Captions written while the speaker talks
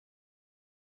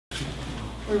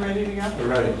We're ready to go? We're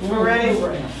ready. We're ready?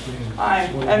 Hi,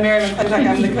 I'm Mary McClintock.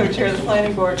 I'm the co-chair of the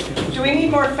planning board. Do we need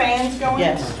more fans going?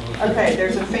 Yes. Okay,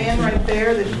 there's a fan right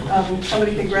there that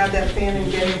somebody can grab that fan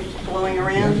and get it blowing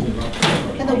around.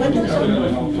 Can the windows open?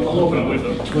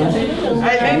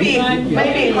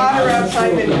 Maybe hotter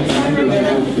outside than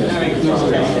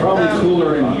inside. Probably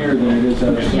cooler in here than it is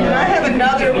outside. And I have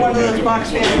another one of those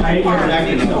box fans in my car.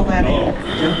 I need to pull that in.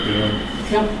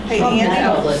 Hey, Andy.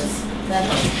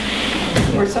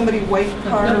 Or somebody white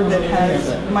car that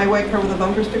has, my white car with the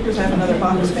bumper stickers, I have another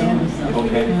box fan.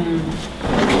 Okay.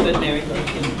 Good, Mary,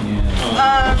 thank you.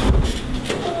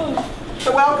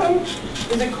 So welcome.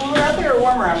 Is it cooler out there or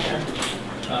warmer out there?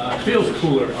 It feels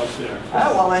cooler up there.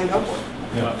 Oh, well then go for it.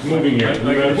 Yeah, moving here.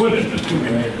 Like I put it.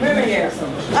 Moving here.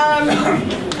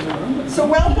 So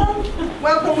welcome.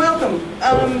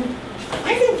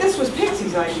 I think this was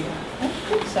Pixie's idea. I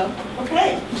think so.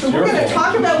 Okay, so we're going to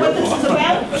talk about what this is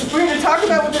about. We're going to talk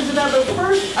about what this is about, but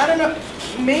first, I don't know,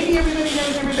 maybe everybody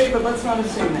knows everybody, but let's not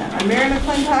assume that. I'm Mary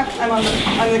McClintock. I'm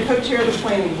the co-chair of the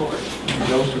planning board.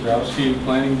 Joe Stragowski,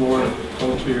 planning board,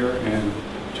 co-chair, and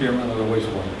chairman of the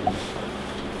wastewater.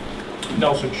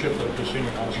 Nelson Shiplet, the senior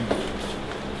housing.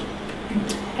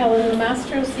 Helen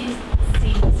Mastro,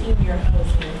 senior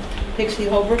housing. Pixie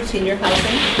Holbrook, senior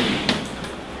housing.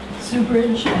 Sue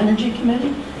Bridge, Energy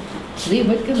Committee. Lee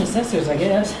Whitcomb, assessors, I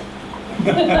guess. I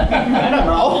don't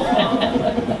know.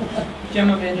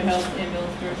 Gemma Vanderhelst,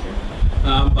 ambulance director.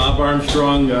 Bob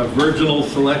Armstrong, virginal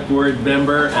select board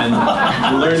member, and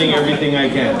learning everything I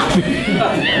can.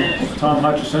 Tom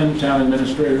Hutchison, town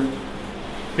administrator.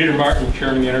 Peter Martin,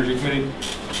 chairman of the energy committee.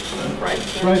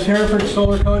 Bryce Hereford,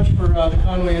 solar coach for the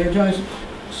Conway Energized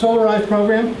Solarized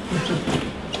program.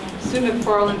 Sue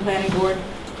McFarland, planning board.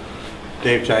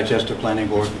 Dave Chichester, planning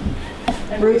board.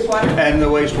 And wastewater. And the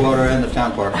wastewater and the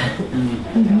town park.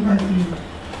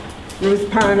 Ruth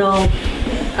Parnell,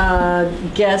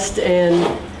 guest and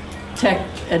tech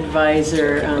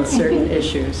advisor on certain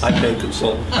issues. I paid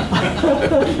consultant.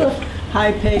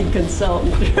 High-paid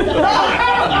consultant.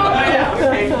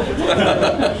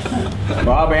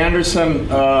 Bob Anderson,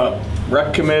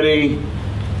 Rec Committee,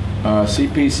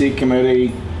 CPC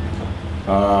Committee,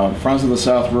 Friends of the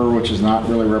South River, which is not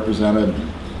really represented.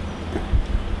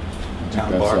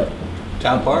 Town park.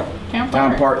 Town park?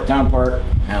 Town park.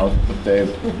 Now with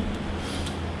Dave.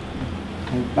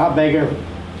 Bob Baker,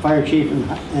 Fire Chief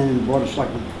and Board of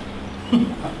Selectmen.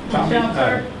 Bob,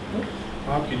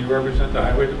 can you represent the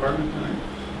highway department tonight?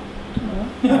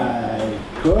 I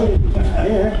could,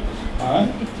 yeah. I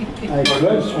could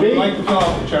Would you speak. like to fill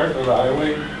out the chart of the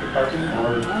highway department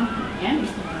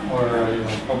or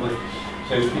public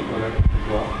safety, whatever, as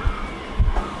well?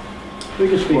 We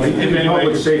can speak. Well, in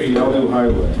public safety, I'll do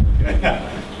highway.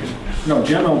 No,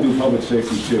 Jen will do public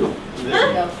safety too.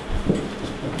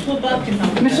 Well, Bob can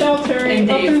help. Michelle Terry,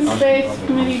 Open Space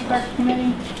Committee, Park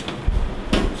Committee.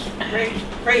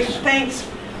 Great, thanks.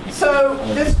 So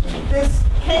this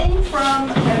came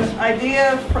from an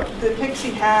idea that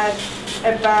Pixie had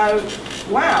about,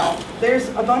 wow, there's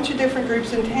a bunch of different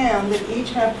groups in town that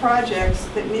each have projects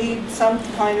that need some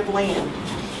kind of land.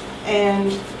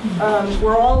 And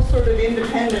we're all sort of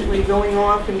independently going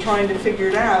off and trying to figure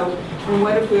it out. And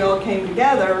what if we all came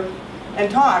together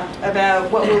and talked about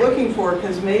what we're looking for?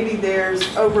 Because maybe there's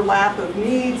overlap of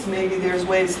needs, maybe there's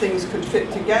ways things could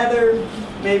fit together,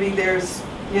 maybe there's,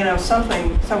 you know, some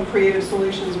creative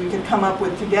solutions we could come up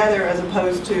with together as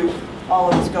opposed to all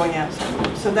of us going out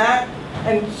somewhere. So that,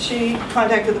 and she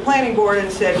contacted the planning board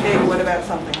and said, hey, what about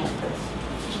something like this?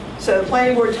 So the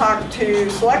planning board talked to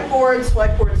select board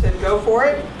said go for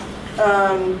it,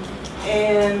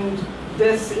 and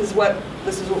this is what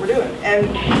we're doing. And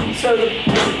so the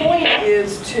point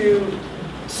is to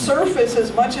surface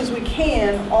as much as we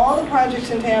can all the projects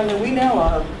in town that we know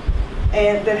of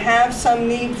and that have some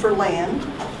need for land.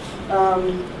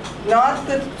 Not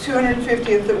the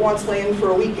 250th that wants land for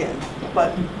a weekend,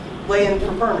 but land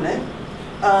for permanent.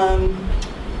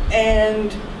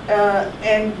 And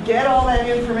get all that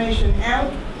information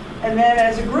out, and then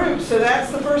as a group, so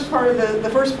that's the first part of the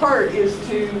first part is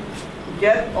to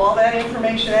get all that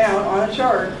information out on a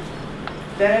chart.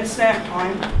 Then it's snack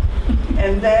time,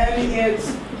 and then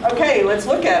it's okay, let's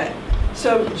look at it.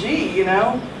 So gee, you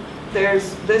know,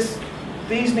 there's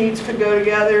these needs could go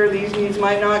together, these needs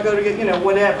might not go together, you know,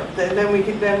 whatever. Then we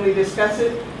discuss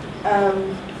it.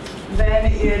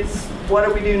 Then it's what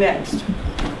do we do next?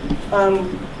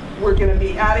 We're going to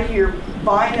be out of here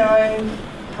by 9,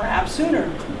 perhaps sooner.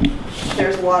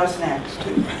 There's a lot of snacks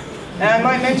too. And I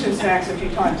might mention snacks a few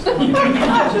times,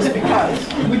 just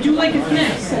because. Would you like a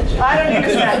snack? I don't need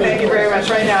a snack, thank you very much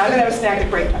right now. I'm going to have a snack at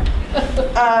break time.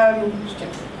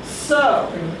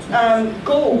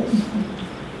 Goals.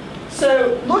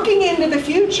 So looking into the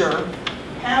future,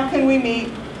 how can we meet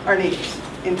our needs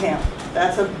in town?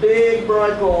 That's a big,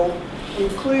 broad goal,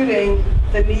 including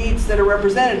the needs that are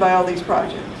represented by all these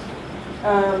projects.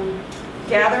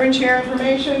 Gather and share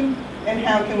information, and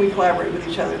how can we collaborate with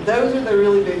each other? Those are the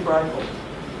really big, broad goals.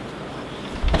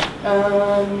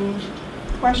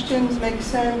 Questions make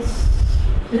sense?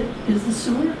 Is the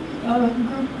sewer group?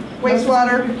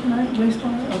 Wastewater. Tonight?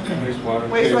 Wastewater? Okay.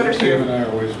 Wastewater. Dave and I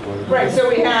are wastewater. Right, so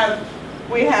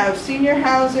we have senior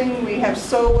housing, we have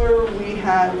solar, we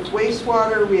have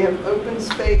wastewater, we have open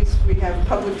space, we have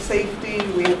public safety,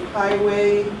 we have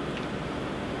highway.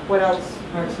 What else?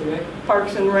 Parks and Rec.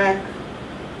 Parks and Rec.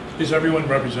 Is everyone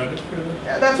represented here?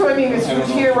 That's what I mean, it's who's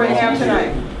here right now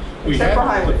tonight, except for The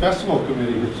highway. festival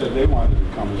committee had said they wanted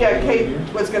to come. Yeah, Kate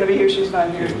was going to be here, she's not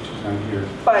here. She's not here.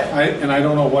 But And I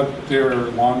don't know what their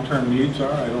long-term needs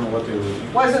are. I don't know what they were.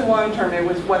 it wasn't long-term, it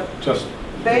was what Just.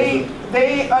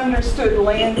 they understood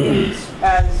land needs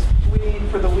as we need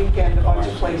for the weekend a bunch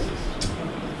of places.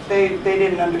 They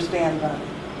didn't understand that.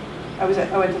 I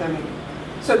went to their meeting.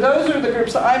 So those are the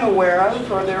groups that I'm aware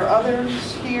of. Are there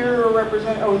others here or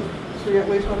represented? Oh, so we got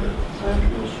wastewater.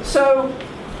 So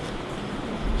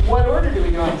what order do we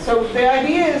go in? So the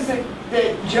idea is that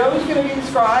Joe's going to be the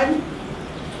scribe.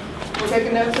 We're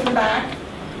taking notes in the back.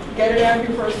 Get it out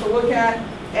here for us to look at.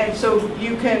 And so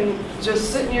you can just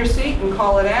sit in your seat and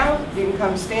call it out. You can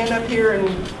come stand up here and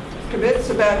kibitz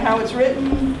about how it's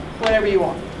written, whenever you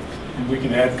want. And we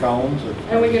can add columns or.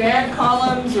 And we can add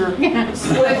columns or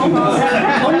split them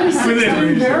up. Only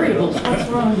 16 variables, what's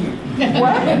wrong here?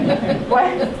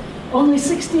 What? Only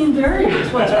 16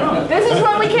 variables, what's wrong? This is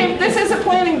what we came, this is a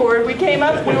planning board. We came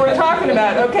up, we were talking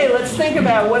about, okay, let's think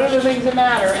about what are the things that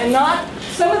matter. And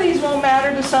some of these won't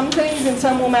matter to some things and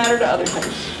some will matter to other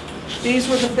things. These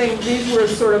were the things, these were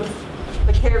sort of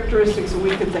the characteristics that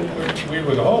we could think of. We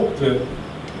would hope that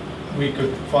we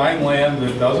could find land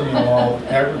that doesn't involve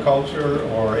agriculture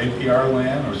or APR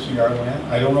land or CR land.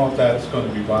 I don't know if that's going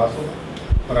to be possible,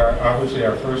 but obviously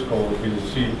our first goal would be to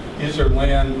see, is there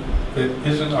land that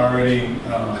isn't already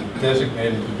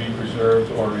designated to be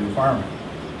preserved or in farming?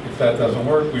 If that doesn't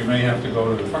work, we may have to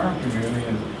go to the farm community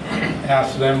and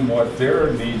ask them what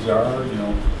their needs are. You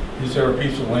know, is there a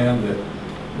piece of land that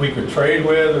we could trade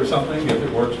with or something if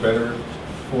it works better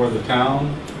for the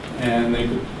town, and they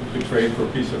could trade for a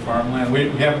piece of farmland. We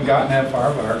haven't gotten that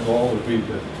far, but our goal would be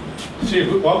to see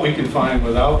what we can find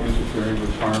without interfering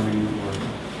with farming or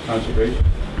conservation.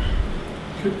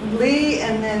 Lee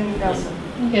and then Nelson.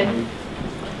 Okay.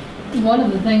 One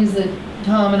of the things that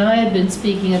Tom and I have been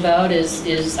speaking about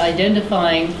is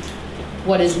identifying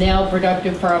what is now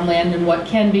productive farmland and what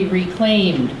can be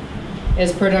reclaimed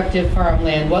as productive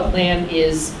farmland. What land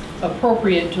is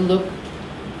appropriate to look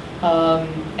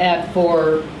at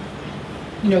for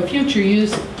future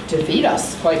use to feed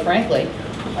us, quite frankly,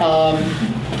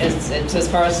 as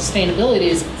far as sustainability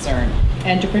is concerned,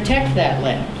 and to protect that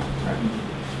land.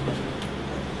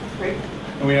 Great.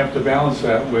 And we have to balance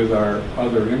that with our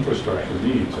other infrastructure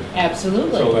needs.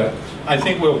 Absolutely. So that, I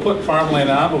think we'll put farmland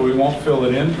on, but we won't fill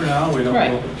it in for now. We don't.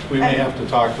 Right. We may have to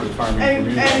talk to the farming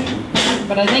community.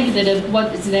 But I think that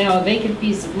what is now a vacant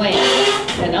piece of land,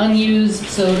 an unused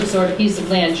sort of piece of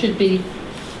land, should be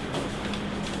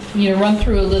run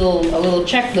through a little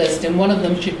checklist, and one of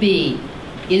them should be,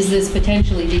 is this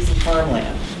potentially decent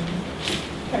farmland?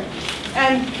 Okay.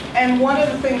 And one of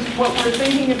the things, what we're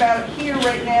thinking about here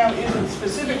right now isn't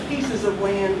specific pieces of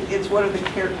land, it's what are the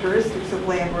characteristics of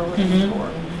land we're looking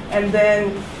for. And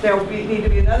then there'll need to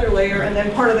be another layer, and then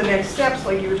part of the next steps,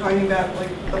 like you were talking about, like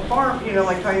the farm,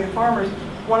 like talking to farmers,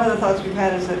 one of the thoughts we've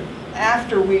had is that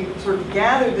after we sort of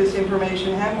gather this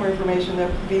information, have more information, there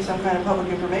could be some kind of public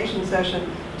information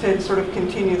session to sort of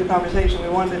continue the conversation. We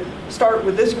wanted to start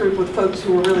with this group with folks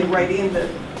who are really right into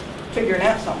figuring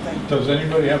out something. Does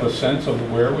anybody have a sense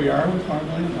of where we are with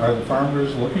farmland? Are the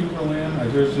farmers looking for land?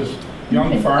 There's this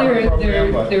young farmer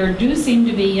program, but there do seem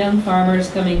to be young farmers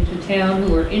coming to town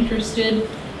who are interested.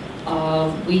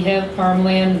 We have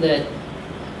farmland that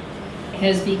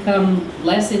has become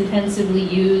less intensively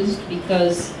used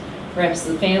because perhaps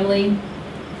the family,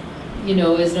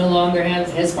 is no longer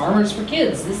has farmers for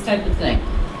kids, this type of thing.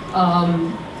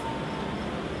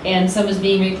 And some is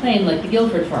being reclaimed, like the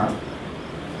Guilford farm.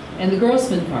 And the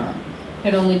Grossman farm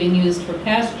had only been used for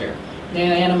pasture.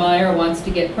 Now Anna Meyer wants to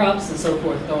get crops and so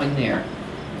forth going there.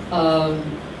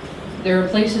 There are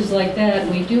places like that,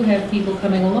 and we do have people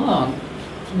coming along.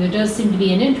 And there does seem to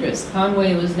be an interest.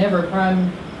 Conway was never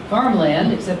prime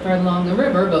farmland, except for along the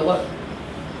river, but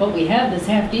what we have that's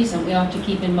half decent, we ought to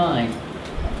keep in mind.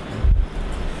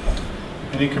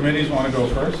 Any committees want to go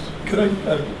first? Could I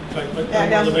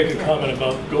want to make a comment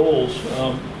about goals.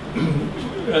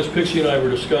 As Pixie and I were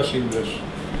discussing this,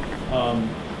 and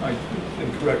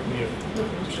correct me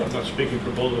if I'm not speaking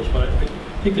for both of us, but I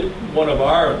think that one of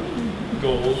our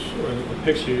goals, or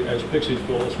Pixie's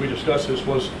goal, as we discussed this,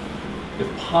 was,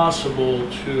 if possible,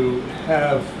 to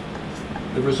have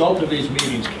the result of these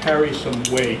meetings carry some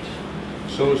weight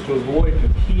so as to avoid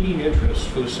competing interests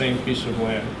for the same piece of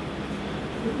land.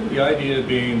 The idea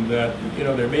being that,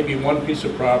 there may be one piece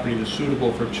of property that's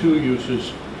suitable for two uses.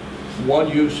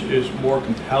 One use is more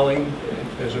compelling,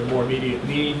 there's a more immediate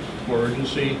need, more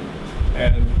urgency,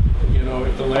 and,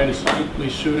 if the land is equally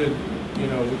suited, we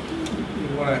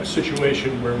want to have a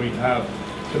situation where we have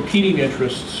competing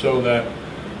interests so that,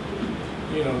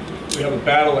 we have a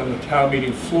battle in the town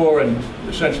meeting floor and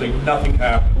essentially nothing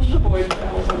happens. Avoid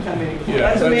battles on town meeting floor.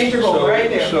 That's a major goal right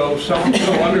there. So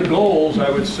under goals, I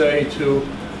would say to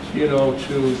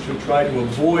try to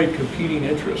avoid competing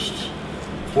interests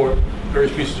for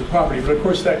various pieces of property. But of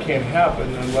course, that can't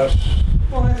happen unless...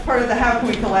 Well, that's part of the how can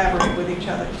we collaborate with each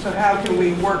other. So how can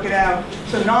we work it out?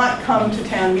 So not come to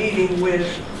town meeting with,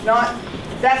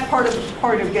 that's part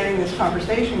of getting this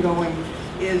conversation going,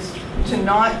 is to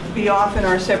not be off in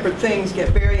our separate things, get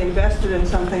very invested in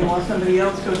something while somebody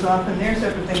else goes off in their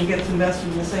separate thing, gets invested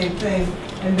in the same thing,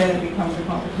 and then it becomes a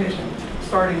competition,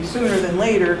 starting sooner than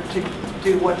later to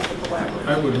do what's the collaboration.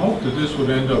 I would hope that this would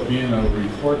end up being a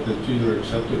report that's either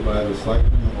accepted by the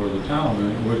selectmen or the town,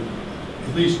 and it would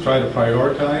at least try to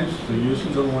prioritize the uses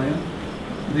of the land.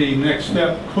 The next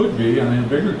step could be, and in a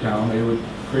bigger town, they would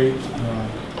create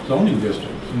zoning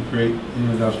districts and create an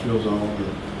industrial zone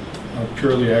or a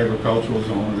purely agricultural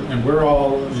zone. And we're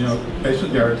all,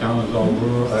 basically our town is all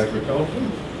rural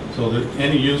agriculture, so that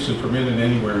any use is permitted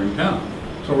anywhere in town.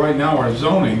 So right now our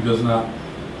zoning does not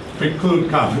preclude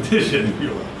competition, if you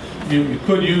will. You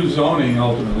could use zoning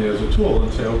ultimately as a tool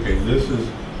and say, okay, this is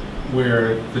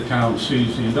where the town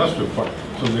sees the industrial park,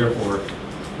 so therefore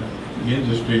the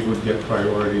industry would get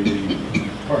priority in the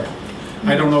park.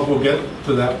 I don't know if we'll get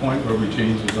to that point where we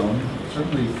change the zoning.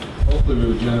 Certainly, hopefully we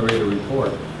would generate a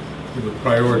report that would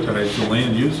prioritize the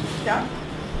land uses. Yeah.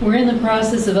 We're in the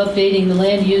process of updating the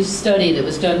land use study that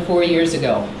was done 4 years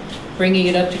ago, bringing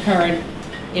it up to current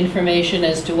information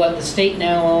as to what the state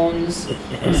now owns,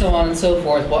 and so on and so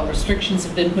forth, what restrictions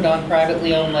have been put on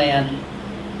privately owned land.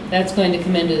 That's going to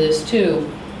come into this too.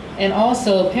 And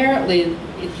also, apparently,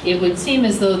 it would seem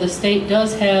as though the state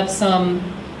does have some,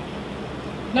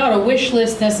 not a wish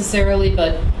list necessarily,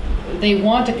 but they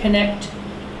want to connect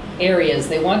areas.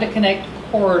 They want to connect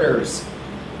corridors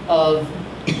of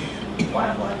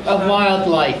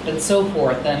wildlife and so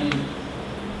forth. And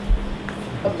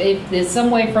if there's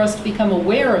some way for us to become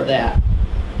aware of that,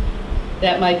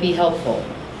 that might be helpful.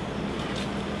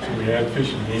 Should we add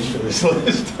fish and game to this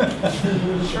list?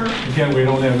 Sure. Again, we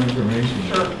don't have information.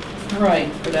 Sure.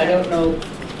 Right, but I don't know.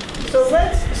 So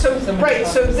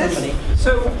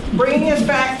so bringing us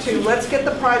back to, let's get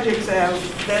the projects out,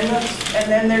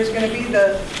 and then there's going to be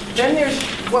then there's,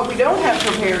 what we don't have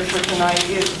prepared for tonight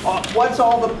is what's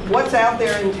out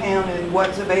there in town and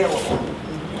what's available,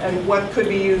 and what could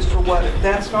be used for what.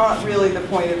 That's not really the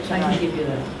point of tonight. I can give you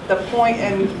that. The point,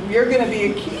 and you're going to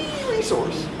be a key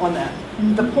resource on that.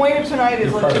 The point of tonight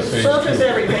is let's just surface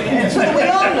everything, and so that we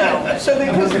all know. So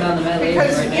that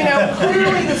because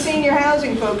clearly the senior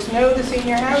housing folks know the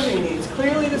senior housing needs.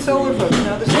 Clearly the solar folks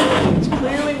know the solar needs.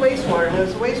 Clearly wastewater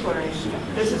knows the wastewater needs.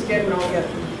 This is getting all together.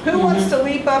 Who wants to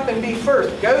leap up and be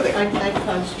first? Go there. I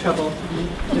caused trouble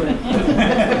doing it.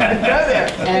 Go there.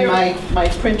 And my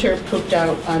printer pooped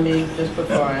out on me just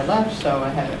before I left, so I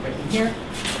have it written here.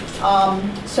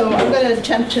 So I'm going to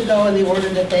attempt to go in the order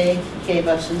that they gave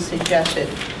us and suggested.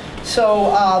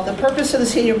 So the purpose of the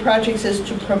senior projects is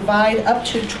to provide up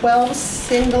to 12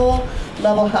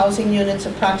 single-level housing units,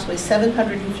 approximately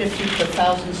 750 per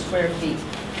 1,000 square feet.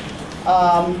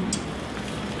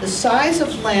 The size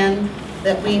of land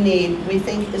that we need, we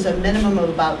think, is a minimum of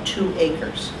about 2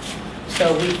 acres.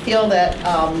 So we feel that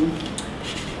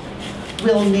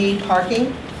we'll need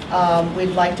parking.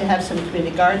 We'd like to have some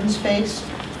community garden space.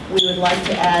 We would like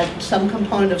to add some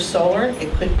component of solar. It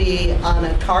could be on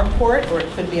a carport or it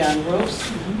could be on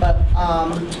roofs, but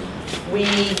we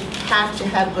have to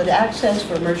have good access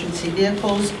for emergency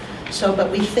vehicles.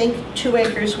 But we think 2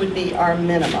 acres would be our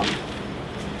minimum.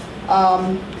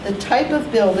 The type of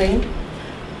building,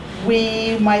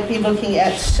 we might be looking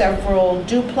at several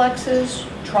duplexes,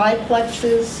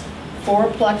 triplexes,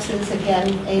 fourplexes,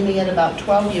 again aiming at about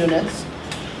 12 units.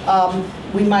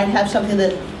 We might have something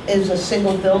that is a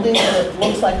single building, but it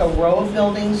looks like a row of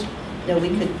buildings. We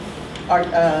could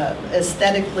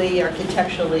aesthetically,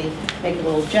 architecturally, make it a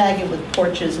little jagged with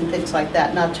porches and things like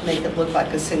that, not to make it look like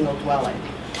a single dwelling.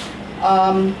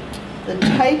 The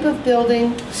type of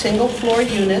building, single floor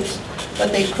units,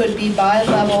 but they could be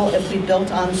bi-level if we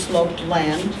built on sloped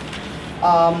land.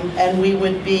 And we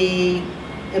would be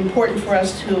important for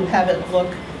us to have it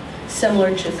look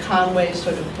similar to Conway's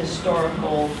sort of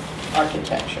historical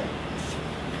architecture.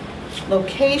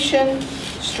 Location,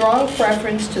 strong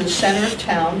preference to the center of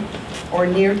town or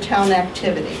near town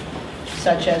activity,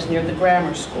 such as near the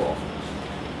grammar school.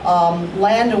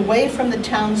 Land away from the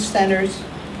town centers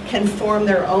can form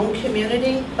their own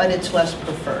community, but it's less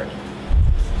preferred.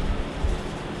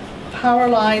 Power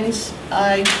lines,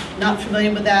 I'm not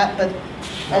familiar with that, but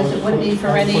as it would be for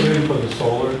any... I was put in for the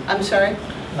solar. I'm sorry?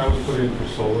 I was put in for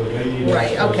solar. They need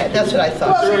Right, access okay, to- that's what I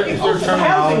thought. Well, Is there the housing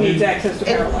terminology? needs access to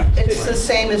power lines. It's the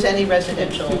same as any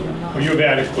residential. Well, you have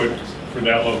adequate for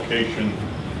that location,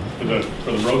 for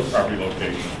the road property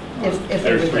location. If it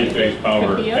There's was- three-phase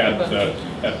power Could be at other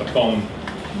the phone.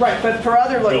 Right, but for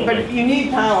other, but Building. you need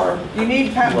power. You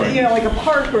need, Right. you know, like a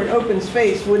park or an open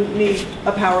space wouldn't need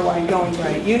a power line going to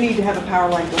Right. it. You need to have a power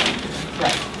line going to it,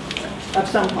 Right. of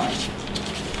some kind.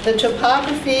 The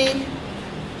topography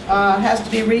has to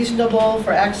be reasonable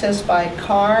for access by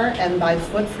car and by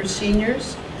foot for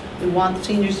seniors. We want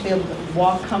seniors to be able to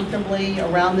walk comfortably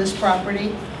around this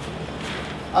property.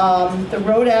 The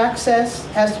road access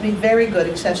has to be very good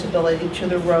accessibility to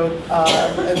the road,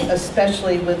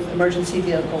 especially with emergency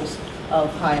vehicles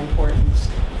of high importance.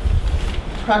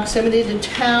 Proximity to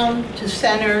town, to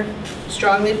center,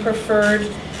 strongly preferred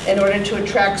in order to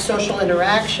attract social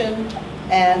interaction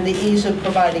and the ease of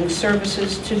providing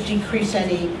services to decrease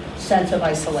any sense of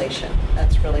isolation.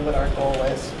 That's really what our goal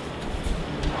is.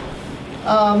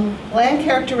 Land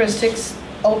characteristics,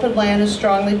 open land is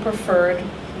strongly preferred.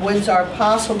 Woods are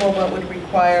possible but would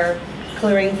require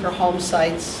clearing for home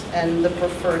sites and the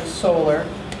preferred solar.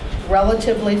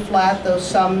 Relatively flat, though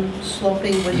some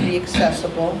sloping would be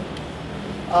accessible.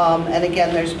 And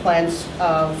again, there's plans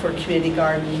for community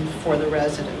garden for the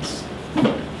residents.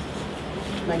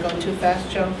 Am I going too fast,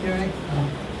 Joe? You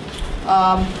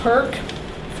all right? Perk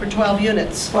for 12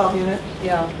 units. 12 units,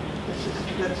 Yeah.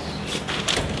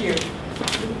 that's here.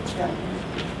 Yeah.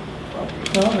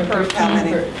 Well, For how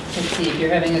many? let's see, if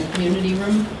you're having a community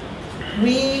room,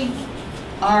 We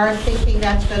are thinking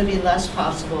that's going to be less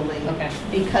possibly okay.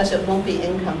 because it won't be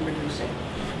income producing.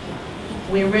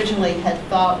 We originally had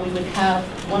thought we would have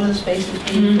one of the spaces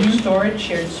be for storage,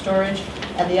 shared storage,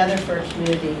 and the other for a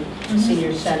community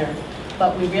senior center.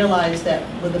 But we realized that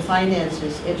with the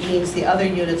finances, it means the other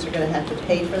units are going to have to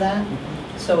pay for that.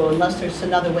 So unless there's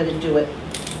another way to do it,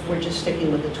 we're just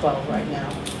sticking with the 12 right now.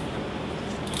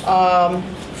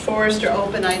 Forest or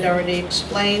open, I'd already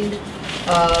explained.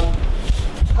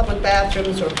 Public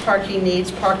bathrooms or parking needs,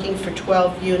 parking for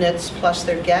 12 units plus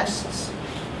their guests.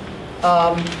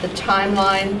 The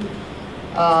timeline,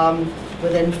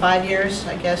 within 5 years,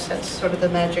 I guess that's sort of the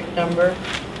magic number.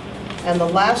 And the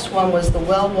last one was the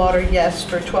well water, yes,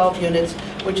 for 12 units,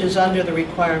 which is under the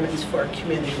requirements for a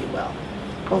community well.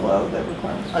 Below the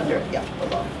requirements. Under, yeah,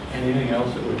 below. Anything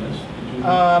else that we missed? Did you-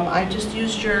 I just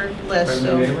used your list,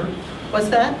 so. Friendly neighbors? What's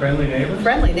that? Friendly neighbors?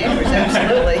 Friendly neighbors,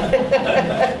 absolutely.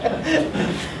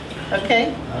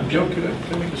 Okay? Joe, could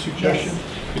I make a suggestion?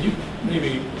 Yes. Could you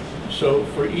maybe, so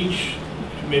for each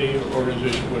committee or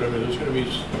organization, whatever, there's going to be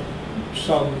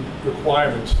some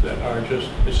requirements that are just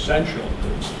essential,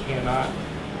 that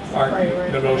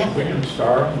aren't negotiable. We can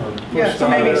star them or? Yeah, so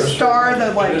maybe there. star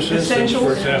the, like, In this instance, essentials.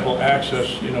 for example, access,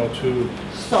 to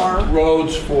Star.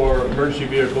 roads for emergency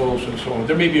vehicles and so on.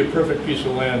 There may be a perfect piece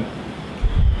of land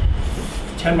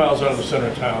 10 miles out of the center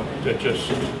of town that just,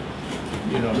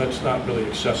 that's not really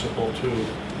accessible to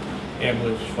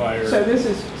ambulance, fire. So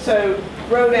so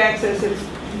road access is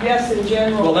yes in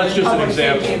general. Well, that's and just an public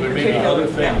example. safety in There may be particular. other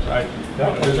things.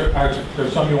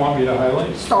 There's some you want me to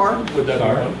highlight? Star. Would that be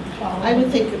Sorry. one? I would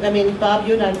think, Bob,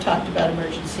 you and I have talked about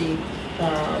emergency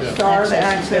Star the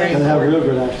access is very And have real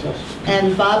important. good access.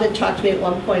 And Bob had talked to me at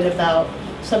one point about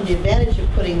some of the advantage of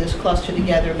putting this cluster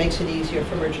together makes it easier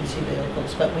for emergency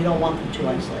vehicles, but we don't want them too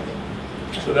isolated.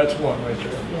 So that's one right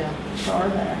there. Yeah. Star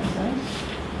the access.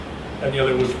 And the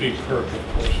other would be perk,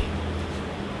 of course.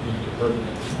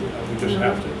 We just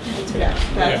have to. Yeah,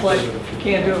 that's Yeah. like,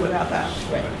 can't do it without that.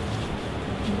 Right.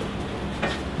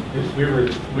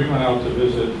 We went out to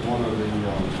visit one of the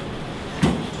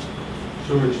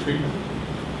sewage treatment,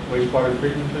 wastewater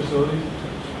treatment facilities,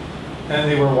 and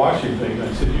they were washing things.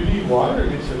 I said, "You need water?"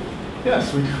 And they said,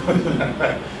 "Yes, we do."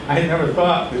 I had never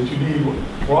thought that you need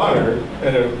water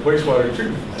at a wastewater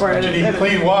treatment. Right, But you need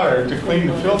clean water to clean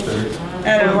the filters.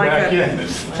 And like Back in.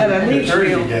 at a leach Dirty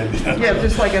field. again. Yeah,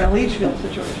 just like in a leach field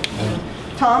situation.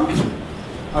 Tom?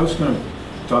 I was going to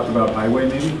talk about highway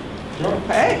maybe?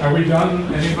 Hey, Are we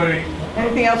done? Anybody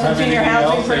anything else on have senior anything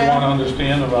housing else for they want to now?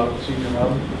 understand about senior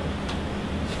housing?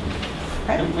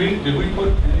 Okay. Did we put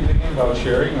anything in about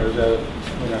sharing, or is that,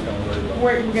 we're not going to worry about?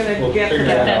 We're gonna We'll get to figure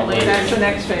that. that out later. That's the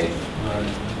next phase. All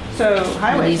right. So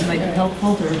highway. These might be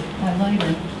helpful to highlight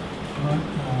or.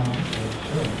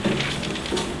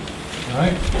 All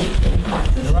right.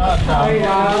 You're on, Tom.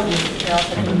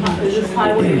 Is this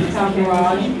highway and town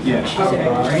garage? Yeah.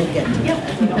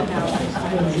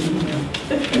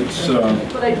 It's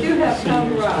But I do have town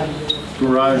garage.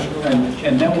 garage,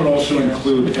 and that would also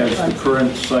include, as the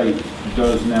current site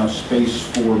does now, space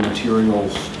for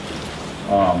materials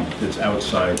that's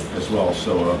outside as well,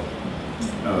 so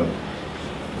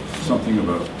something of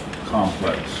a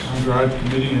complex. Town garage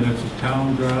committee, and it's a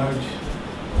town garage.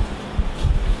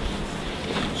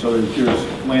 So there's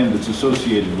land that's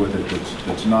associated with it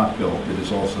that's not built, that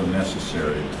is also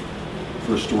necessary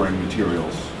for storing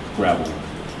materials, gravel.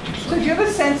 So do you have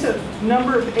a sense of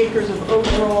number of acres of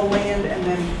overall land and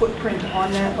then footprint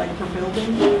on that, like for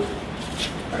building?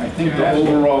 I think the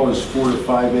overall is 4 to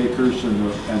 5 acres, and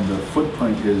the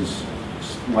footprint is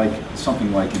like,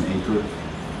 something like an acre.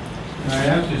 Can I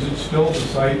ask, is it still the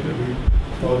site that we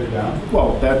voted down?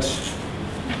 Well,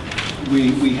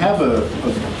 we have a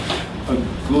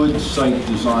good site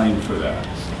design for that.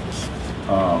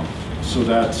 So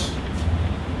that is,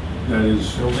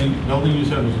 Building you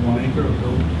said was 1 acre of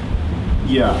building?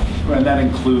 yeah, and that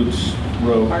includes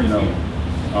road, road,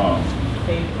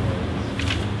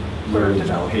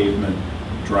 pavement,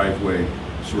 driveway,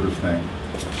 sort of thing.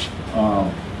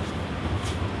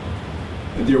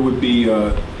 There would be,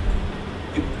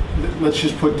 let's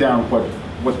just put down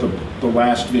what the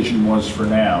last vision was for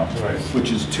now, Right.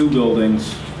 which is 2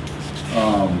 buildings,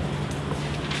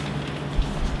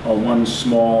 one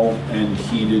small and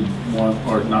heated one,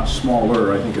 or not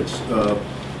smaller, I think it's,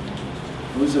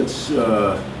 what is it?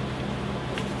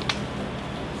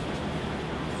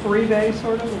 3-bay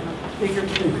sort of, or bigger?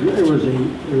 It was a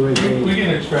We can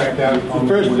extract that. the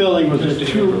first building was a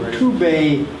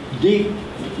two-bay, deep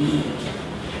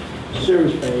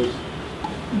service space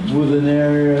with an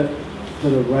area to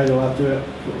the right or left of it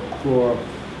for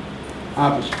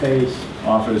office space.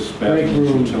 Office, Break bathrooms,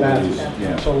 room, utilities, bathroom.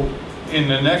 yeah. So in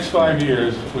the next 5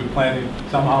 years, we plan to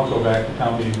somehow go back to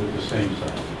town meeting with the same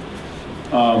site.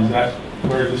 Is that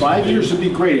where this? 5 years would be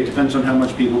great, it depends on how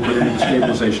much people put into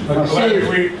stabilization. But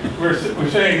we're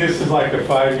saying this is like a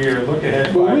 5-year look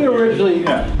ahead. When 5 we years. originally,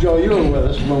 Joe, you were with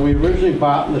us, when we originally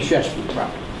bought Leshevsky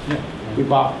property. We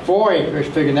bought 4 acres,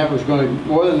 figuring that was going to be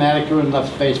more than adequate enough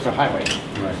space for highway.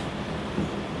 Right.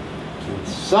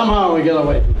 Somehow we got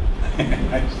away from it.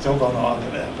 I still don't know how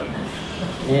that happened.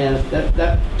 And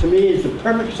that to me is the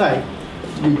perfect site.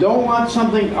 You don't want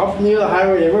something up near the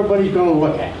highway that everybody's going to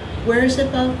look at. Where is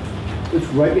it though? It's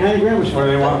right behind the grammar Where school,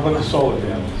 they want to put the solar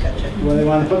panels. Gotcha. where they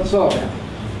want to put the solar panel.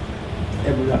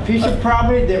 It was a piece of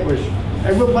property that was,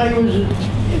 everybody was in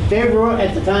favor of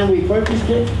at the time we purchased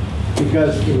it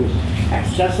because it was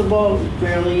accessible,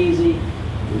 fairly easy,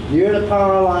 it was near the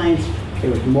power lines, it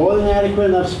was more than adequate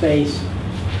enough space,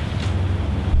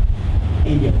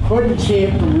 and you couldn't see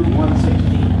it from Route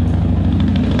 116.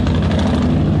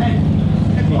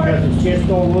 Because it's just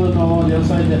over the on the other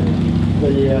side of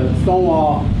the stone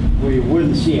wall where you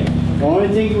wouldn't see it. The only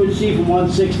thing you would see from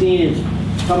 116 is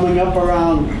coming up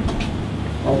around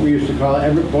what we used to call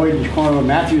Everett Boyd's corner of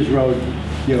Matthews Road.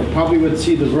 You probably would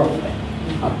see the roof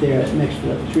up there next to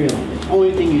the tree line. It's the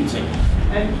only thing you'd see.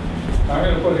 And I'm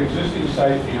going to put existing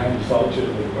site behind the salt shed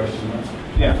with a question mark.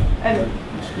 Yeah, And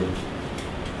that's good.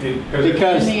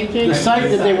 Because the site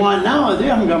that they want now, they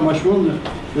haven't got much room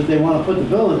that they want to put the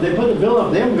building. If they put the building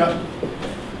up, they haven't got.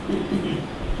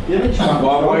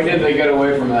 Well, why did they get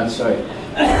away from that site?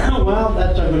 Well,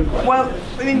 that's a good question. well,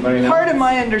 I mean, Anybody know? part of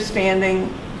my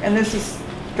understanding, and this is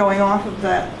going off of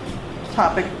that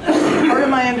topic, part of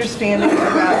my understanding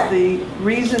about the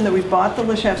reason that we bought the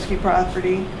Leshevsky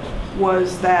property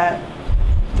was that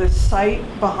the site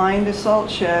behind the salt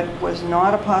shed was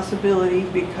not a possibility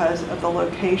because of the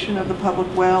location of the public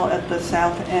well at the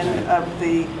south end of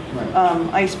the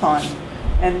ice pond.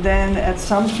 And then at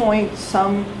some point,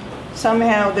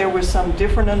 somehow there was some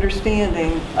different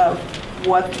understanding of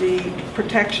what the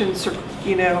protections,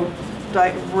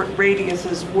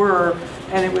 radiuses were,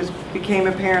 and it became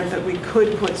apparent that we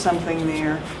could put something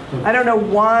there. I don't know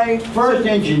why. First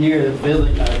engineer, the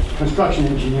building, construction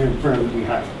engineering firm we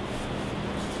hired.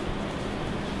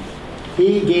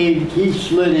 He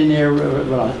slid in there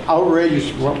with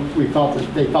outrageous, what they felt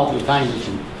at the time was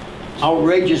some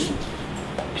outrageous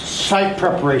site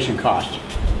preparation cost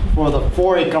for the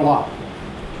 4-acre lot.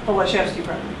 Oh, Lashevsky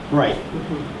property. Right.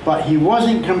 But he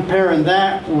wasn't comparing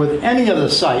that with any other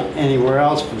site anywhere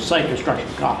else for site construction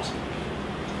costs.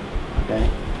 Okay?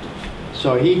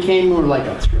 So he came with like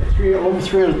a over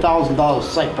 $300,000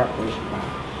 site preparation cost.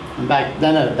 And back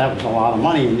then, that was a lot of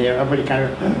money, and everybody kind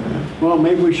of, well,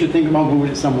 maybe we should think about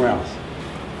moving it somewhere else.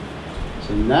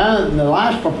 So now the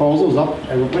last proposal is up,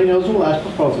 everybody knows what the last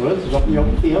proposal is, it's up in the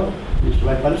open field, it's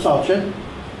right by the salt shed.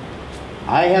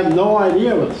 I have no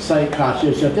idea what the site cost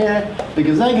is up there,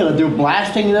 because they're gonna do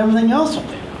blasting and everything else up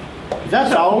there.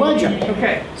 That's all legend.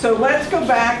 Okay, so let's go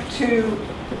back to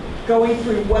going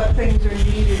through what things are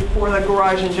needed for the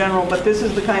garage in general, but this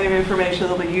is the kind of information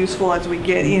that'll be useful as we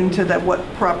get into that, what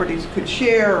properties could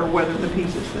share or whether the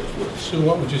pieces that would. Sue,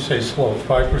 what would you say slope,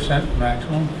 5%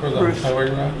 maximum for the Ruth. highway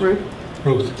garage?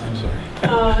 Ruth, I'm sorry.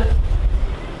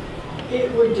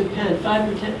 It would depend,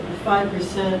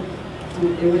 5%,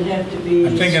 it would have to be.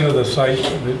 I'm thinking of the site.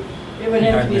 It would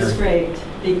have to be scraped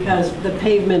because the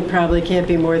pavement probably can't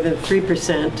be more than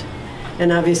 3%.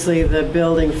 And obviously the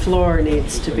building floor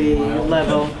needs to be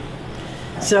level.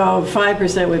 So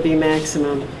 5% would be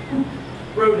maximum.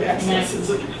 Road access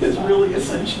is really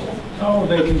essential. Oh,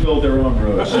 they can build their own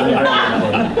roads.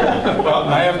 Well,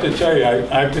 I have to tell you,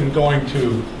 I've been going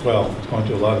to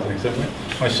a lot of things.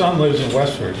 My son lives in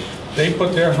Westford. They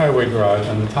put their highway garage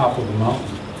on the top of the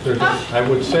mountain. There's, I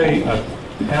would say, a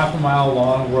half a mile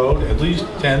long road, at least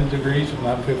 10 degrees, if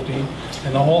not 15,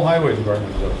 and the whole highway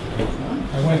department is up there.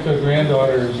 I went to a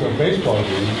granddaughter's baseball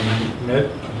game in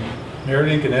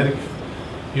Meriden, Connecticut.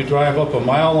 You drive up a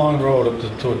mile-long road up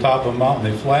to the top of a mountain.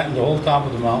 They flattened the whole top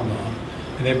of the mountain out,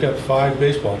 and they've got 5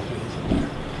 baseball fields up there.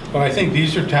 But I think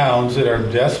these are towns that are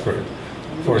desperate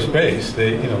for space.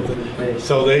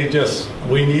 So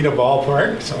we need a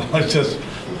ballpark, so let's just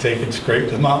take and scrape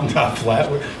the mountaintop flat.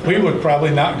 We would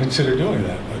probably not consider doing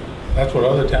that, but that's what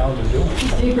other towns are doing.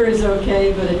 Deeper is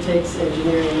okay, but it takes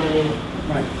engineering money.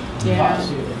 Right. Yeah.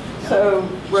 So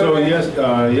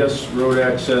yes, road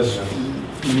access.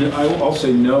 I'll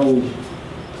say no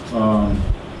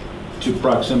to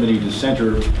proximity to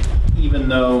center, even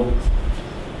though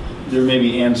there may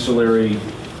be ancillary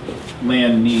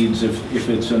land needs. If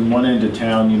it's in one end of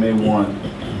town, you may want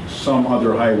some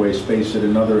other highway space at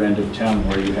another end of town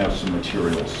where you have some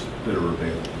materials that are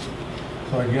available.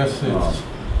 So I guess it's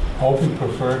open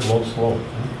preferred, low slope.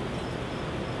 Huh?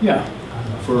 Yeah,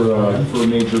 for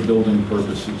major building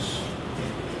purposes.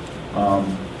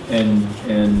 And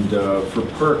for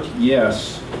perk,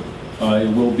 yes, there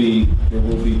will be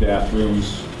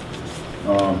bathrooms.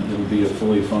 It will be a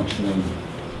fully functioning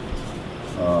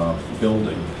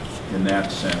building in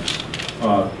that sense.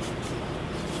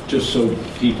 Just so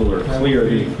people are clear.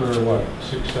 That would be for what,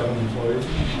 6, 7 employees?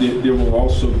 There will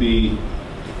also be,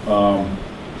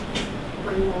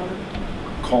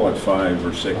 call it 5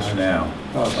 or 6 now.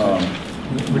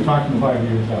 We're talking 5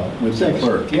 years out. With the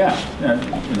clerk, yeah.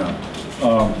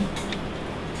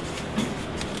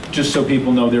 Just so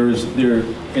people know,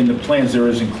 in the plans there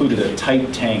is included a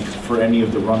tight tank for any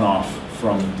of the runoff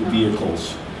from the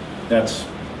vehicles. That's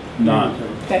not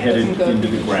headed into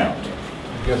the ground.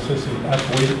 I guess that's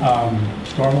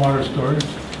stormwater storage.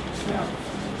 Yeah.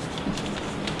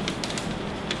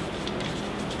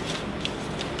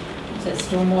 Is that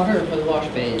stormwater or for the wash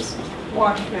bays?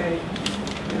 Wash bay.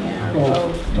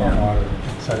 Stormwater,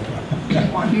 etc.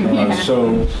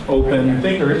 So open. I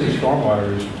think there is a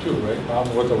stormwater issue too, right?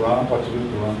 Problem with the runoff, what to do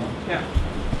with the runoff. Yeah.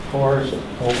 Cars,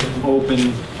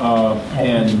 Open,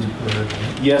 and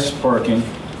yes, parking,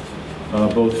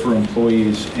 both for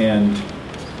employees and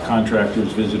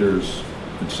contractors, visitors,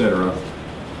 etc.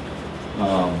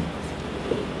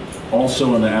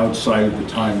 Also on the outside of the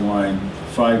timeline,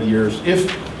 5 years,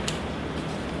 if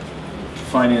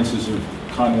finances of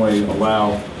Conway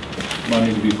allow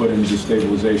money to be put into the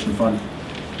stabilization fund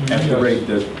at the rate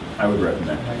that I would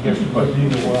recommend. I guess you put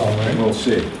need a well, right? We'll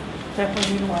see.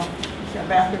 Definitely need a well. It's got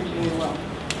bathrooms, you need a well.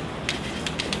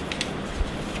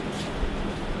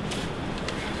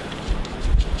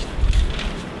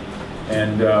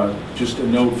 And just a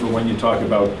note for when you talk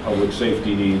about public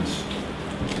safety needs,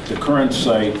 the current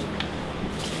site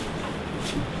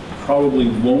probably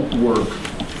won't work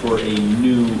for a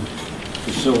new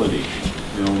facility.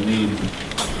 You'll need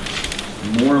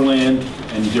more land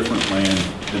and different land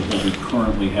than what we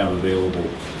currently have available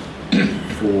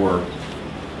for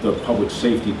the public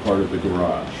safety part of the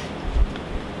garage.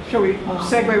 Shall we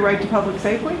segue right to public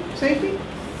safety?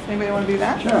 Anybody want to do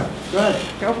that? Sure, go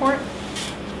ahead. Go for it.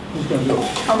 Who's going to do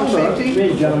it? Public safety? Me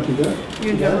and John can do it. You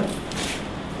and John.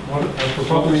 For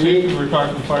public safety, we're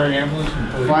talking fire, ambulance,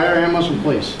 and police. Fire, ambulance, and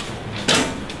police.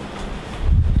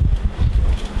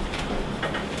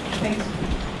 Thanks.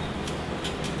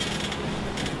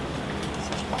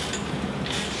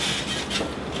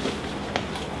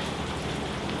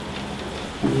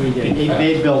 We need an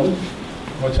 8-bay building.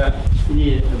 What's that? You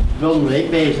need a building with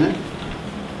 8 bays in it.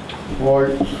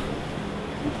 Or,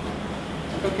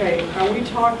 Okay, are we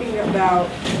talking about,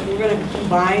 we're gonna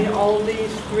combine all of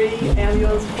these three,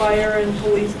 ambulance, fire, and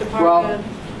police well, department?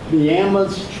 the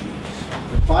ambulance,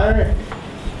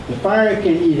 the fire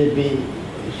can either be,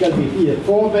 it's gotta be either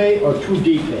 4-bay or 2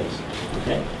 deep bays.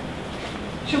 Okay?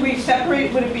 Should we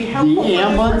separate, would it be helpful for this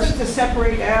ambulance- purpose to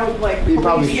separate out like We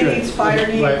probably police should. needs, fire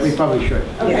needs? Right, we probably should.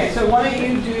 Okay, so why don't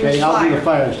you do Okay, I'll do the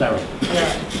fire? fire to start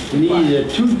with. You need either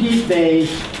 2 deep bays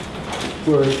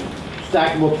for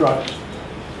stackable trucks,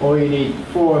 or you need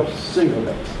 4 single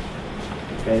bays.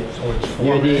 Okay? So it's You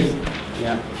 4 bays? need,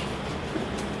 yeah.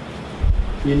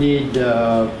 You need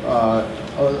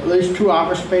at least 2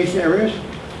 office space areas.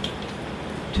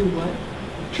 To what?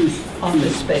 2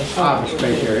 Office space. office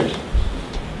space areas.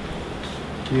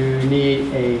 You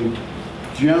need a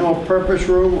general purpose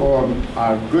room or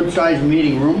a good-sized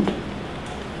meeting room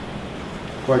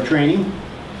for training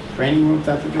room, if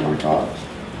that's what you want to call it.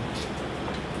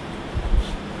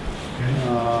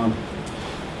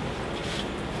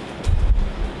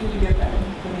 Did you get that?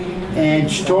 The meeting room?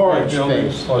 And storage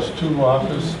Buildings space. Plus 2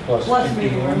 office, plus Plus meeting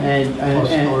meeting room. room. And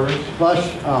storage. plus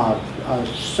a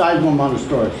sizable amount of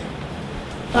storage.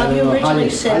 I don't You know how originally you-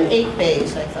 said I- 8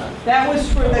 bays, I thought. That was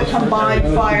for the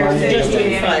combined fire combined. safety Just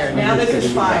and fire. ambulance. Now this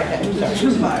is fire. Okay. This is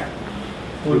just fire.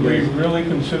 Would we really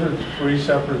consider 3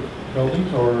 separate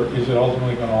buildings, or is it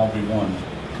ultimately going to all be one?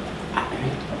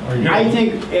 Or you- I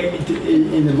think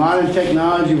in the modern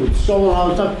technology with solar and all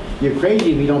that stuff, you're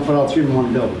crazy if you don't put all 3 in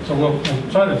one building. So we'll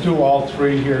try to do all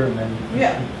 3 here, and then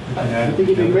Yeah. you can add I it think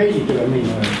you'd be together. crazy to, I mean.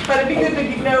 But it'd be good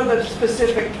to know the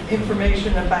specific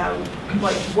information about,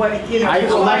 like, what, you know. I'm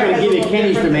because not fire gonna has a give you little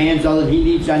Kenny's different- demands, other than he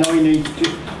needs, I know he needs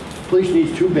 2, police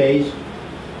needs 2 bays.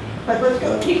 But let's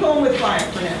go, keep going with fire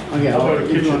for now. Okay, How about a I'll-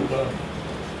 kitchen?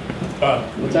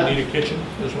 What's Do that? you need a kitchen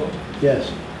as well?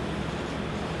 Yes.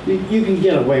 You can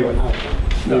get away without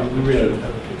it. No, You we really should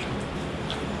have a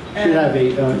kitchen. should have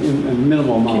a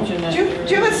minimal amount. Do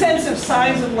you have a sense of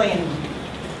size of land?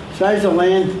 Size of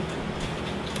land,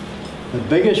 the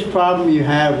biggest problem you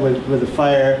have with the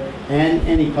fire and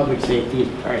any public safety is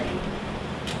parking.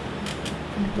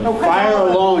 The Okay. fire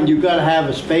alone, you've got to have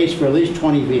a space for at least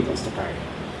 20 vehicles to park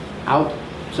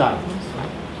outside.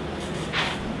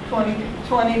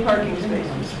 20 parking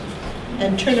spaces.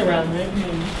 And turnaround, right?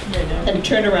 And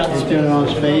turnaround And space. turn on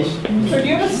space, So do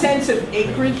you have a sense of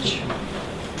acreage?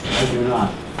 I do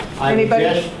not. I Anybody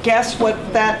guess guess what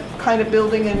that kind of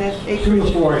building and its 2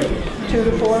 acreage? to 4 acres, 2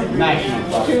 to 4?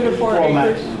 maximum. 2 to 4 acres.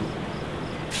 maximum.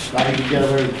 I could get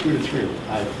away with 2 to 3.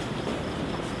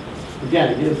 Again,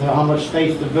 it depends on how much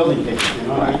space the building takes, you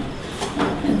know?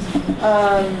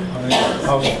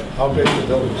 How big is the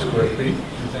building, square feet,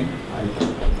 you think?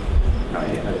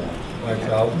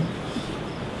 5,000?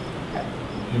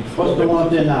 What's the one up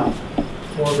there now?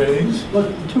 4 bays?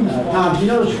 Look, Tom, do you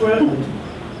know the square?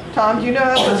 Tom, do you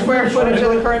know the square footage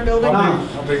of the current building? Tom,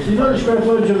 How big? do you know the square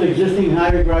footage of the existing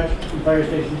highway garage and fire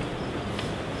station?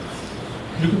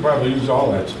 You could probably use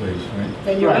all that space, right?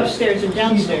 And your Right. upstairs and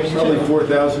downstairs Probably too.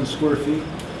 4,000 square feet.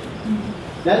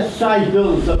 That size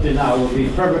building that's up there now would be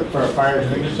perfect for a fire I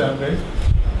think station. it's that big?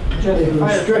 It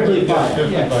was strictly fire.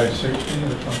 50 by 60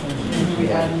 or something?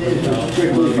 It was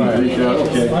strictly fire.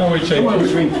 Okay. Why don't we say, Somewhere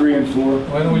between 3 and 4.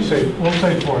 why don't we say, we'll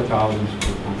say 4,000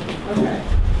 square feet. Okay.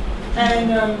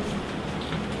 And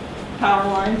power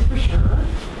lines for sure.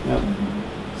 Yep.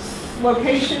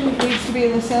 Location needs to be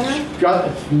in the center?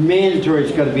 It's mandatory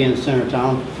it's got to be in the center of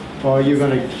town, or you're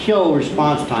going to kill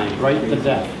response time right to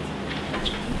death.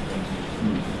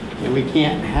 And we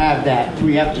can't have that.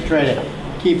 We have to try to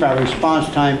keep our response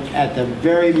time at the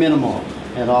very minimal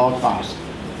at all costs.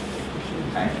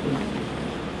 Okay.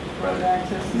 Road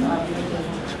access is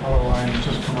obvious. Power lines,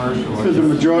 just commercial. Because the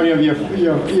majority of your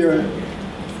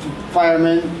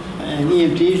firemen and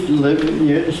EMTs live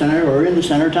near the center or in the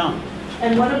center of town.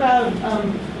 And what about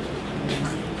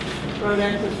road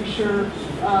access for sure,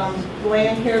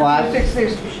 land characteristics?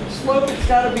 There's slope, it's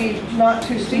got to be not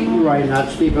too steep? Right, not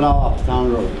steep at all off the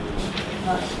town road.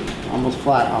 Not steep, Almost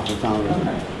flat off the town road.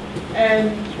 okay.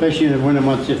 And Especially in the winter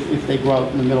months if they go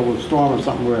out in the middle of a storm or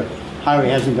something where highway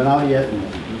hasn't been out yet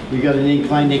and you got an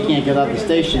incline they can't get out the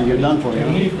station, you're done for, you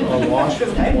Can know? we wash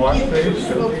bays?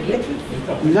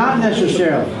 Not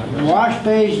necessarily. Wash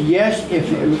bays, yes, if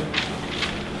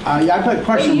Yeah, I put a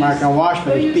question mark on wash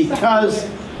bays because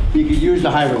you could use the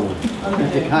highway one,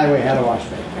 if the highway had a wash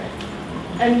bay.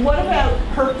 And what about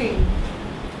perking?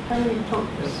 How many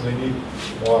perks? They need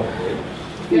water.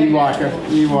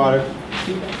 Need water.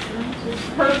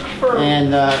 Perk for,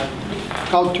 And,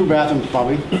 called 2 bathrooms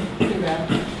probably.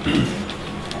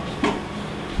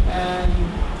 and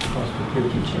Plus the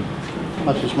kitchen.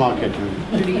 Plus a small kitchen.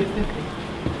 30 or 50.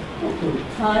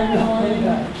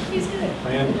 timeline, He's good.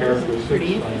 Plan characteristics.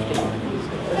 30 or 50.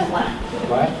 Flat?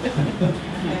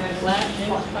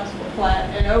 flat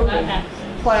and open,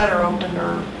 flat or open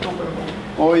or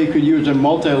openable. Or you could use a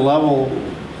multi-level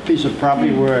piece of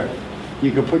property where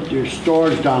you could put your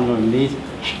storage down underneath,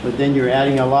 but then you're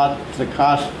adding a lot to the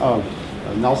cost of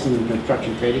Nelson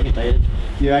Construction Trading. I tell you,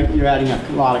 you're adding a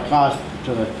lot of cost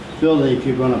to the building if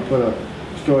you're going to put a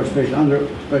storage space under,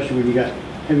 especially when you got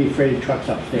heavy freighted trucks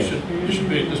upstairs.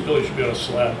 This building should be on a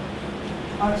slab.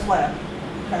 On a slab,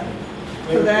 okay.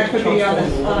 So that could be on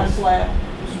a slab.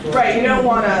 Right, you don't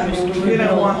want the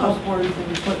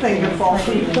thing to fall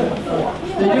through the floor.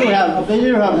 They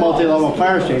do have multi-level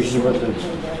fire stations, but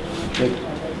the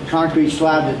concrete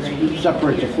slab that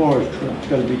separates the floor is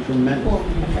going to be tremendous,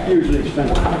 hugely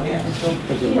expensive.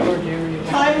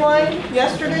 Timeline,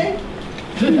 yesterday?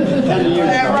 10 years Is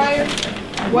that ago. right?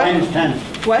 What? -10.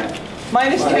 What?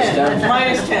 -10.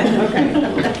 -10, okay.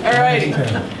 All righty.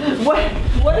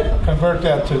 What, Convert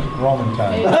that to Roman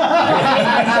time.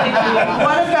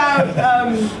 what about,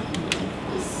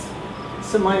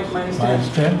 so -10? Minus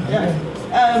 10? Yeah.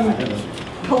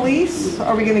 Police,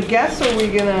 are we gonna guess or are we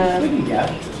We gonna, can guess.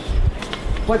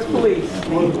 what's police?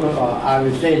 Well, I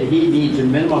would say that he needs a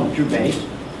minimum of 2 bays.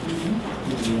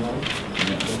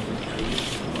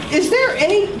 Is there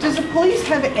any, does the police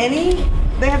have any,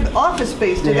 they have office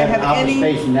space, do they have office any?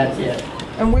 space and that's it.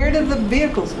 And where do the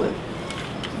vehicles live?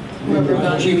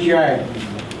 Chief's yard.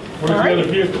 Where's the other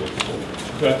vehicle?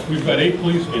 We've got 8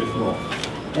 police vehicles.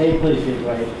 Hey, please get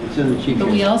right. It's in the chief's But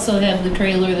we yard. also have the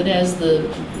trailer that has the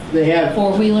They have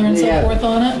four-wheeler and they so have forth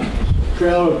on it.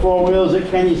 trailer with 4 wheels at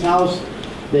Kenny's house.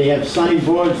 They have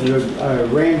signboards that are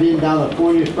rammed in down the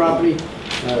Fournier's property,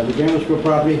 the grammar school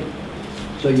property.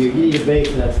 So you need a bay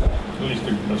for that stuff. At least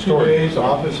a 2 storage. bays,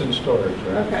 office and storage,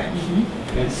 right?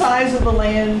 Okay. Size of the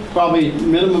land, Probably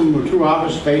minimum of 2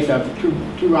 office space,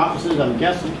 two offices, I'm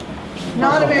guessing.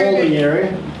 Not Plus a very holding big-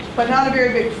 area. but not a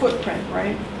very big footprint,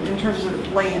 right? In terms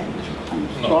of land,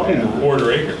 No, Probably a not.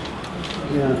 quarter acre.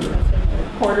 Yeah.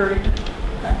 quarter acre.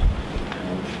 Okay.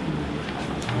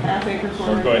 Half acre, Or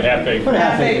quarter go acre. half acre. Put a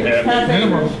half acre. Half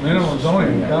acre. Minimum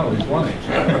zoning in county is 1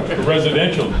 acre.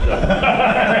 Residential.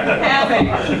 Half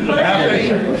acre. Put a half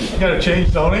acre. You gotta change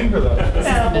zoning for the Put a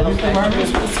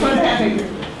half acre.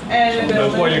 And a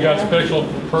That's why you building. got special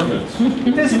permits.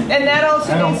 And that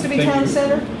also I don't needs to be think town you-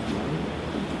 center?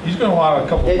 He's gonna want a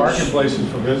couple It's- parking places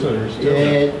for visitors too.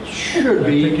 It should I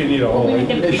think you be, need a whole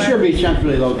acre. it should be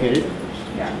centrally located,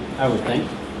 Yeah. I would think.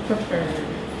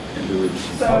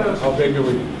 So, How big are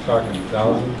we talking,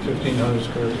 1,000, 1,500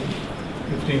 square feet?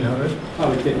 1,500?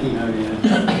 Probably 1,500,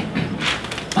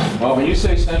 yeah. Well, when you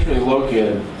say centrally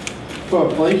located, For a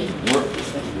place,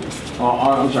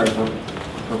 I'm sorry,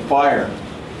 for fire,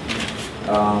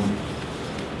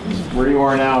 where you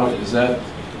are now, is that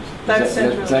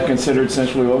considered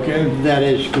centrally located? that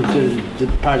is considered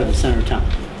part of the center of town.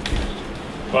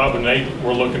 Bob and Nate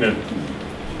were looking at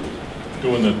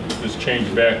doing this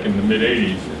change back in the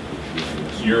mid-'80s.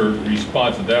 Your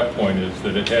response at that point is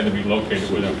that it had to be located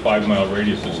within a 5-mile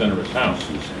radius of the center of town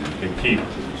to keep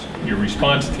your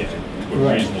response team to a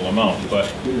Right. reasonable amount.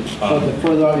 But So the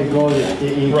further out you go,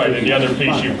 the... right, and the other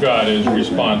piece you've got is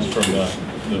response from the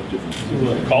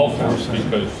call force,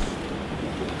 because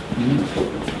and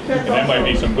that might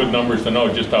be some good numbers to know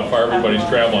just how far everybody's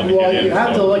traveling to Well, get in. you have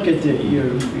to so. look at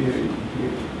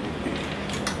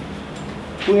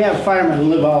we have firemen who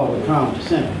live all over the town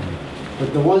center,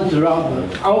 but the ones that are out in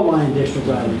the outlying district,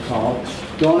 I would call,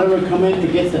 don't ever come in to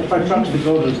get the trucks to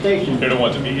go to the station. They're the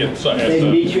ones that meet at They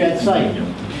meet you at site.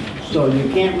 So you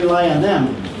can't rely on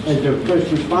them as their first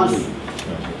responder.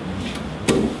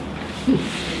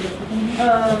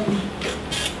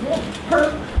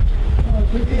 perk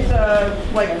is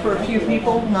like for a few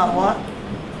people, not a lot.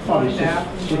 Probably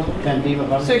 6 to 10 people.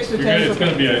 probably. 6 to 10. It's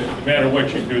going to be, no matter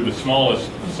what you do, the smallest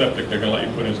septic they're going to let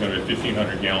you put in is going to be a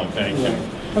 1,500-gallon tank.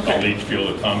 And Okay. a leach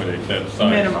field accommodates that size.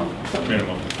 Minimum.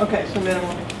 Minimum. Okay, so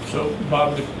minimum. So,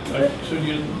 Bob,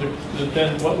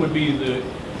 then what would be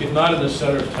if not in the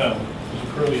center of town, as it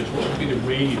currently is, what would be the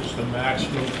radius, the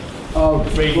maximum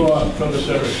radius from the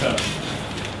center of town?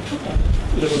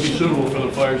 That would be suitable for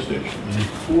the fire station?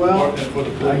 Well, And for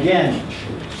the police? again,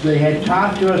 they had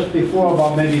talked to us before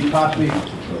about maybe possibly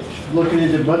looking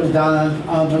into putting it down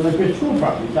on the liquor school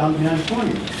property, down behind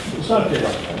Corning. It's up there.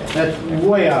 That's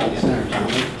way out of the center of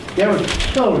town. There was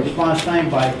still a response time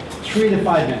by 3 to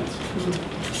 5 minutes.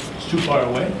 It's too far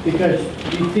away. Because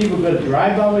these people got to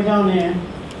drive all the way down there,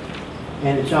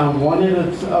 and it's on one end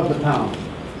of the town.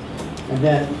 And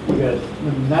then you got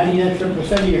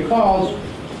 99% of your calls,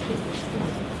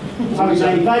 probably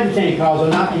 95% of your calls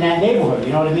are not in that neighborhood,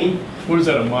 you know what I mean? What is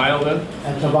that, a mile then?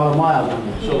 That's about a mile down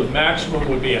there. So the maximum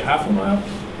would be a half a mile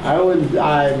I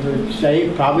would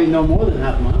say probably no more than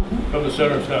half a mile. from the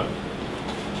center of town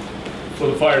for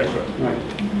the fire department. Right.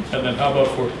 And then how about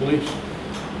for police?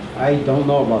 I don't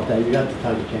know about that. You have to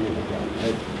talk to Kenny about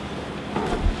that.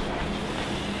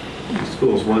 The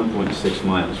school's 1.6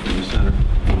 miles from the center,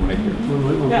 from right here.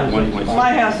 Yeah, 1.6.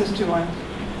 my house is 2 miles.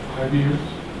 5 years?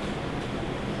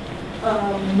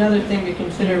 Another thing to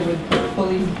consider with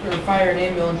police or fire and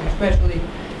ambulance especially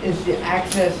is the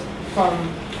access from,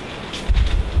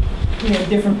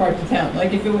 different parts of town.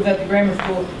 Like if it was at the grammar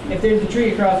school, if there's a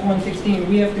tree across 116,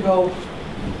 we have to go,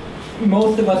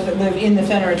 most of us that live in the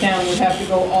center of town would have to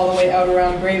go all the way out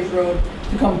around Graves Road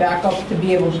to come back up to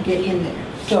be able to get in there.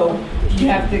 So you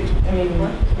have to,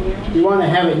 You want to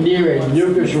have it near a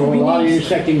nucleus or a lot of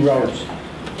intersecting roads.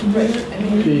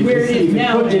 where it is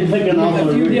now, there's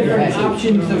a few different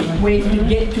options of ways to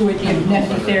get to it if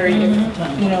necessary. If,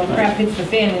 crap hits the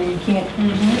fan and you can't,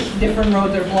 different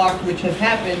roads are blocked, which has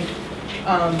happened.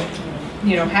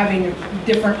 Having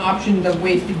different options of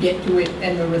ways to get to it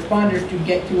and the responders to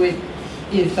get to it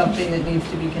is something that needs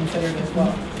to be considered as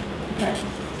well. Okay.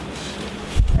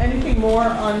 Anything more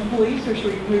on police, or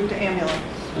should we move to ambulance?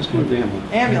 Let's go to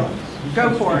ambulance. Ambulance,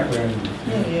 go for it.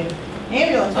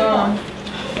 Ambulance, come on.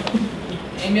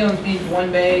 Ambulance needs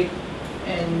one bay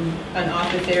and an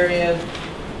office area.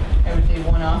 I would say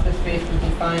one office space would be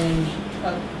fine, and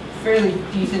a fairly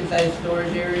decent sized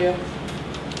storage area.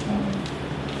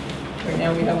 Right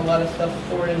now we have a lot of stuff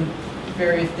stored in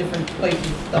various different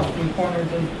places, stuffed in corners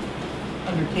and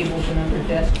under tables and under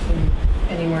desks and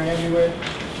anywhere and everywhere.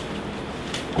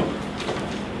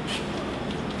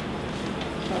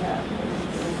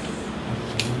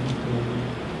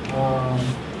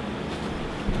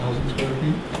 1,000 square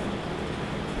feet?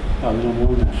 Probably no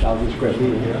more than 1,000 square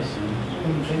feet. Yes. I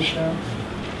wouldn't think so.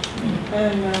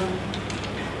 And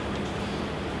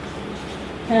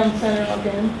town center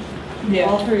again? Yeah.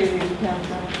 All three of these are town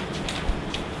center.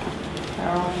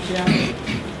 Carolyn, Jim.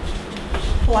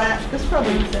 Flat, this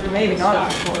probably maybe not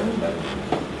as important, but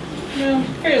No,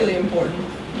 fairly important.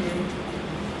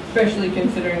 Especially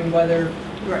considering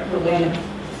weather-related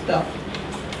stuff.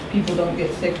 People don't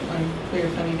get sick on clear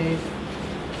sunny days.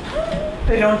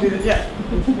 they don't do that yet.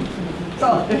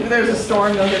 So if there's a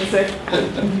storm, they'll get sick.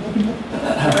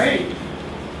 Great.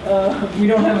 We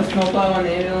don't have a snowplow on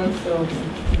the ambulance, so.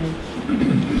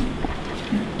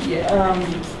 Yeah.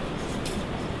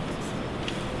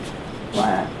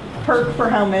 Flat. Perk for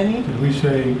how many? Did we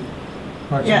say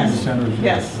approximately the center is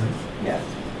Yes. right? Yes.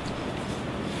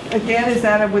 Again, is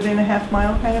that a within a half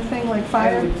mile kind of thing, like I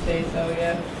fire? would say so,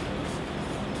 yeah.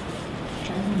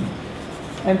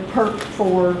 And perk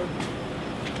for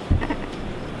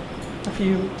a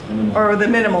few, or the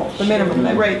minimum,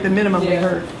 right, the minimum we Yeah.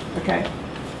 heard, okay.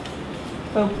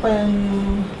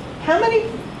 Open, how many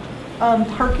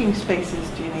parking spaces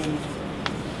do you need?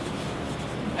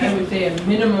 I would say a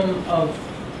minimum of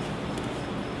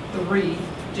 3,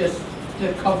 just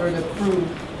to cover the crew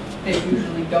that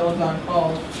usually goes on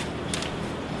calls.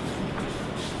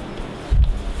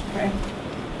 Okay.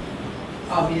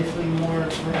 Obviously more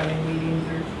if we're having meetings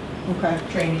or Okay.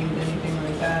 trainings, anything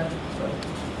like that, so.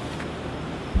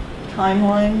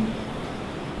 Timeline?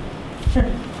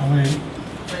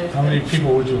 How many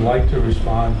people would you like to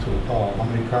respond to a call? How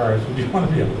many cars would you want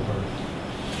to be able to park?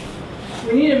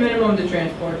 We need a minimum to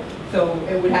transport, so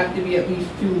it would have to be at least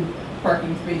 2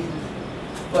 parking spaces.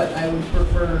 But I would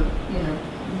prefer,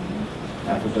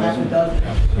 Half a half a dozen. dozen.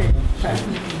 Okay.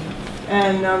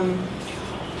 And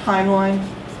timeline?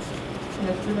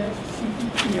 Yesterday?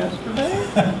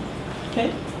 Yesterday?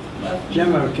 Okay.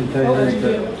 Gemma can tell you this,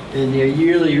 but in the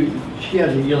yearly, she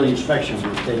has a yearly inspection from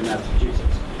the state of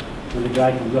Massachusetts. When the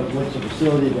guy comes up, looks at the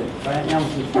facility that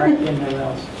else is parked in there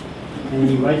else, and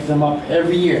he writes them up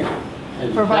every year. as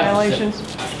a For deficit violations?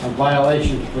 Of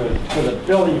violations for the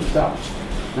building itself,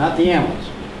 not the animals,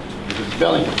 the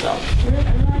building itself.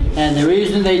 And the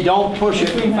reason they don't push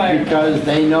it, because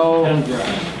they know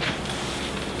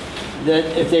that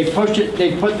if they push it,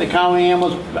 they put the county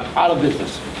animals out of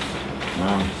business.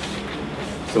 Wow.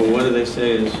 So what do they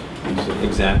say is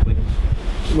exactly?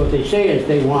 what they say is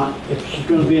they want, if she's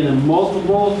gonna be in a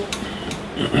multiple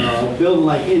building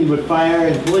like Inwood Fire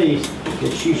and Police,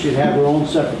 that she should have her own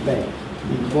separate bay,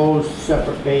 enclosed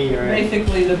separate bay or.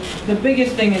 Basically, the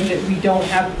biggest thing is that we don't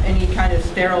have any kind of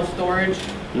sterile storage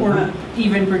or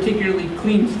even particularly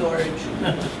clean storage.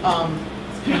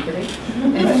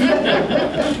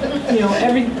 You know,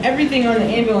 everything on the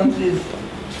ambulance is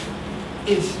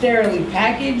sterilely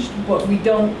packaged, but we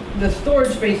don't, the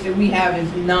storage space that we have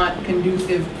is not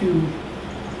conducive to,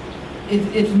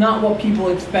 it's not what people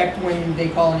expect when they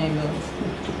call an ambulance.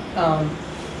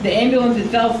 The ambulance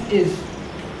itself is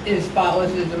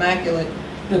spotless, is immaculate.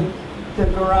 The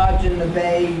garage and the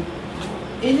bay,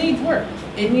 it needs work.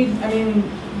 It needs, I mean,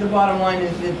 the bottom line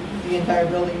is that the entire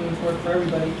building needs work for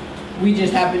everybody. We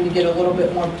just happen to get a little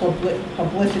bit more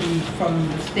publicity from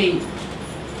the state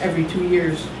every 2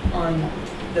 years on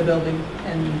the building,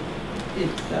 and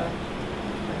it's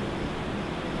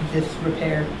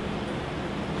disrepair.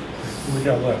 We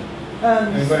got left.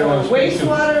 So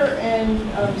wastewater and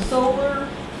solar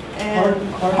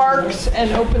and parks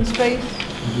and open space.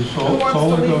 Who wants to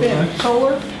leave in?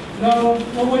 Solar? No,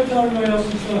 wait till everybody else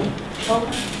is done.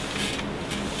 Okay.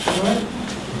 All right?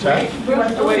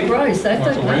 Bryce, I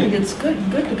Want to think wait? it's good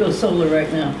to go solar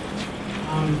right now.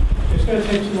 It's gonna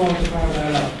take too long to fire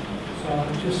that up, so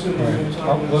I'm just sitting there and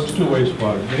talking. Let's do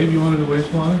wastewater. Dave, you want to do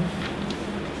wastewater?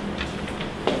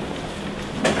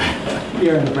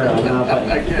 You're in the barrel now,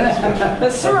 buddy. The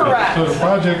sewer rats. So the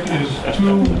project is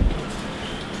two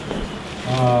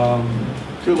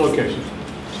locations.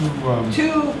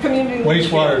 Two community leach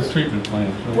Wastewater fields. treatment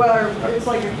plants. right? Well, it's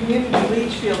like a community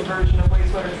leach field version of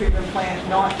wastewater treatment plant,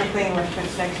 not the thing that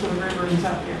fits next to the river in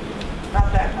South Deerfield.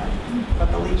 Not that kind,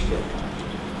 but the leach field kind.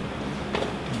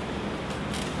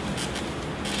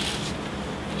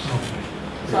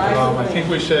 Size of I think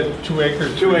we said 2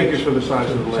 acres. 2 acres for the size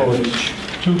of the So land. it's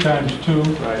 2 times 2.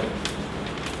 Right.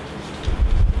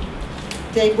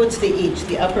 Dave, what's the each?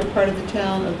 The upper part of the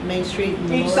town of Main Street? And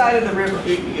the Each lower? side of the river.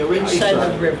 Each side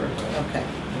of the river, okay.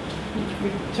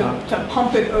 To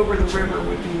pump it over the river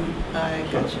would be. I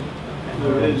got you.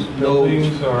 There is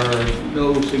Buildings are,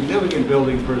 no significant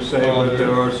building per se, Well, but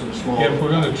there are some small, if we're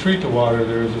going to treat the water,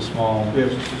 there is a small,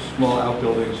 there's some small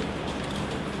outbuildings.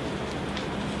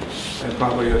 And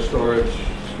probably a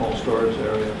small storage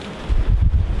area.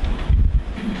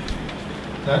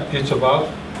 it's about,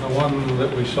 the one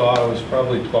that we saw was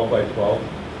probably 12 by 12,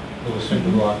 with a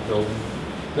single block building.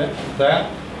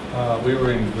 We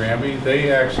were in Granby,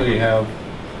 they actually have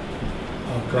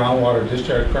a groundwater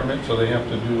discharge permit, so they have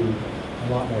to do a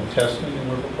lot more testing than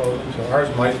we're proposing, so ours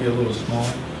might be a little small.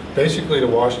 Basically to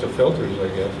wash the filters, I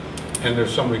guess, and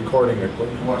there's some recording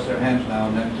equipment. Wash their hands now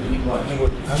and then to eat lunch. I'm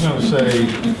going to say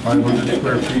 500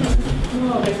 square feet.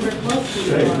 Oh, they were close to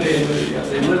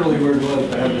They literally wear gloves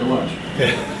to have their lunch.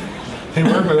 They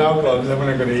work without gloves, then when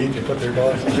they're going to eat, they put their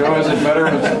gloves on. Joe, is it better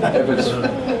if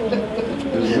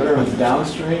it's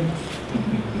downstream?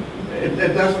 It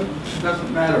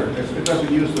doesn't matter. It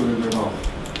doesn't use the river at all.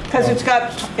 Because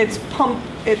it's pump,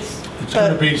 It's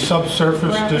going to be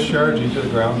subsurface discharge into the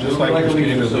ground, just like you're seeing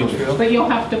in the leach field. But you'll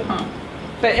have to pump.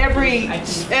 But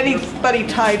anybody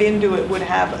tied into it would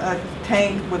have a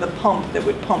tank with a pump that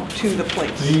would pump to the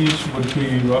place. These would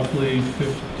be roughly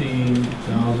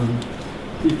 15,000.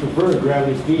 You prefer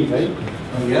gravity speed, right?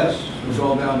 Oh, yes, it's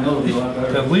all downhill, it'll be a lot The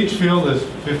better. leach field is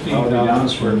 15,000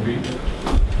 square feet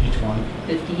each one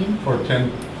 15? for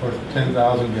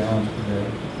 10,000 gallons per day,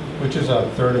 which is a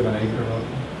third of an acre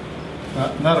roughly.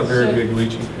 Not a very big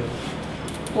leaching field.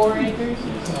 4 acres?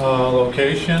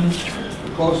 Location,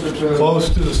 Closer to. close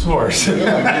to the source. Not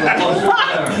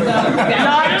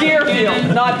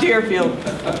Deerfield, not Deerfield.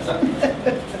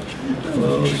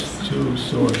 Close to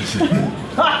source.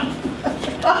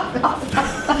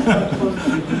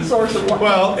 Source of what?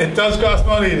 Well, it does cost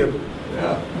money to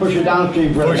Push it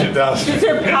downstream, brother. push it downstream Is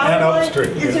there and power line?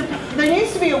 upstream. There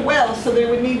needs to be a well, so there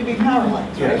would need to be power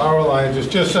lines, right? Power lines, it's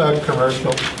just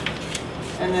commercial.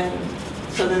 And then,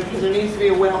 because there needs to be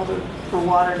a well for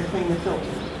water to clean the filters.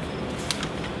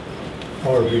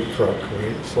 Or a big truck,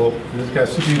 right? Slope, it's got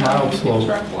to be mild slope.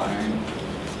 Truck water.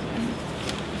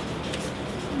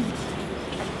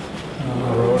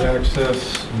 Road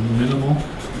access, minimal.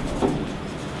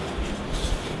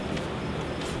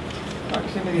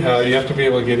 Proximity. You have to be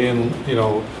able to get in,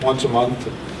 once a month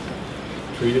to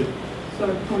treat it. So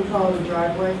can we call it a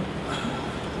driveway?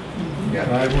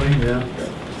 Driveway, yeah.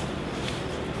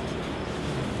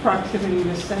 Proximity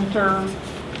to center,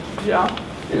 yeah,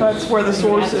 that's where the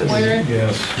source is. Where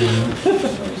Yes. yeah.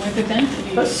 the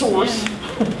density The is, source. yeah.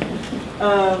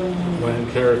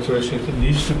 Land characteristics, it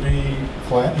needs to be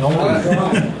flat, no.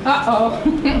 Uh-oh.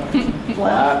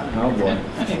 Flat. Oh, boy.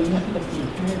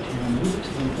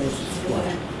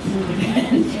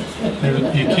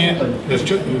 You can't,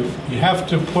 you have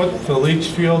to put the leach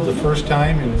field the first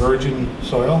time in virgin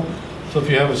soil. So if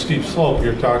you have a steep slope,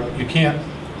 you can't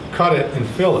cut it and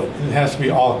fill it. It has to be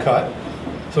all cut.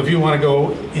 So if you want to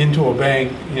go into a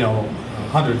bank,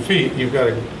 100 feet, you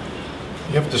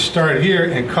have to start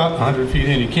here and cut 100 feet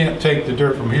in. You can't take the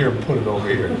dirt from here and put it over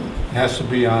here. It has to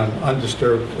be on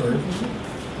undisturbed earth.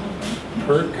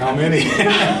 Kurt, how many?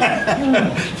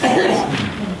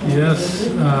 Yes.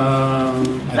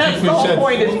 That's the whole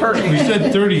point is perking. We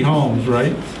said 30 homes,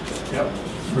 right? Yep.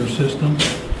 Per system?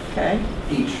 Okay.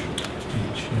 Each.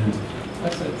 Yeah.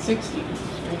 That's at 60.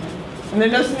 And there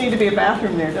doesn't need to be a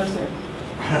bathroom there, does there?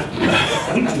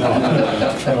 And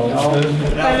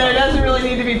there doesn't really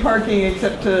need to be parking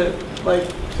except to, like,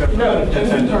 no.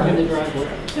 Park in the driveway.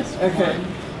 Okay.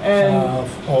 And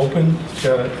Open,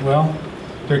 well,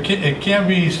 it can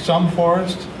be some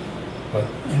forest, but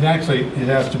it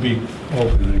has to be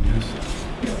open, I guess.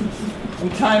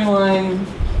 and timeline,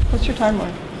 what's your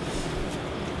timeline?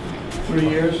 3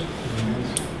 years?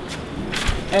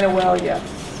 And a well, yes.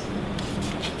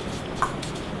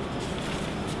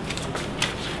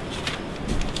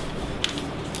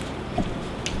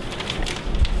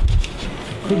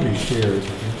 Could be shared.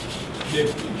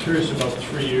 Dave, I'm curious about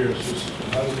 3 years.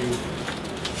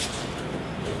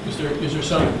 Is there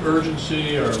some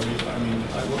urgency, or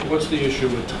what's the issue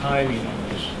with timing on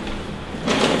this?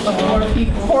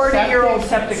 40-year-old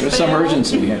septic. There's some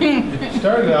urgency here. It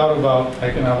started out about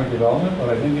economic development, but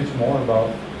I think it's more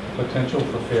about potential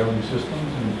for failing systems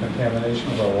and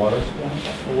contamination of our water supply.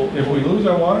 If we lose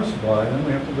our water supply, then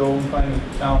we have to go and find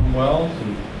town wells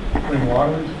and bring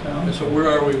water into town. And so where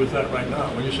are we with that right now?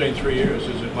 When you're saying 3 years,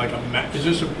 is it like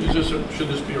should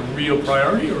this be a real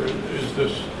priority, or is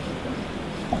this?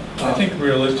 I think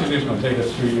realistically, it's going to take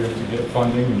us 3 years to get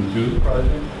funding and do the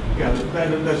project. Yeah,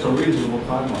 that's a reasonable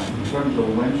timeline. In terms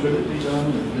of when should it be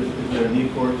done, is there a need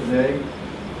for it today?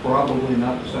 Probably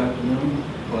not this afternoon,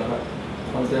 but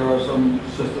there are some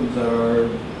systems that are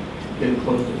getting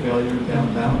close to failure in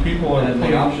downtown. And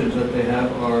the options that they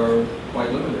have are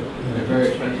quite limited. They're very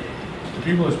expensive. The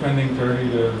people are spending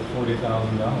 $30,000 to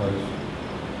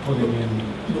 $40,000 putting in.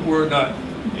 But we're not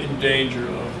in danger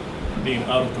of being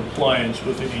out of compliance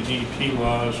with any DEP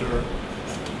laws or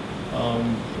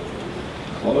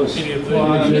Close. any of the.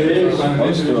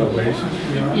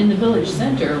 In the village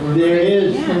center,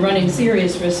 we're running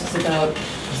serious risks about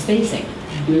spacing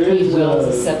between wells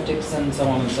and septics and so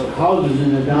on and so forth. Houses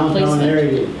in the downtown Placement.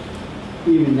 area,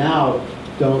 even now,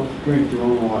 don't drink their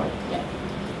own water, Yeah.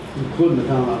 including the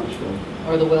town office building.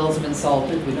 Or the wells have been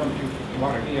salted, we don't drink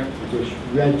water here. Just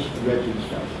wretched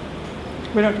stuff.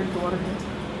 We don't drink the water here.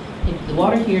 The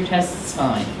water here tests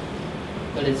fine,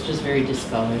 but it's just very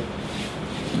discolored.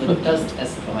 But it does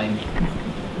test fine.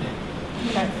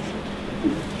 Okay.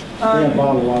 Yeah,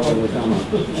 bottled water with town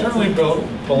office. Certainly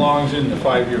belongs in the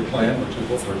 5-year plan, which is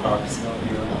what we're talking about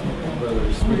here, whether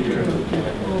it's 3 years.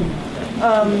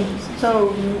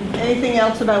 So, anything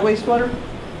else about wastewater? I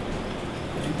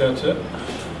think that's it.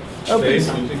 Open, Dave,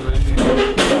 you think of anything?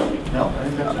 No, I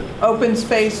think that's it. open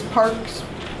space parks,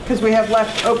 because we have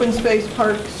left open space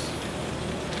parks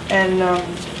and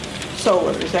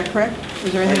solar, is that correct?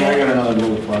 Is there anything I got else? another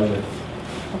little project.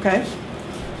 Okay.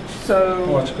 So,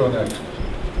 Let's go next.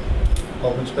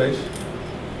 Open space?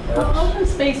 Well, open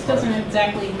space doesn't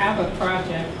exactly have a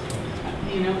project.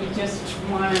 We just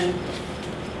want to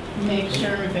make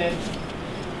sure that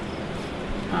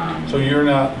So you're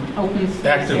not open space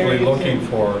actively areas looking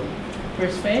for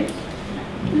space?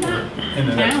 Not in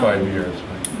the next town. 5 years?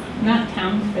 Not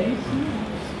town space.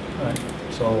 Right.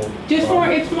 So. Just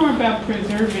it's more about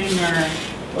preserving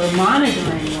or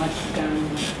monitoring what's done.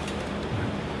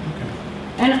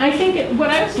 And I think what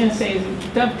I was going to say is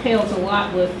it dovetails a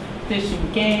lot with Fish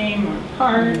and Game or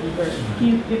park, or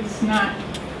it's not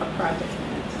a project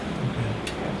in itself.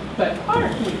 But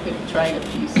park, we could try to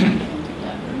piece something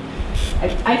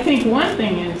together. I think one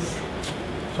thing is.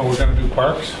 So we're going to do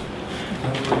parks?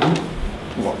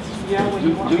 yeah, when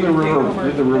you walk Do the in, river, take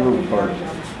over- do the river park,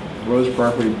 Rose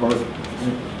Property Park.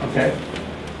 Okay.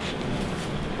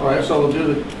 All right, so we'll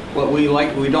do what we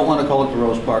like. We don't want to call it the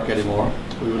Rose Park anymore.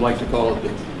 We would like to call it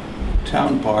the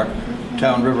Town Park,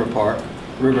 Town River Park,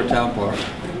 River Town Park.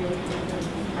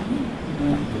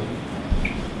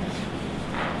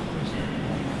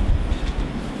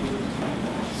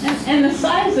 And the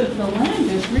size of the land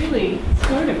is really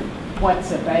sort of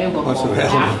what's available What's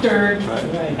available. after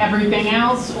Right. everything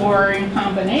else or in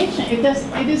combination.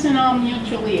 It isn't all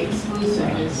mutually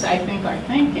exclusive, is I think our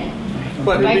thinking.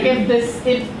 But Like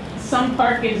if some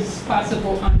park is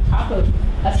possible on top of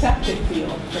a septic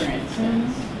field, for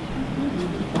instance.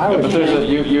 But there's a,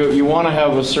 you want to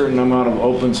have a certain amount of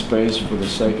open space for the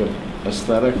sake of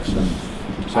aesthetics and.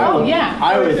 Oh, yeah.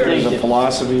 I would There's think a that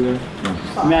philosophy there.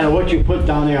 no matter what you put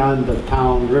down there on the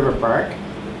town river park,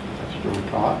 that's what I'm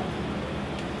taught,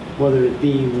 whether it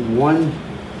be one,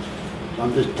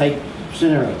 I'm just take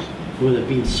scenarios, whether it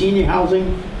be senior housing,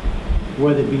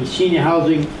 whether it be senior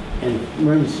housing and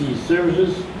emergency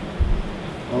services,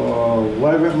 or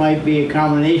whatever it might be, a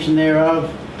combination thereof,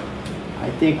 I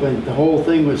think when the whole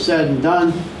thing was said and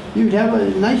done, you'd have a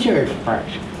nice area for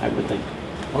parks, I would think,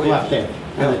 left there,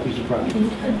 on that piece of property.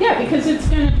 Yeah, because it's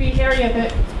going to be area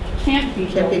that can't be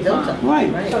built on. Right.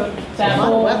 So that A lot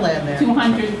of whole wetland there.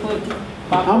 200-foot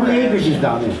buffer. How many acres is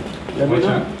down there? What's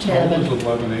that? Ten. Almost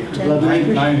 11 acres. 11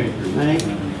 acres? 9 acres. 9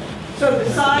 acres. So the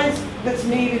size that's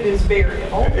needed is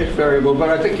variable. It's variable, but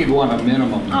I think you'd want a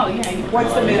minimum. Oh, yeah.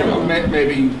 What's the minimum?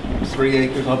 Maybe 3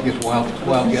 acres, I'll get wild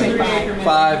guess. 3 acre minimum.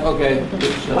 5, okay.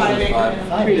 5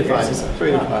 acre. 3 to 5.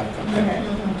 3 to 5.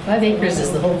 Okay. 5 acres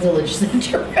is the whole village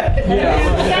center.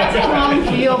 That's a long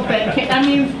field, but, I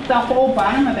mean, the whole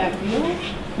bottom of that field?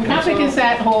 How big is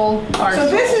that whole parcel?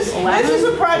 So this is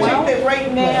a project that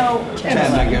right now, 10,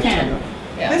 I guess. 10.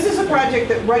 this is a project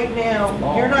that right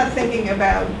now, you're not thinking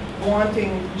about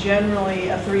wanting generally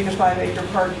a 3 to 5 acre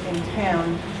park in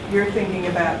town. You're thinking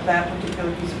about that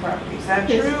particular piece of property. Is that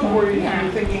This true? one, Or are yeah.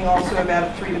 you thinking also about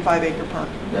a 3 to 5 acre park?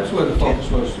 That's where the focus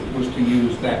was to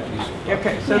use that piece of property.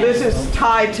 Okay, so this is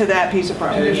tied to that piece of And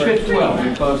property. it fits well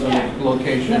because of the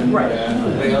location Right.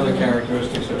 and the other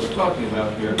characteristics that we're talking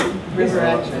about here. River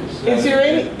access. Is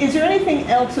there anything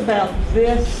else about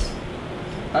this,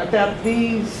 about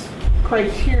these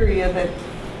criteria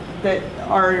that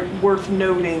are worth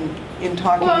noting in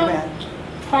talking Well, about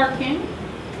Parking,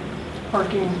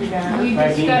 parking? we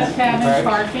discussed having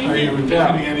parking. Are you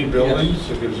envisioning any buildings,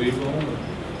 a gazebo?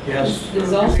 Yes.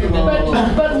 There's also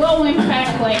But low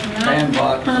impact, like not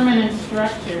Sandbox. permanent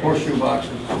structures. Horseshoe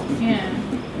boxes. Yeah.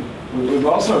 We've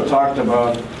also talked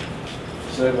about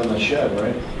saving the shed,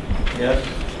 right? Yes.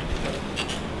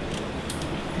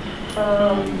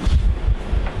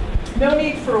 No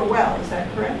need for a well, is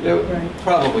that correct?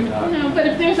 Probably not. No, but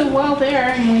if there's a well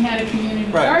there and we had a community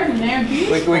Right. garden there,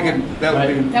 beautiful. We could, that would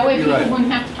be. That way you're people right.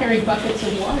 wouldn't have to carry buckets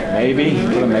of water. Maybe,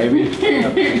 put a maybe.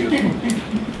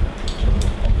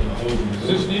 Does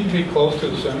this need to be close to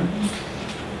the center?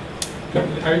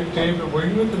 David, were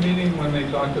you at the meeting when they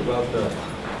talked about the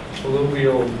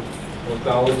alluvial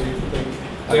lithology thing?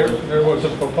 There was a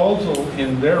proposal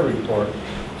in their report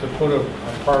to put a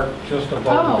park just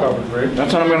above the covered bridge.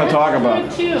 That's what I'm going to talk about.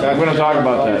 Good too. I'm going to talk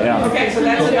about that, yeah. Okay, so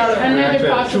that's another. Another Two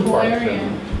possible parks,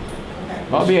 area.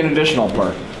 That'll be an additional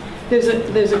park. There's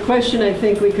a question I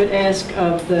think we could ask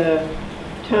of the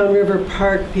Town River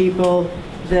Park people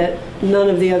that none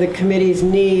of the other committees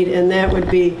need, and that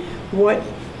would be, what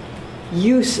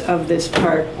use of this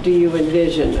park do you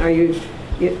envision?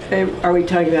 Are we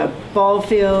talking about ball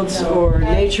fields or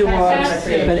nature walks?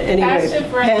 Passive. But anyway,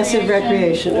 passive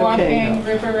recreation, okay. Walking,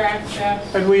 river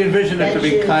access. And we envision it to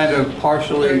be kind of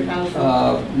partially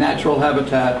natural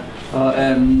habitat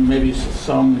and maybe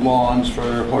some lawns for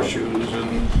horseshoes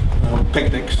and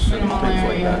picnics and Minimal things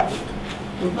like area.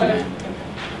 that.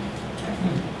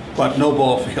 But no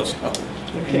ball fields, no.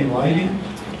 Any lighting?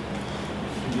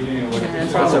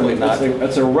 Possibly not.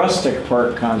 That's a rustic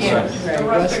park concept. Yes, a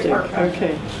rustic park.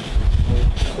 Okay.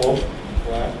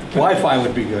 Wi-Fi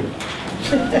would be good.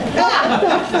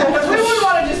 Because we wouldn't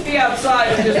want to just be outside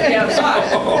and just be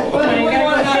outside. We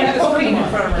want to not have a screen in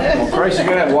front of us. Well, Christ, you're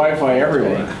going to have Wi-Fi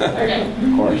everywhere.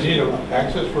 Of course. You need an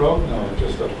access road? No,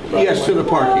 just a... Yes, to the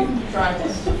parking.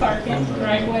 Just to parking,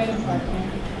 driveway to parking.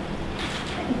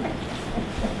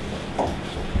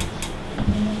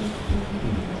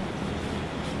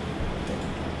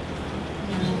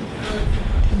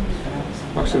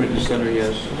 Proximity center,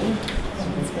 yes.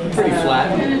 Pretty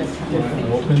flat.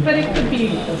 But it could be,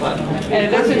 And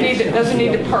it doesn't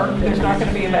need to park, there's not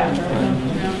going to be a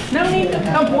bathroom. no need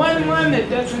of one that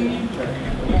doesn't need.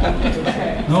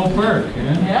 No perk,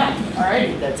 yeah? Yeah, all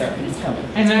right. That's already coming.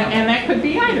 And that could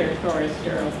be either tourist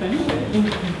or open.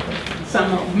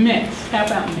 Some mix, how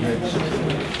about mix?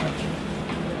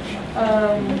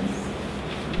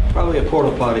 Probably a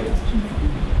porta potty.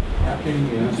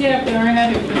 Yeah, if there aren't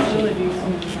other facilities.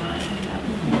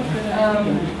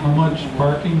 How much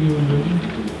parking do you envision?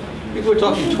 I think we're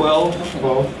talking 12.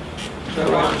 12. Is that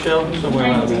right, Michelle? Somewhere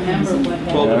Trying around to there. remember what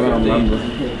that 12 I to don't 15. remember.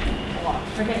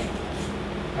 Okay.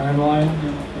 Timeline?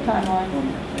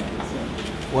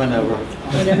 Whenever.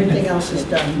 When everything else is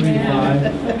done.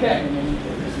 Yeah. Okay.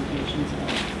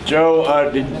 Joe,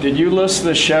 did you list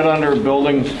the shed under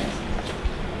building?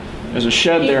 There's a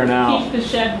shed there now. Keep the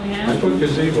shed we I have. put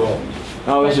gazebo.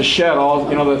 Oh, there's a shed,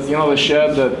 you know the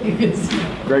shed that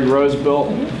Greg Rose built?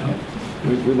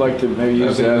 We'd like to maybe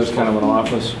use that as kind of an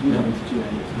office.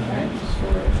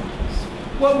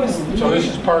 What was? So this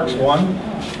is Parks 1?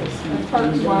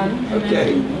 Parks 1.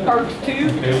 And Parks 2.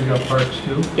 Okay, we got Parks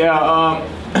 2. Yeah,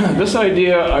 this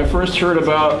idea I first heard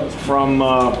about from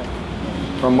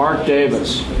Mark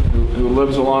Davis, who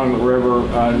lives along the river.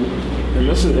 And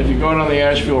this is, if you go down the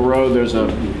Asheville Road, there's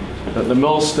the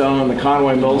millstone, the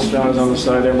Conway millstone is on the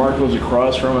side there. Mark lives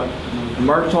across from it. And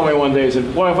Mark told me one day, he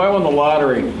said, boy, if I won the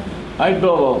lottery, I'd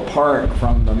build a park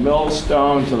from the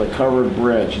millstone to the covered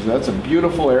bridge. He said, that's a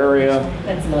beautiful area.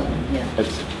 That's lovely, yeah.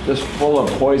 It's just full of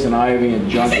poison ivy and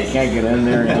junk. You can't get in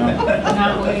there, you know.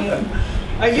 Not William.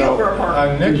 Ideal for a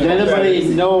park. Does anybody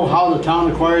know how the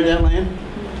town acquired that land?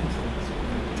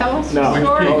 Tell us No, the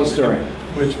story. tell the story.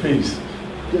 Which piece?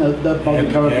 The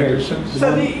public covered bridge. Anderson's?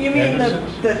 So you mean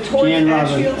the towards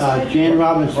Ashfield side? Jan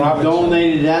Robinson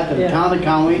donated that to the town of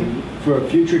Conway for a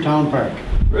future town park.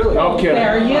 Really? Okay.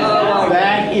 There you go.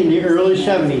 Back in the early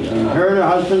 70s. And her and her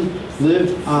husband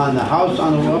lived on the house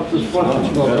on the up the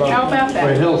How about where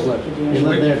that? Hills lived. They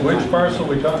lived there. at the Which time. parcel are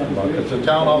we talking about? Because the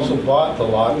town also bought the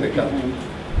lot that got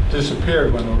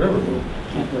disappeared when the river moved.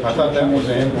 I thought that was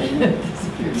Anderson.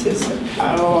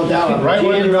 I don't know that one. Right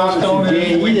where the Jan Robinson, millstone is,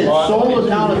 Jan we either bought- sold the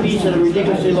town a piece at a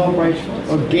ridiculously low price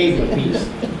or gave a piece.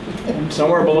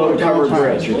 Somewhere below the covered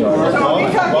bridge, you're talking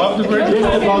about. Above the bridge?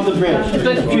 Just above the bridge.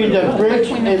 Between the bridge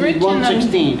Between the bridge and and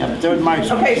 116 up Third Mile.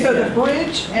 Okay, so the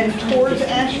bridge and towards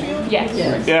Ashfield? Yes.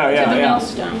 Yeah, To the yeah.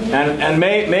 millstone. And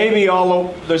maybe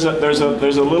there's a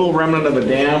little remnant of a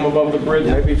dam above the bridge,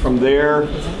 maybe from there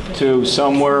to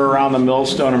somewhere around the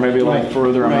millstone, or maybe a little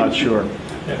further, I'm not sure.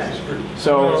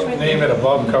 So Name it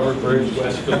above covered bridge,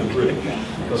 west of the bridge.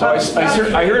 So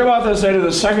I heard about this idea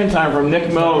the second time from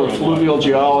Nick Miller, a fluvial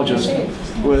geologist,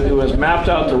 who has mapped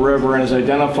out the river and has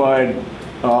identified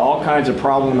all kinds of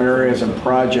problem areas and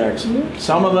projects.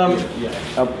 Some of them,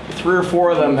 3 or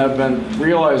 4 of them have been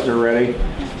realized already,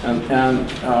 and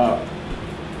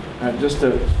just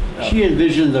to... She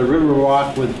envisioned the river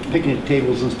walk with picnic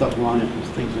tables and stuff on it and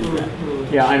things like that.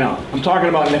 Yeah, I know. I'm talking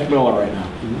about Nick Miller right now.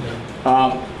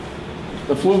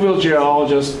 The fluvial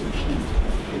geologist,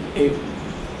 it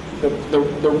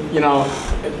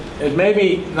may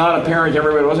be not apparent to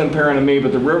everybody, it wasn't apparent to me,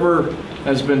 but the river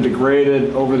has been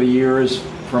degraded over the years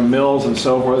from mills and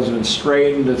so forth. It's been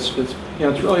straightened. It's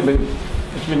really been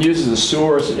used as a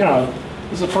sewer. So,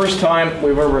 this is the first time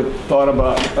we've ever thought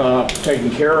about taking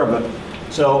care of it.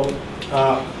 So,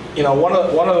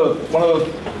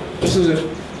 this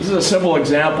is a simple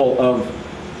example of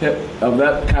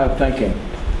that kind of thinking.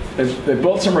 They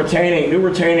built some new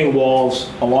retaining walls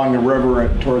along the river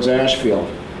towards Ashfield.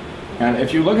 And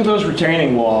if you look at those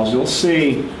retaining walls, you'll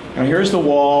see, here's the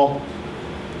wall,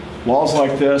 walls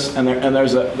like this, and there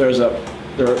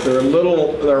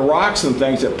are rocks and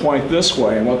things that point this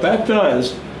way. And what that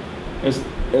does is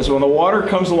when the water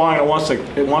comes along and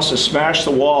it wants to smash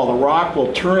the wall, the rock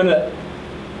will turn it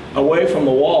away from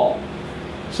the wall.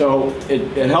 So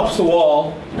it helps the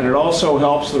wall, and it also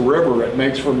helps the river. It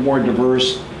makes for more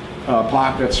diverse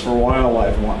pockets for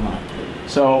wildlife and whatnot.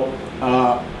 So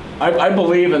I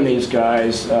believe in these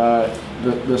guys. The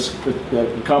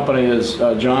company is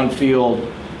John Field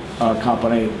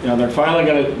Company. We're finally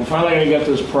going to get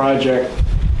this project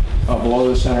below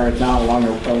the center of town along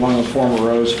the former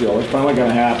Rose Field. It's finally going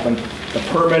to happen. The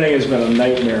permitting has been a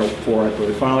nightmare for it, but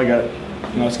we finally got it.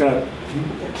 It's going to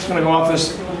go off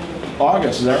this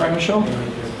August. Is that right, Michelle?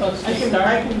 I can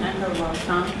remember well,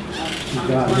 Tom.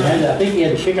 I think he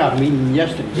had a kickoff meeting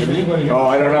yesterday, didn't he? Oh,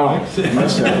 I don't know. I missed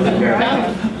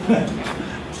it.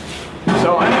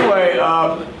 So anyway,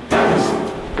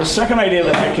 the second idea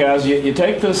that Nick has, you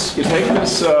take this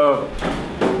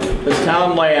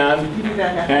town land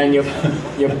and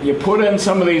you put in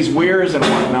some of these weirs and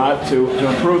whatnot to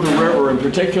improve the river. In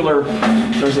particular,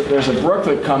 there's a brook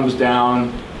that comes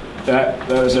down that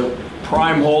is a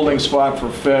prime holding spot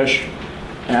for fish.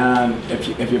 And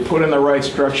if you put in the right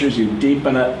structures, you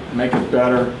deepen it, make it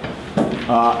better.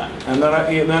 And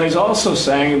then he's also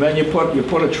saying then you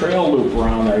put a trail loop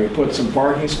around there. You put some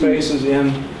parking spaces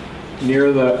in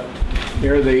near the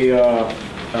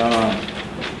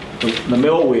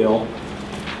mill wheel,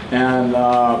 and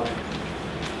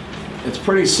it's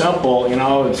pretty simple.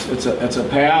 It's a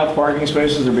path, parking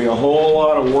spaces. There'd be a whole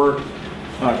lot of work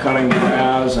cutting the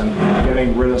grass and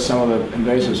getting rid of some of the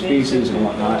invasive species and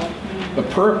whatnot.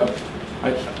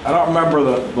 I don't remember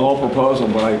the whole proposal,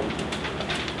 but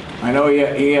I know he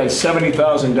had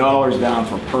 $70,000 down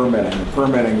for permitting. And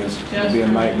permitting is going to be a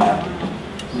nightmare.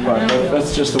 But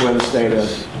that's just the way the state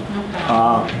is.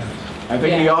 I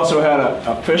think he also had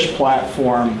a fish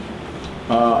platform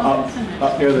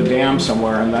up near the dam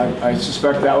somewhere, and I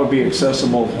suspect that would be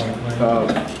accessible.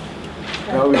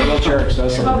 That would be wheelchair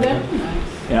accessible. Oh, that'd be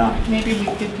nice. Yeah. Maybe we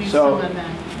could do So- some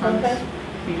of that.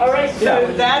 Okay. All right,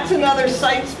 so that's another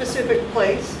site-specific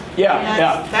place. Yeah, And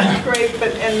yeah. That's great,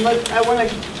 but, and look,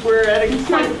 we're at a It's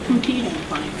not competing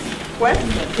for anything. what?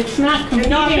 It's not It's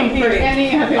not competing for competing.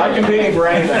 any other. I'm competing for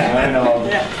anything, I know.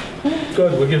 Yeah.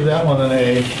 Good, we'll give that one an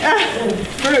A.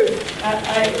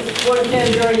 Ruth, What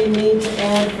category you need to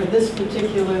add for this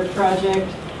particular project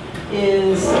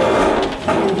is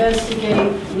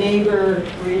investigate neighbor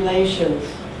relations,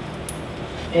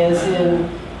 as in,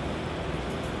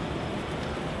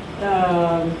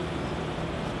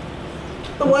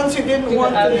 the ones who didn't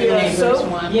want Other the neighbors soap?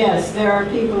 want. yes, there are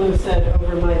people who said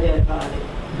over my dead body.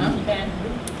 Okay.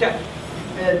 Yeah.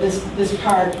 This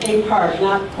park, a park,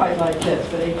 not quite like this,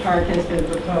 but a park has been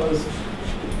proposed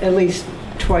at least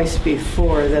twice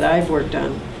before that I've worked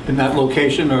on. In that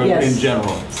location or Yes. in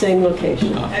general? Same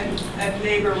location. At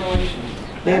neighbor relations.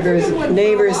 Neighbors, That's a good one for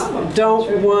neighbors a lot of them.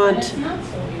 don't want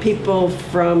people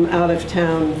from out of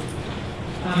town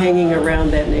hanging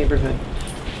around that neighborhood.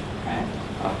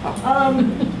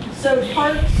 So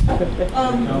parks,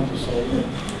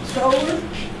 solar,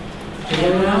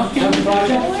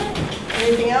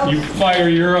 anything else? You fire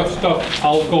your stuff,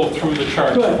 I'll go through the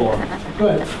charts Good. for 'em.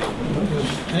 Good.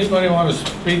 Does anybody want to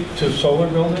speak to solar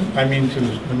building? I mean, to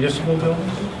municipal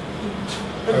buildings?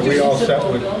 Are we all set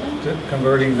with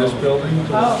converting this building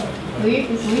to? Oh,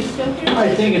 is Lee still here? I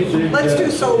think it's. Let's do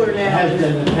solar now. Has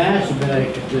been in the past, been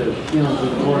like, you know,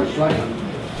 the board of selectmen,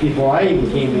 before I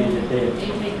even came in,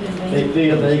 that they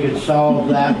figured they could solve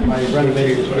that by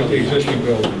renovating this With the building. existing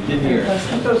building? Didn't hear.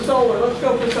 So solar, let's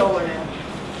go for solar now.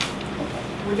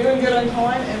 We're doing good on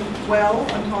time and well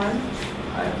on time.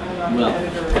 I'm not the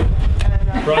editor.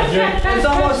 And, Project? it's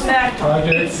almost snack time.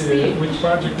 Project, which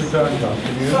project are we talking about?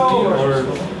 Community Solar. or?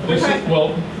 This is,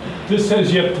 well, this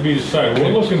has yet to be decided.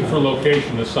 We're looking for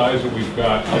location, the size that we've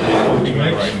got, that we're looking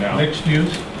at right now. Mixed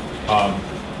use?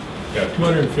 Yeah,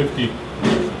 250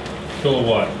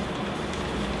 kilowatt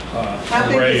How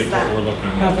big array is is what that? we're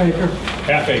looking Half at. acre.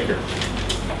 Half acre.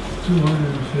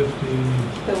 250.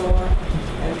 Kilowatt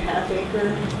and half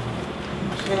acre.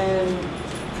 And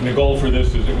And the goal for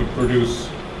this is it would produce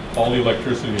all the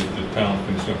electricity that the town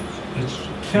consumes.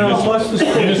 It's Town plus the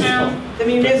school. Municipal. the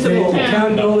municipal.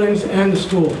 Town buildings and the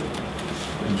school.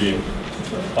 It'd be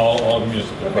all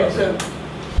municipal Okay, property.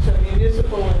 so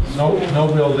municipal and school. no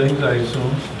buildings, I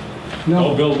assume?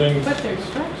 No buildings, But they're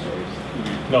structures.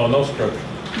 no structure.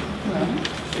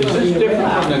 Is this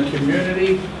different from the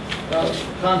community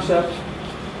concept?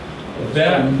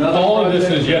 That, Another all of this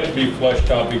project? is yet to be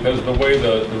fleshed out because of the way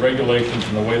the regulations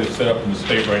and the way that's set up in the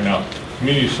state right now,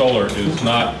 community solar is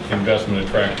not investment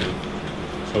attractive.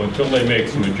 So until they make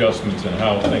some adjustments in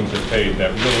how things are paid,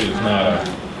 that really is not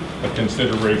a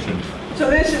consideration So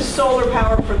this is solar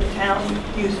power for the town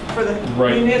use, for the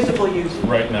Right. municipal use.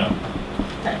 right now.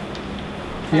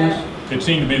 Yes. It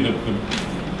seemed to be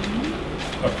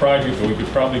a project that we could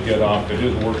probably get off that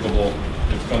is workable.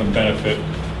 It's going to benefit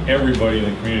everybody in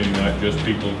the community, not just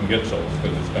people who can get solar,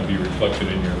 because it's going to be reflected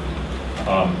in your,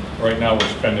 right now we're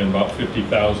spending about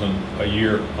 $50,000 a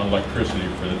year on electricity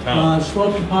for the town.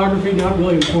 Slope topography, not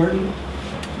really important.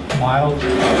 Mild?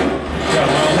 Yeah,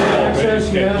 well,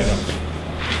 Access, you know, yes.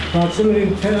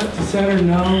 Proximity to center,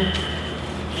 no.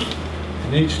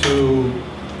 Needs to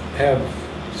have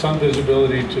some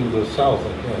visibility to the south,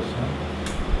 I guess, huh?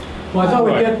 Well, I thought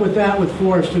we'd Right. get with that with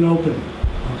forest and open.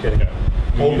 Okay. Yeah.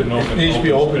 We need Open, an it needs to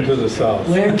be open to space. the south.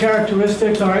 Land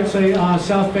characteristics, all right, say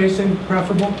south facing,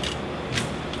 preferable.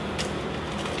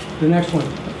 The next one.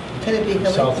 Can it be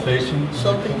hilly, South facing?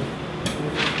 sloping?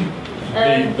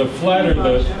 The flatter,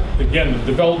 again, the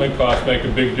development costs make a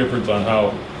big difference on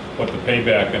what the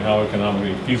payback and how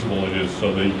economically feasible it is.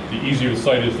 So the easier the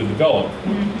site is to develop,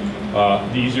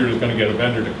 the easier it's going to get a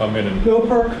vendor to come in and, No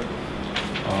perk,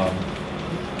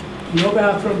 no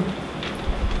bathroom,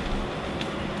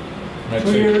 I'd 2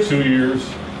 say years. 2 years.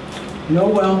 no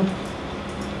well.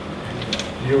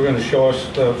 You were gonna show us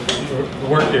the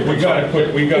work that We got to If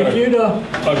you'd,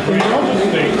 agree with the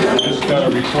state. We just got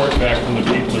a report back from the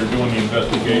people that are doing the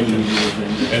investigation.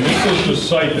 And this is the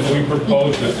site that we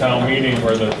proposed at town meeting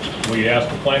where we asked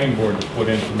the planning board to put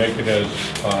in to make it as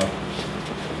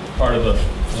part of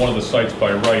one of the sites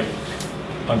by right.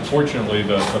 Unfortunately,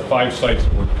 the 5 sites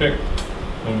that were picked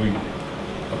when we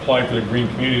applied for the Green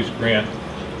Communities Grant,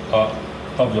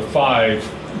 of the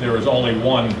 5, there was only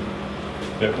one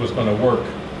that was going to work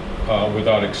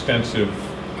without extensive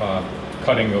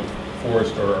cutting of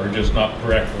forest or just not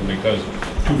practical because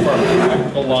too far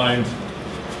from the lines.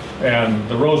 And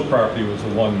the Rose property was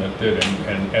the one that did.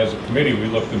 And as a committee, we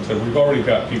looked and said, we've already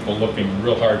got people looking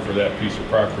real hard for that piece of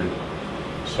property.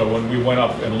 So when we went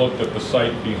up and looked at the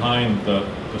site behind the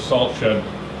salt shed,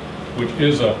 which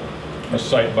is a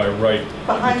site by right.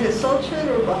 Behind the salt shed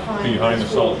or behind? Behind the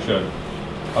salt shed.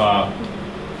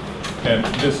 And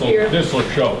this will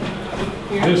show.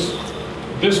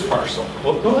 This parcel.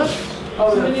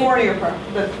 Oh, the corner part.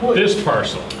 This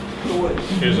parcel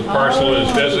is a parcel that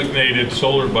is designated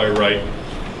solar by right.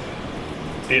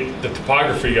 The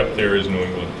topography up there is New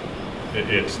England.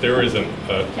 There isn't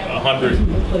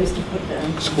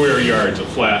 100 square yards of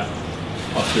flat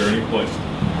up there any place.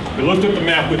 We looked at the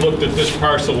map, we looked at this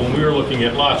parcel when we were looking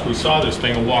at lots, we saw this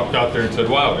thing and walked out there and said,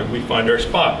 wow, did we find our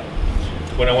spot?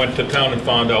 When I went to town and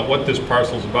found out what this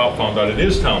parcel's about, found out it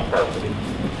is town property,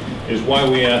 is why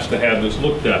we asked to have this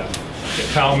looked at. At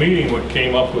town meeting, what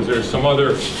came up was there's some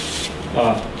other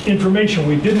information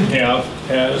we didn't have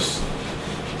as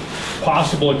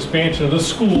possible expansion of the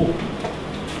school,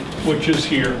 which is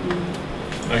here.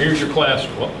 Now here's your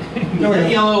classroom. The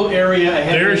yellow area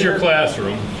ahead. There's your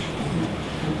classroom.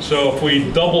 So if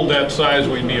we doubled that size,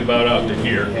 we'd be about out to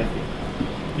here.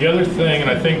 The other thing,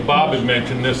 and I think Bob had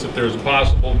mentioned this, that there's a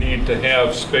possible need to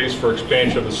have space for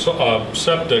expansion of the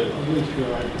septic.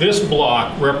 This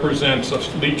block represents a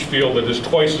leach field that is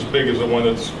twice as big as the one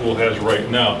that the school has right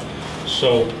now.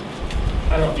 So,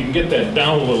 I don't know if you can get that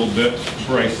down a little bit,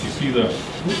 Bryce. You see the...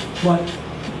 What?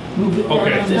 Move it.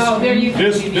 Okay. No, there you go.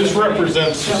 This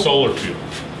represents the solar field.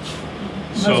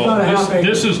 So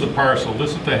this is the parcel.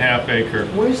 This is the half acre.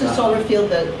 Where's the solar field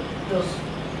that those,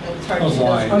 it's hard to see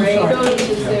those gray?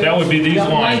 That would be these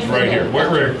lines right here,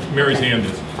 where Mary's hand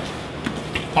is.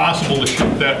 Possible to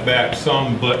shift that back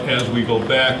some, but as we go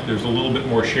back, there's a little bit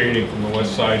more shading from the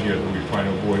west side here that we're trying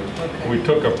to avoid. Okay. We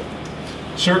took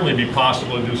certainly be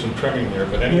possible to do some trimming there,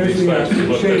 but any of these sites we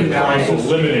looked at trying to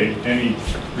eliminate any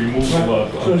removal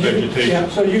of vegetation. Yeah,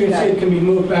 so you can see it can be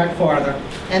moved back farther.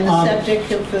 And the septic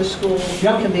for the school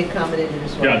can be accommodated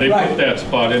as well. Yeah, they put that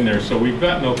spot in there, so we've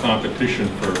got no competition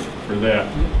for that.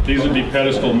 These would be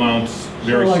pedestal mounts,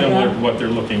 very similar to what they're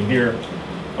looking here.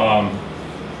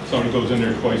 Somebody goes in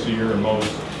there twice a year and mows.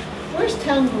 Where's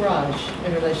Town Garage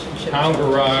in relationship? Town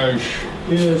Garage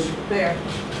is there.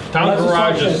 Town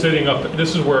Garage is sitting up,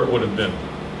 this is where it would have been,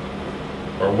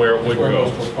 or where it would go.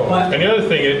 And the other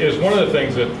thing is, one of the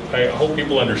things that I hope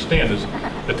people understand is,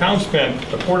 the town spent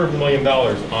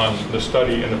 $250,000 on the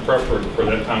study and the prep work for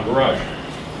that town garage.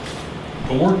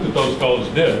 The work that those fellows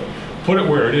did, put it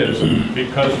where it is,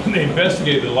 because when they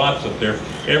investigated the lots up there,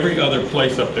 every other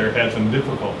place up there had some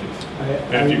difficulties.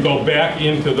 And if you go back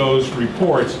into those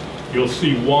reports, you'll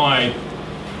see why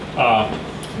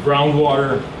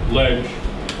groundwater, ledge,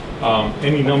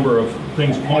 any number of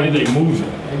things, why they move it.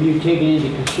 Have you taken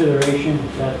into consideration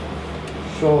that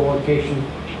solar location,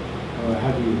 or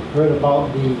have you heard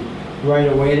about the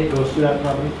right-of-way that goes through that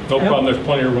property? No problem, there's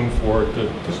plenty of room for it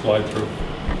to slide through.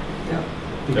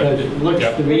 Because it looks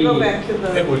to me... Go back to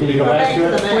the... It would be back to the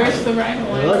map. Where's the right of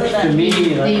way? It looks to me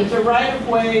like... The right of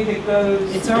way that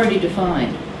goes... It's already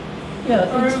defined. Yeah,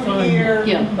 it's through fine. here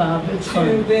Yeah, Bob, it's to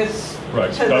fine. this,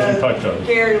 Right, to doesn't touch the us.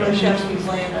 Gary Lashevsky's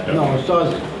land. No, it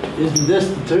doesn't. Isn't this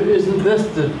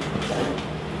the...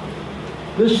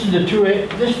 This is the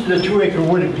 2 acre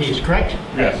wooded piece, correct?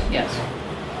 Yes. Yes.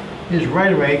 His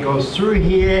right-of-way goes through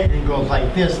here and goes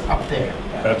like this up there.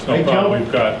 That's no Right, problem, Joe?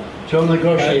 we've got, Joe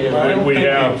negotiated. we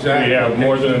have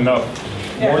more than enough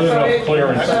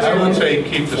clearance. I would say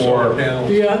keep the solar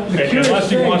panels. Unless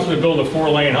he wants to build a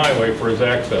 4-lane highway for his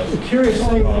access. The curious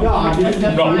thing,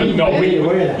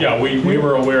 We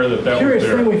were aware that that was curious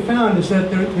thing there. we found is that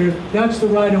that's the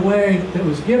right of way that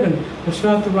was given. It's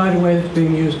not the right of way that's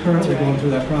being used currently going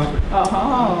through that property.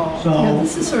 Oh. So Yeah,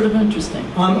 this is sort of interesting.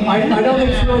 I don't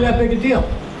think it's really that big a deal.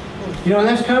 You know, and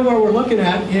that's kind of what we're looking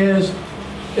at is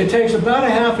it takes about a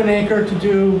half an acre to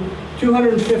do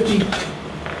 250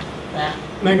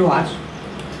 megawatts.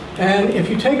 And if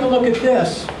you take a look at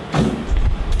this,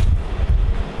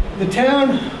 the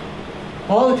town,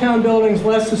 all the town buildings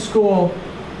less the school,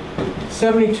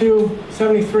 72,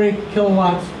 73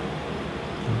 kilowatts,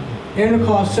 and it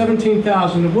costs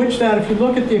 $17,000, of which that, if you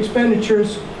look at the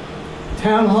expenditures,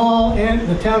 town hall and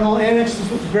the town hall annex is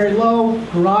very low,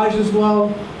 garage is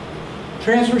low,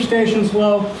 Transfer station's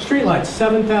low, streetlights,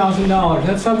 $7,000.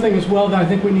 That's something as well that I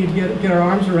think we need to get our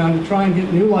arms around to try and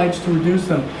get new lights to reduce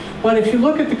them. But if you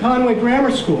look at the Conway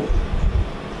Grammar School,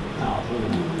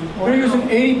 they're using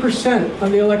 80%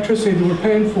 of the electricity that we're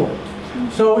paying for.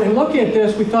 So in looking at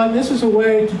this, we thought this is a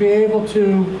way to be able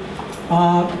to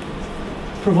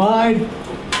provide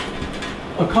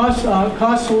a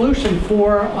cost solution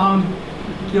for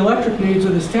the electric needs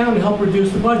of this town to help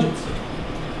reduce the budgets.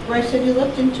 Bryce, have you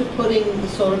looked into putting the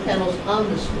solar panels on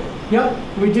the school?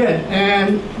 Yep, we did,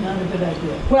 and Not a good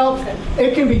idea. well,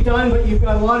 it can be done, but you've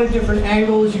got a lot of different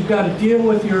angles. You've got to deal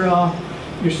with your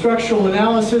structural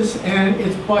analysis, and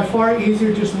it's by far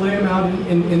easier just to lay them out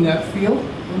in that field.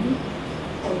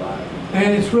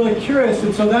 And it's really curious,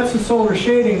 and so that's the solar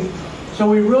shading. So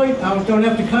we really don't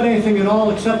have to cut anything at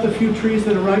all except a few trees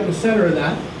that are right in the center of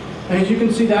that. And as you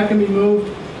can see, that can be moved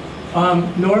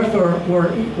north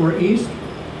or east.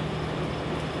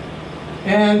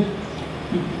 And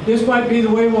this might be the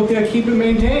way we'll keep it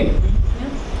maintained.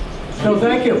 So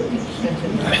thank you.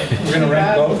 We're gonna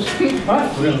rent goats?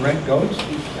 What? We're gonna rent goats?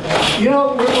 You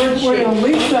know, we're going to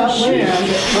lease that land.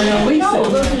 We're going to lease it. No,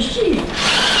 those are sheep.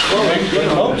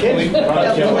 Okay.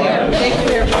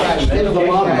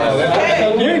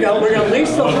 There you go. We're going to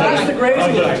lease the plastic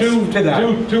grazing rights to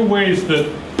that. Two ways that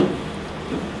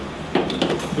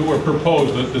were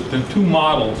proposed, the two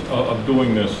models of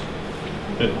doing this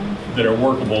that are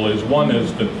workable is, one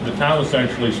is that the town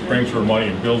essentially springs for money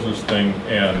and builds this thing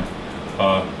and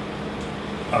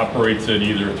operates it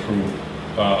either through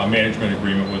a management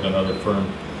agreement with another firm,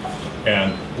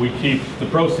 and we keep the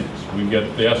proceeds. We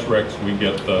get the SRECs, we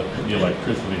get the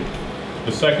electricity.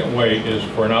 The second way is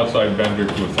for an outside vendor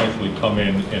to essentially come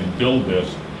in and build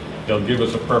this. They'll give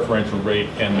us a preferential rate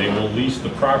and they will lease the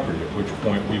property, at which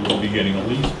point we will be getting a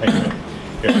lease payment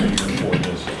every year for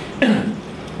this.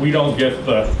 We don't get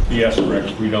the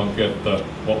SRECs, we don't get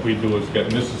what we do is get,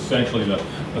 and this is essentially the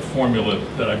formula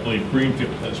that I believe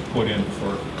Greenfield has put in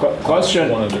for Question.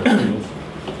 one of their fields.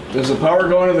 Does the power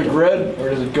go into the grid, or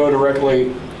does it go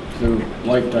directly to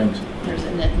light things? There's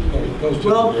a net.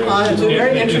 Well, it's a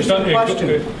very interesting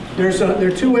question. There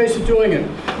are two ways of doing it.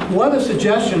 One of the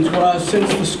suggestions was,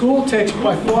 since the school takes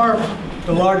by far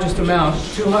the largest amount,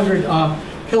 200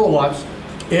 kilowatts,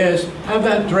 is have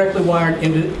that directly wired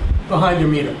into behind your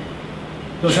meter.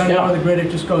 Goes under the grid,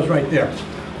 it just goes right there.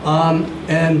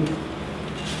 And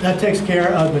that takes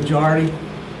care of the majority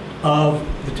of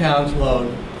the town's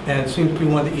load, and it seems to be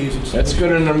one of the easiest. That's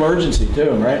good in an emergency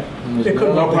too, right? There's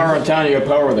no power in town, you have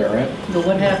power there, right? But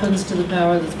what happens to the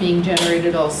power that's being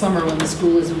generated all summer when the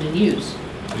school isn't in use?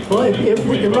 Well,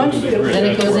 it runs. Then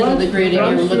it goes into the grid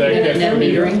and you're looking at net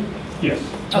metering? Yes.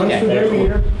 Runs through their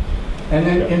meter and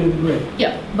then into the grid.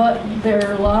 Yeah. But there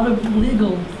are a lot of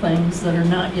legal things that are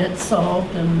not yet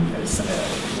solved, and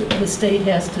the state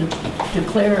has to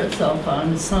declare itself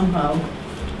on somehow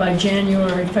by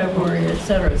January, February, et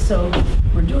cetera. So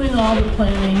we're doing all the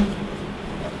planning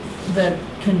that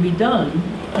can be done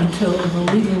until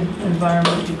the legal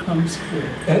environment becomes clear.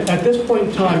 At this point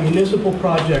in time, municipal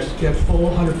projects get full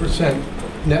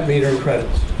 100% net metering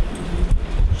credits.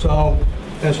 So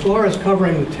as far as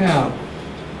covering the town,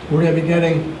 we're going to be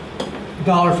getting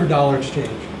dollar for dollar exchange.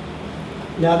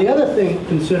 Now the other thing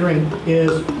considering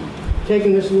is,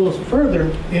 taking this a little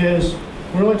further, is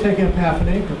we're only taking up half an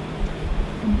acre.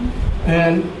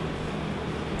 And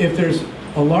if there's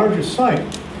a larger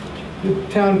site, the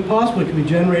town possibly could be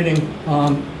generating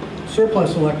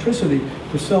surplus electricity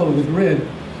to sell to the grid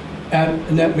at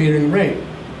a net metering rate,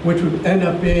 which would end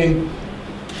up being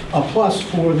a plus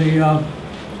for the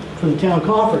town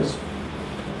coffers,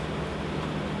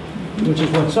 which is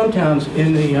what some towns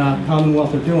in the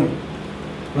Commonwealth are doing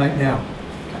right now.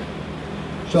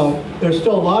 So there's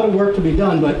still a lot of work to be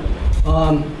done, but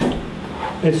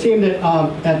it seemed that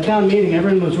at town meeting,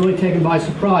 everyone was really taken by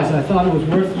surprise. And I thought it was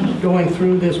worth going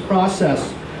through this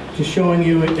process to showing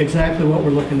you exactly what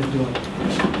we're looking at doing.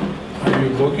 Are you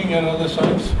looking at other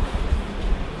sites?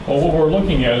 Well, what we're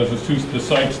looking at is the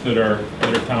sites that are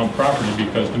town property,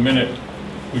 because the minute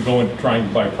we go and try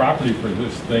and buy property for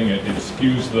this thing, it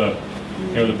skews the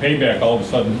payback all of a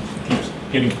sudden keeps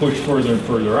getting pushed further and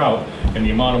further out, and the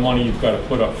amount of money you've got to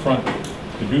put up front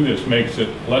to do this makes it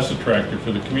less attractive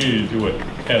for the community to do it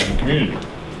as a community.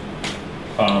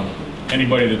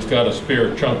 Anybody that's got a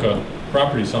spare chunk of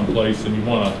property someplace and you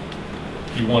want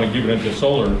to give it into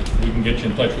solar, we can get you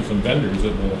in touch with some vendors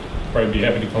that will probably be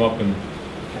happy to come up and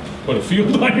put a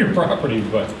field on your property.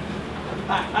 But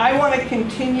I want to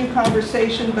continue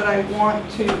conversation, but I want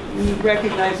to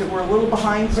recognize that we're a little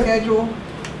behind schedule.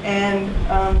 and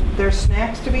there's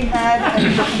snacks to be had.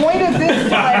 And the point of this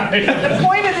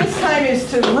time is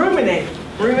to ruminate.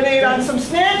 Ruminate on some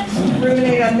snacks,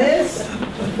 ruminate on this.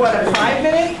 What, a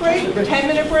 5-minute break,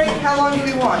 10-minute break? How long do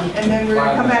we want? And then we're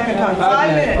gonna come back and talk.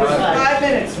 5 minutes, 5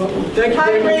 minutes.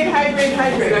 Hydrate, hydrate,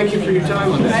 hydrate. Thank you for your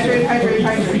time on this. Hydrate, hydrate,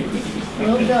 hydrate.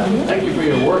 Well done. Thank you for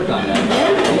your work on that.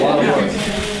 A lot of work.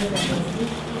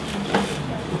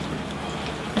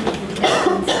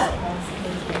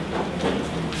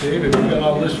 David, we got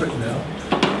all this written down.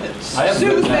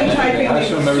 Sue's been typing. I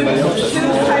assume everybody else Sue's is.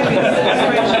 typing into the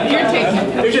spreadsheet. You're taking.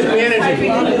 They're just managing.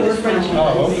 Typing into the spreadsheet.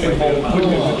 Oh, okay.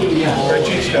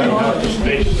 Spreadsheet's got enough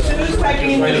space. Sue's typing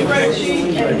into the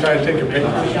spreadsheet. I try to take a picture.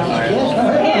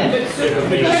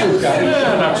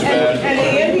 And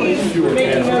Andy is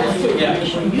making notes too.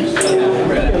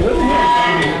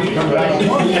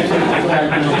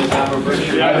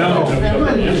 I know.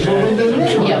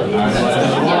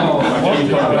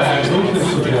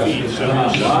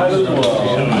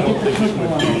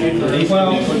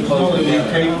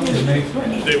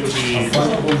 They would be.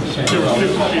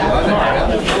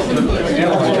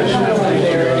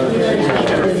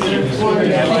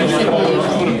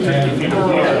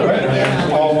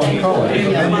 All one color.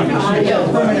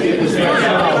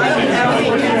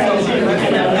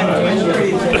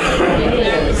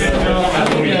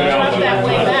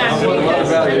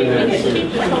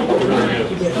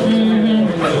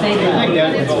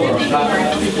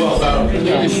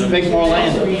 Make more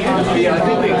land. Yeah, I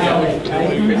think they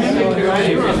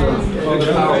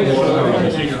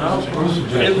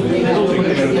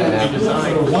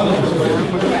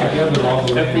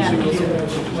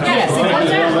Yes, it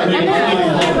goes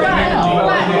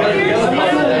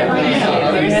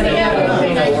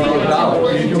out.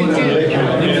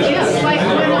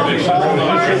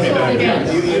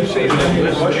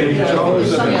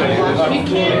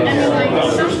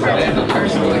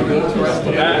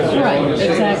 Right,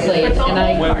 exactly, and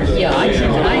I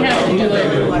have to do it,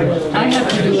 I have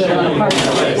to do it on a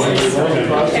partial basis.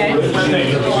 Okay.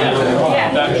 Yeah.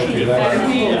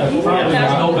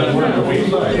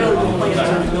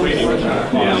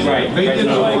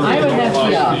 I would have to,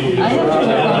 I have to do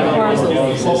it on a partial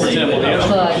basis.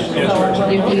 But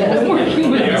if you're working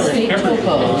with the state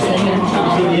topos, then you're.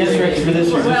 So the S-regs for this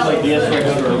are just like the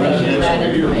S-regs for a residential. That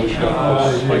information.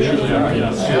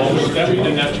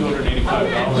 And that's $285.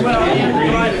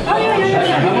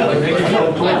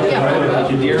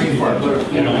 the dairy farm. Oh,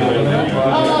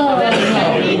 that's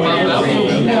right.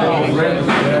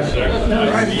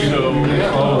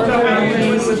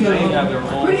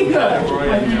 Pretty good.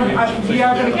 We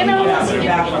are going to keep that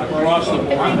back.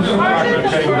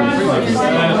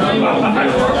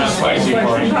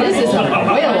 This is a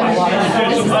real lot.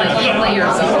 This is like 8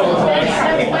 layers of.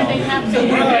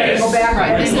 Go back.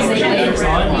 Right, this is 8 layers of.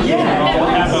 Yeah.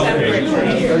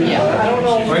 I don't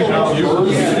know.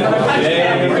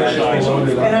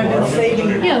 And I've been saving.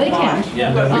 Yeah, they can.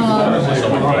 But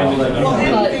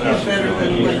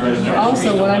also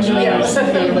what I'm doing is a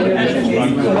layer that,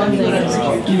 for one thing, is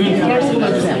capital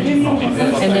exempt,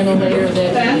 and then a layer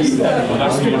that is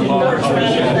restricted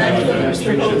non-restricted, and then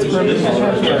restrictions for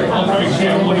temporary. And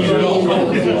then we go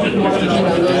into,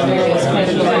 those various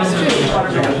categories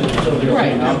too.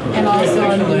 Right, and also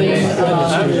I'm doing, and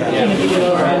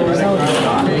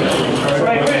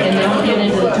then we get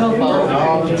into the topo.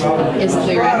 Is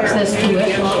there access to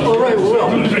it? All right, we will.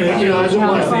 You know, as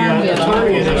one of the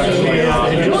attorney in this,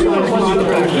 just signed a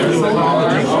contract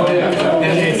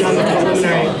and they've done the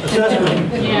preliminary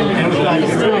assessment. And we'd like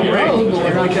to great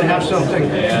if we could have something,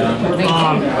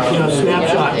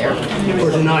 snapshot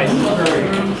for tonight.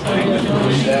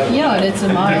 Yeah, and it's a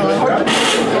mile.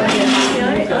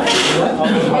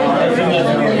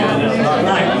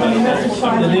 I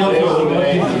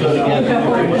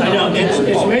know,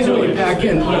 it's amazing what you pack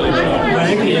in. I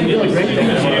think they did really great things.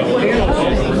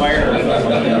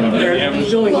 They're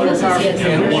building under power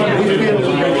panels. These panels are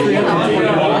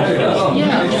about 300.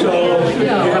 Yeah. So you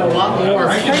have a lot more.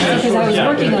 Because I was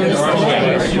working on this today.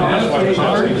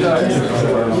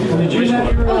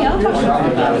 Oh, yeah, I'll talk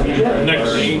about it.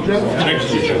 Next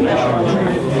situation.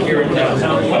 Here in town.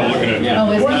 Looking at. Oh,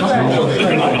 is it?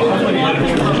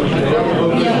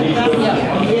 Yeah.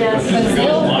 Because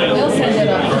they'll send it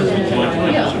up to,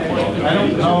 yeah. I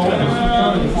don't know.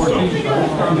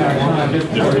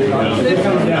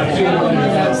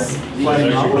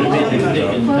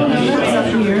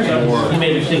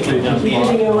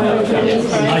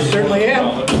 I certainly am.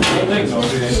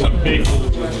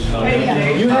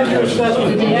 You had your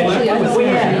assessment. Actually, I haven't seen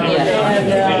it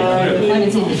yet.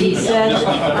 can see the He detail. said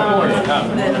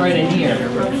that Right in here.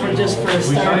 just for a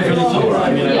start.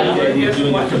 I mean, I think the idea of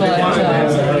doing it for But,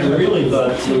 I really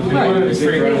thought.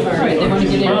 Right, they want to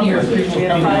get in here. I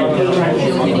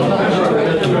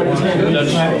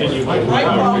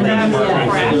call that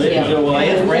crap. Well, I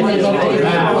asked Brandon.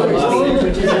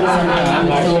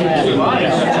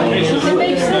 It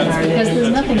makes sense, because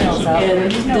there's nothing else out there.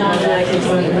 And Don and I can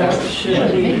talk about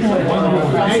should we.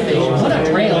 What a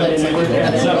trail it's like.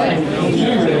 That's right.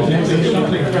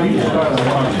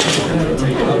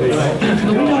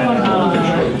 But we don't want to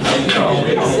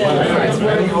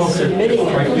Submitting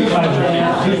it.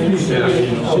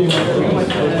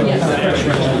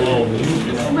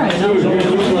 Right.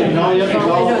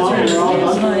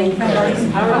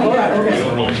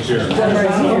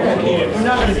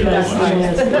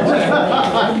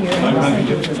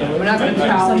 We're not going to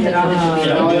tally it on.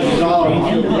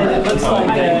 It looks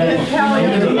like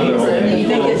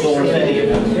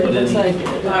it looks like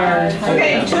our.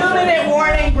 Okay, 2-minute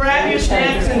warning, grab your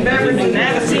snacks and beverages and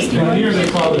have a seat. Here they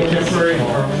call it temporary and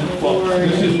permanent. Well,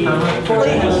 this is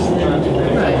permanent.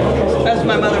 That's what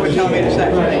my mother would tell me to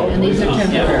say. Right, and these are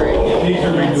temporary. These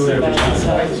are renewed every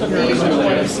time. So these are the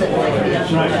ones that like the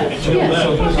other.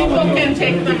 Yes. People can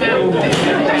take them out.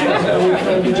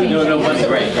 No, that's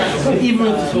great. Even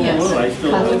with the solar, I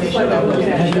still. Oh,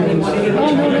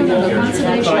 no, the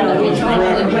conservation is all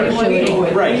in perpetuity.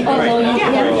 Right, Although you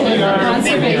can't,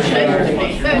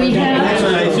 conservation, we have,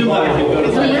 I assume that I can go to.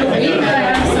 we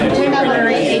have some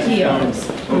temporary ATOs.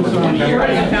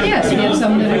 Yes, you have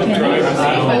some that are temporary.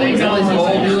 Always used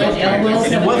to do it, Elwell's.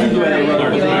 And it wasn't the way they were.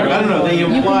 I don't know, they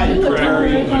implied You can do a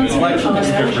temporary temporary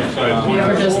conservation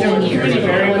selection. for just 10 years.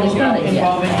 One is done it, yeah.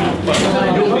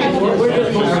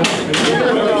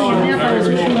 Now I was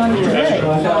working on it today.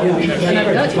 And I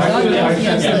forgot to talk about it,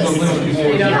 yes, this.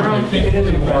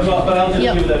 But I'll just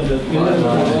Yep. give them the.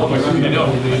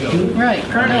 Right,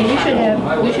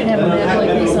 no, we should have an ad like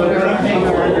this on our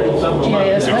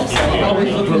GIS website, or we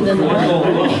look within the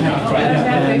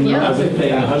And I've been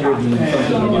paying 100 and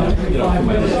something, for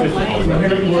my district.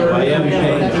 I am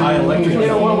paying high electric.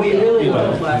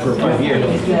 For 5 years.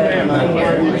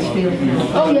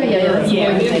 Oh, yeah, that's the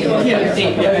other thing.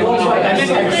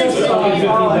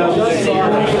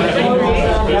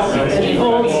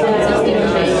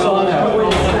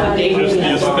 Just the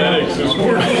aesthetics is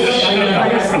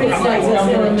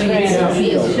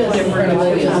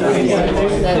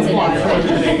That's it.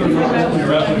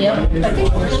 Yep.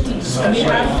 We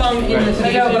have some in the.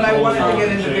 I know, but I wanted to get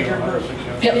into bigger groups.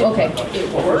 Yep, okay.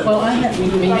 Well, I have.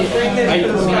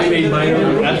 I made mine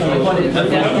absolutely.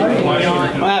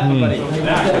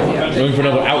 Looking for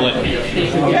another outlet.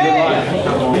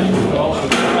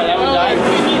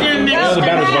 The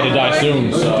battery's about to die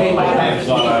soon, so.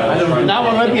 That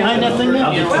one right behind that thing there?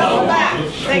 Welcome back.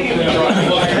 Thank you.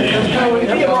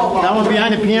 That one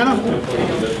behind the piano?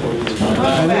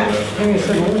 Welcome back.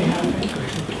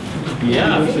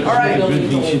 Yeah. All right.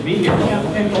 He should be here.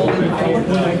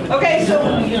 Okay, so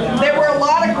there were a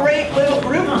lot of great little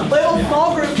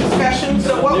small group discussions,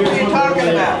 so what were you talking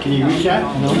about? Can you reach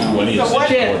out?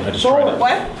 So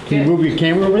what? Can you move your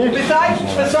camera over there?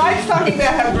 Besides talking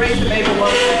about how great the Maple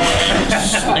Loaf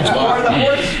is, or the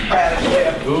horse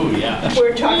radish. Ooh, yeah.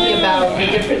 We're talking about the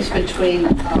difference between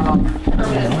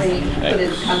permanently put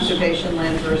in conservation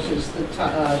land versus the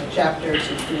chapter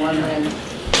 61 land.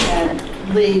 And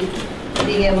Lee,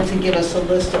 being able to give us a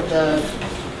list of the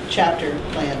chapter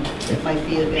land that might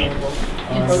be available,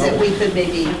 or that we could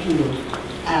maybe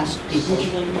ask people.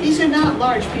 These are not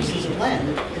large pieces of land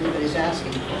that anybody's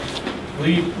asking for.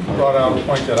 Lee brought out a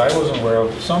point that I wasn't aware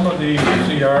of. Some of the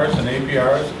CRs and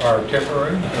APRs are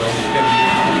temporary. They're only 10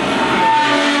 years.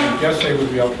 I guess they would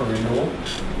be up for renewal.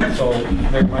 So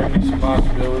there might be some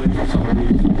possibilities of some of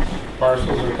these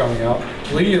parcels that are coming out.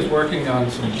 Lee is working on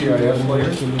some GIS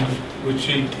layers, which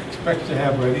he expects to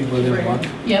have ready within a month.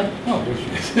 Yep. Oh, there she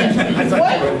is. I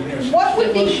thought you were in there. What would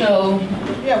That will be, show,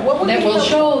 yeah, what would be that will the-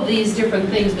 show these different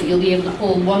things, but you'll be able to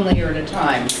pull one layer at a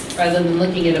time, rather than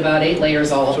looking at about 8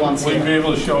 layers all at once. Will you be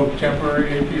able to show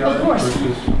temporary APR Of course.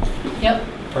 versus Yep,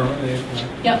 permanent APR?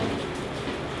 yep.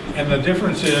 And the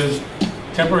difference is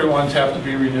temporary ones have to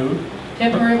be renewed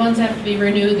Temporary ones have to be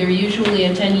renewed, they're usually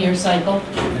a 10-year cycle.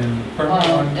 and permanent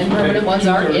ones. And permanent ones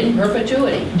are in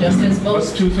perpetuity, just as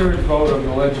Most most, 2/3 vote of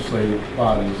the legislative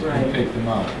bodies to Right. take them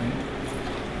out. Right?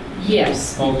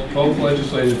 yes, Both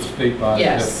legislative state bodies.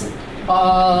 yes.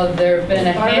 have There've been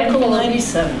a Article handful of,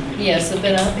 97. yes, there've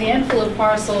been a handful of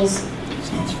parcels,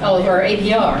 or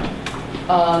APR.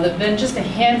 There've been just a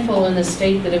handful in the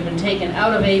state that have been taken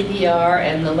out of APR,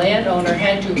 and the landowner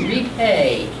had to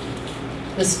repay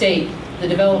the state the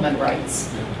development rights.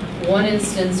 One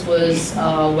instance was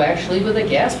actually with a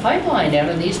gas pipeline down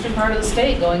in the eastern part of the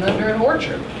state going under an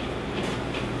orchard.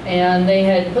 And they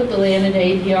had put the land into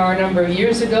APR a number of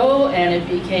years ago, and it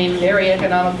became very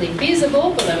economically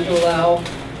feasible for them to allow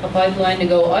a pipeline to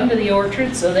go under the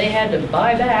orchard, so they had to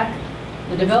buy back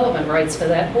the development rights for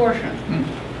that portion.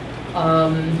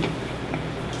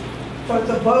 So it's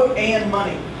a vote and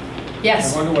money.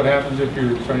 Yes. I wonder what happens if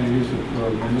you're trying to use it for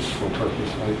a municipal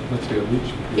purpose, like, let's say, a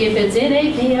leaching field. If it's in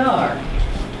APR,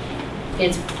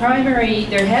 it's primary,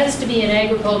 there has to be an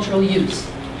agricultural use.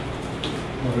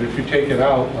 Well, but if you take it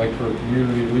out, like for a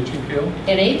community leaching field?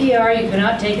 An APR, you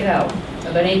cannot take it out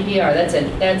of an APR.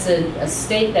 That's a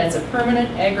state, that's a permanent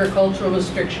agricultural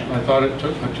restriction. I thought it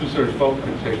took a 2/3 vote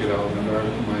to take it out under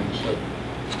Article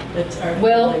 97.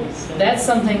 Well, that's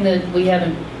something that we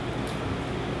haven't,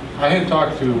 I had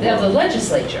talked to the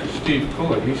legislature. Steve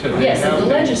Cooley. He said. Yes, at the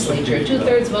legislature,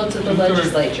 2/3 votes at the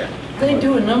legislature. They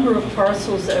do a number of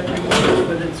parcels every year,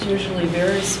 but it's usually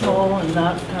very small and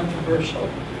not controversial.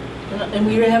 And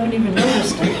we haven't even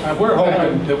noticed it. We're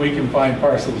hoping that we can find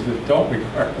parcels that don't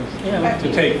require us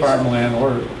to take farmland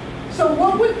or So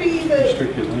what would be the,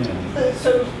 restricted land.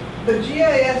 so the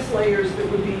GIS layers that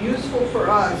would be useful for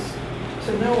us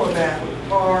to know about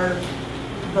are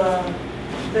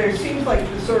there seems like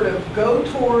the sort of go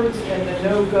towards and the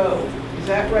no go. Is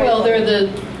that right? Well,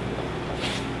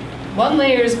 one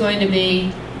layer is going to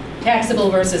be taxable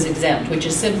versus exempt, which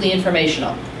is simply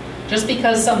informational. Just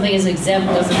because something is exempt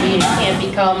doesn't mean it can't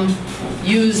become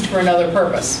used for another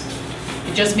purpose.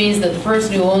 It just means that the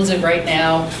person who owns it right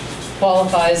now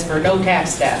qualifies for no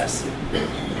tax status.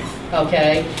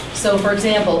 Okay? So for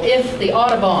example, if the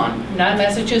Audubon, not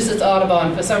Massachusetts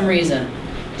Audubon for some reason,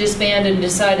 disbanded and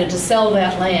decided to sell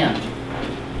that land,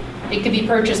 it could be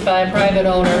purchased by a private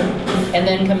owner and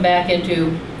then come back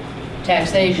into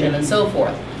taxation and so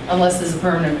forth, unless there's a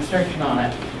permanent restriction on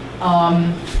it.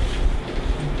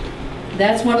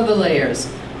 That's one of the layers.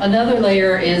 Another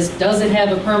layer is, does it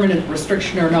have a permanent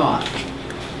restriction or not?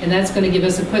 And that's going to give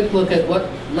us a quick look at what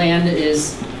land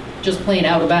is just plain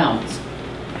out of bounds.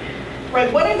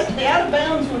 Right, the out of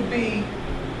bounds would be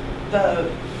the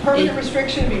permanent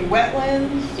restriction, be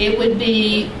wetlands? It would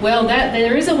be, well,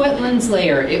 there is a wetlands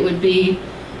layer. It would be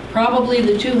probably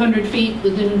the 200 feet,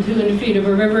 within 200 feet of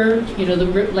a river,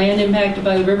 the land impacted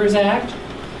by the Rivers Act.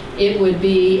 It would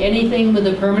be anything with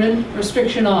a permanent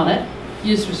restriction on it,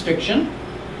 use restriction.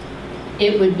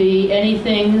 It would be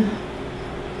anything,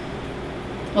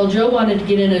 well, Joe wanted to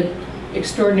get into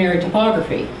extraordinary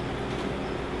topography.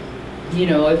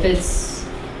 If it's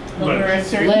ledge,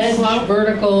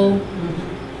 vertical,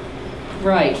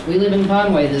 right. We live in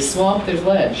Conway, there's swamp, there's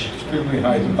ledge. Extremely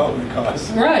high development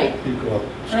costs. Right. You go up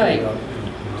Right. straight up.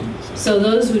 So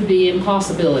those would be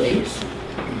impossibilities.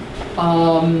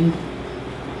 And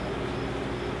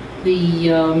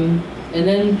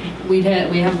then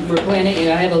we're planning,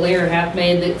 I have a layer half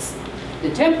made that's the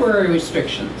temporary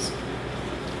restrictions,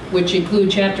 which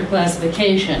include chapter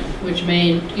classification, which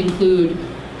may include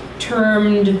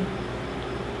termed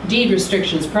deed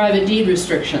restrictions, private deed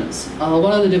restrictions.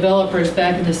 One of the developers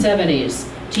back in the 70s,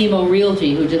 Timo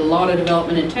Realty, who did a lot of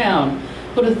development in town,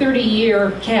 put a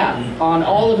 30-year cap on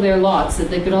all of their lots that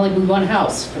they could only build one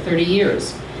house for 30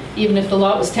 years, even if the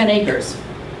lot was 10 acres.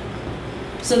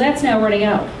 So that's now running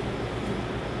out.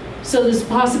 So there's a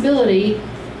possibility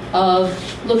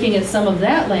of looking at some of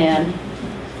that land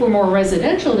for more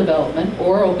residential development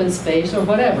or open space or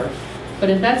whatever. But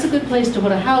if that's a good place to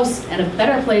put a house, and a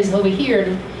better place over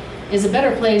here is a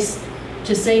better place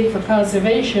to save for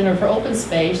conservation or for open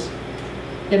space,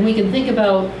 then we can think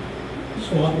about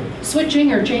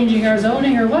switching or changing our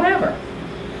zoning or whatever.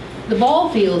 The ball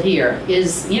field here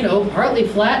is, partly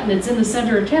flat and it's in the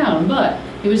center of town, but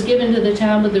it was given to the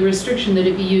town with the restriction that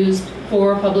it be used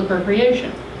for public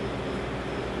recreation.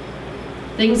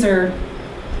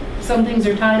 Some things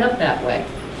are tied up that way.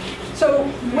 So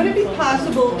would it be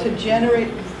possible to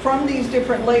generate, from these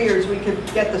different layers, we could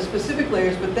get the specific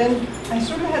layers, but then I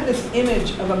sort of had this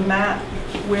image of a map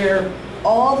where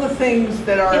all the things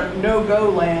that are no-go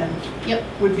land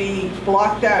would be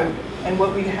blocked out, and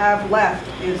what we have left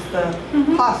is the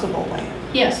possible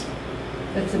land. Yes.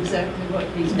 That's exactly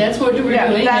what these. That's what we're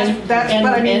doing. That's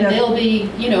what I mean. And they'll be,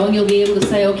 and you'll be able to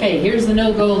say, okay, here's the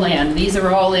no-go land. These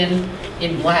are all in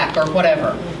black or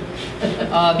whatever.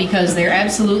 Because they're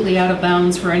absolutely out of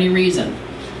bounds for any reason.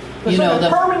 The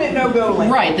permanent no-go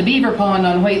land. Right, the Beaver Pond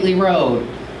on Whately Road,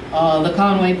 the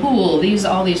Conway Pool,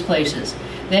 all these places.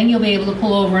 Then you'll be able to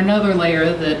pull over another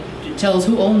layer that tells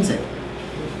who owns it.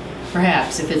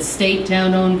 Perhaps, if it's state,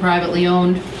 town-owned, privately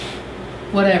owned,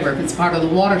 whatever, if it's part of the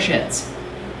watersheds.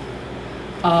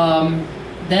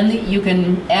 Then you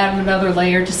can add another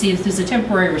layer to see if there's a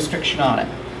temporary restriction on it,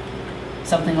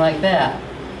 something like that.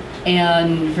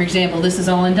 And for example, this is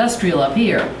all industrial up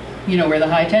here, you know, where the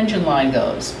high tension line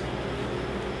goes.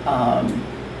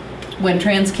 When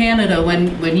TransCanada,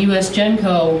 when US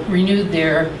Genco renewed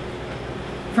their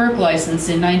FERC license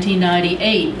in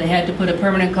 1998, they had to put a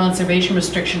permanent conservation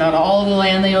restriction on all the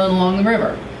land they own along the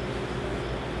river.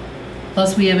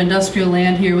 Plus we have industrial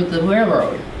land here with the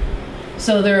railroad.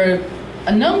 So there are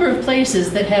a number of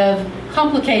places that have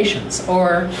complications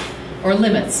or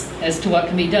limits as to what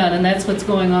can be done, and that's what's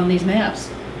going on these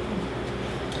maps.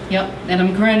 Yep, and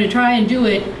I'm trying to try and do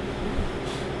it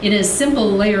in as simple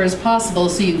a layer as possible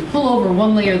so you can pull over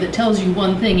one layer that tells you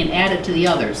one thing and add it to the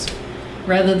others,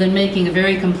 rather than making a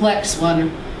very complex one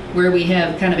where we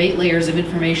have kind of 8 layers of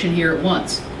information here at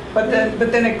once. But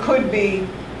then it could be,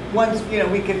 once, you know,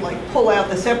 we could like pull out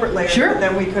the separate layers, sure. But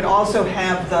then we could also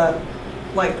have the,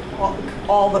 like,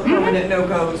 all the permanent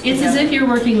no-goes. It's as if you're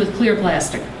working with clear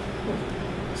plastic.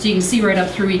 So you can see right up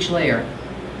through each layer.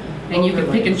 And you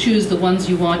can pick and choose the ones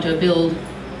you want to build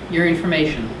your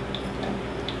information.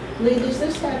 Lee, does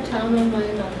this have town-owned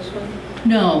land on this one?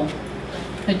 No,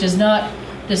 it does not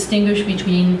distinguish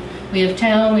between, we have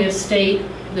town, we have state,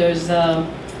 there's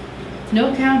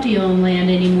no county-owned land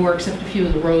anymore except a few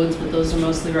of the roads, but those are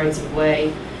mostly rights of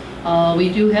way.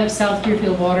 We do have South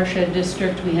Deerfield Watershed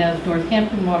District, we have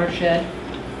Northampton Watershed,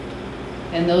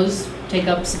 and those take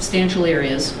up substantial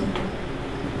areas.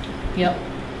 Yep,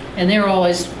 and they're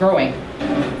always growing.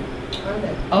 Are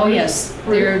they? Oh yes,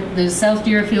 the South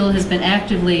Deerfield has been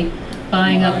actively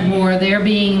buying up more. They're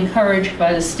being encouraged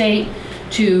by the state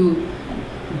to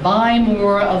buy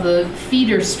more of the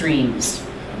feeder streams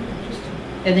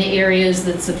in the areas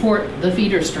that support the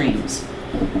feeder streams.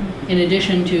 In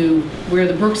addition to where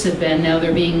the brooks have been, now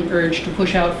they're being urged to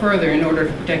push out further in order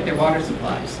to protect their water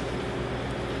supplies.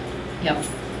 Yep.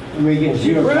 And we get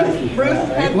zero taxes for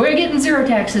that, right? We're getting zero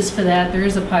taxes for that. There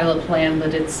is a pilot plan,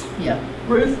 but it's, yeah.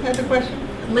 Ruth has a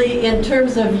question? Lee, in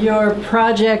terms of your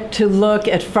project to look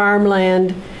at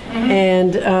farmland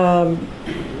and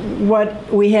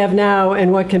what we have now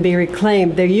and what can be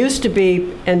reclaimed, there used to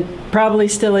be, and probably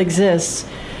still exists,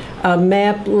 a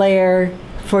map layer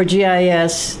for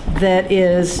GIS that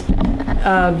is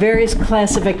various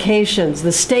classifications,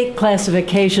 the state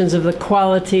classifications of the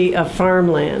quality of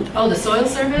farmland. Oh, the soil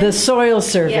survey? The soil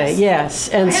survey, yes.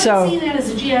 And I haven't seen that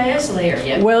as a GIS layer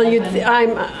yet. well,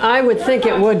 I would think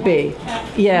it would be,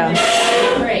 yeah.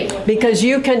 Great. Because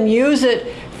you can use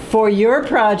it for your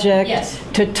project Yes.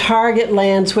 to target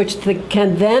lands which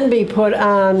can then be put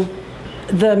on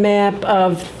the map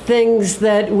of things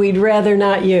that we'd rather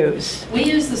not use. We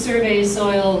use the survey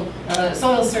soil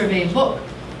survey book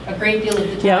a great deal of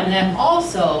the time, Yep. and that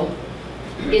also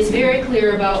is very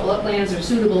clear about what lands are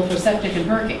suitable for septic and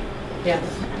perking. Yes.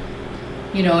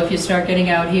 You know, if you start getting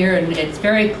out here, and it's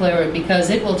very clear because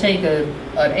it will take an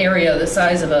area the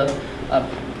size of a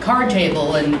card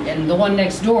table and the one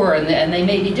next door, and they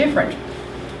may be different.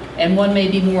 And one may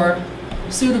be more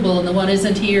suitable and the one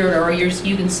isn't here, or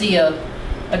you can see a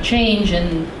change,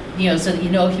 and you know, so that you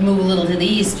know if you move a little to the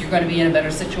east, you're going to be in a better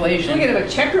situation. We could have a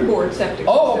checkerboard septic.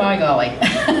 Oh my golly.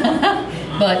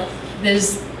 But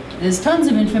there's tons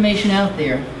of information out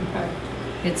there. Okay.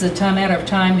 It's a matter of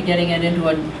time to getting it into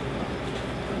a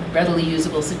readily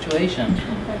usable situation.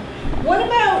 Okay. What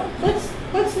about,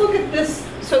 let's look at this.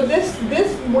 So this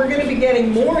we're going to be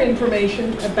getting more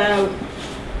information about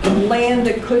land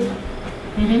that could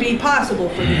be possible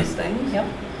for these things. Yep.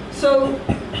 So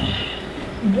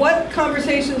what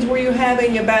conversations were you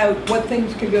having about what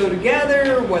things could go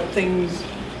together, what things,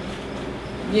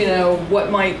 you know, what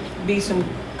might be some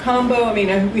combo? I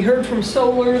mean, we heard from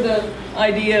solar the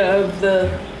idea of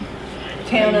the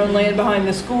town-owned land behind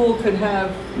the school could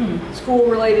have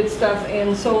school-related stuff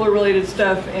and solar-related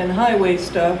stuff and highway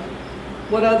stuff.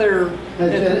 What other?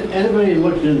 Has anybody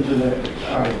looked into the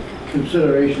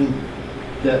consideration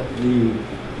that the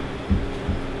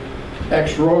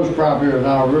ex-Rose property or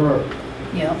now River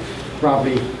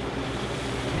property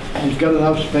has got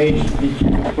enough space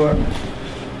to put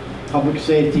public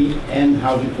safety and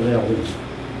housing for the elderly?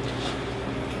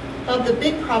 The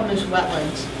big problem is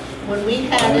wetlands. When we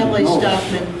had Emily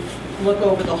Stockman look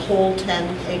over the whole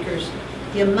 10 acres,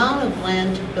 the amount of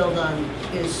land to build on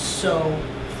is so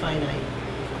finite.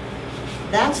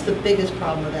 That's the biggest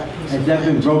problem with that piece Has of that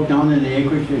land. been broke down in the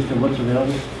acreage as to what's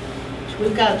available?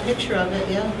 We've got a picture of it,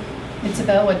 yeah. It's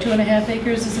about, what, 2.5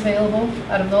 acres is available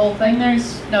out of the whole thing?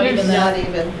 Not even that. Not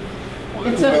even.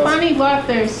 It's a funny lot,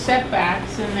 there's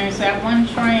setbacks, and there's that one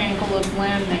triangle of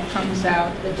land that comes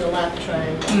out. The Delap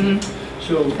triangle.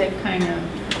 So That kind of,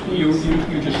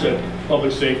 You just said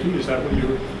public safety, is that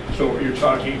what so you're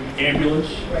talking ambulance?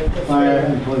 Fire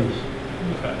and police.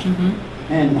 Okay.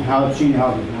 And house, senior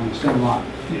housing on the same lot.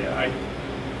 Yeah,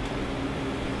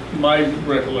 my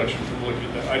recollection from looking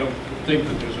at that, I don't think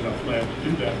that there's enough land to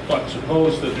do that, but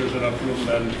suppose that there's enough room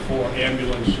then for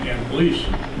ambulance and police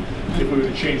if we were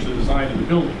to change the design of the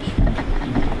buildings.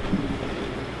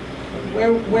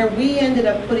 Where we ended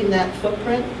up putting that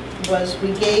footprint was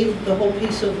we gave the whole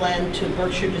piece of land to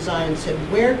Berkshire Design and said,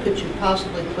 where could you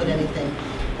possibly put anything?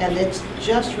 And it's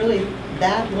just really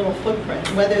that little footprint,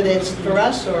 whether it's for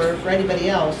us or for anybody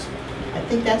else. I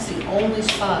think that's the only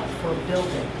spot for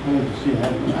building. I haven't seen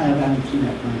that. I haven't seen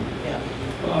that plan.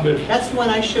 Yeah. That's the one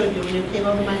I showed you when you came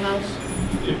over my house.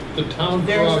 If the town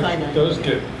Very garage finite. does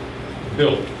get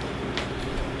built,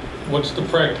 what's the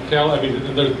practicality? I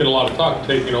mean, there's been a lot of talk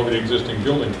taking over the existing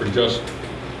building for just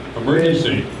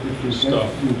emergency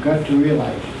stuff. You've got to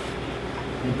realize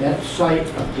that that site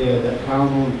up there, that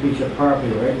town-owned piece of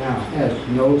property right now, has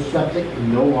no septic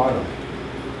and no water.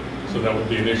 So that would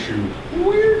be an issue.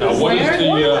 Where Now, what is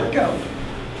the, go?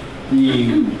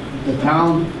 The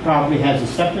town property has a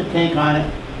septic tank on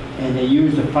it, and they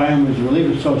use the Firemen's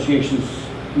Relief Association's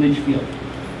leach field.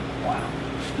 Wow.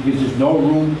 Because there's no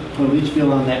room for leach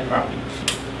field on that property.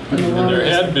 And there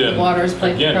had been, the water is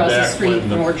piped again, across the back street when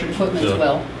from Orchard Equipment as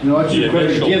well. The Orchard The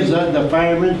Equipment initial- gives the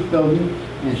firemen's building,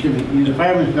 and use the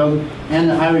firemen's building and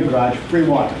the highway garage free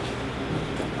water.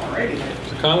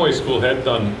 the Conway School had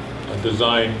done a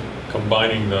design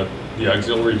combining the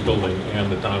auxiliary building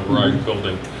and the town garage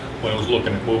building when it was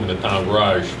looking at moving the town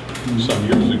garage some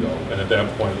years ago. And at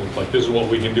that point, it looked like this is what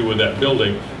we can do with that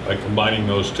building by combining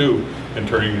those two and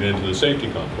turning it into the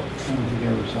safety complex. I don't think I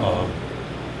ever saw it.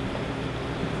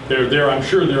 I'm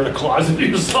sure they're in a closet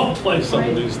here someplace, some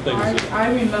of these things. I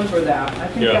remember that. I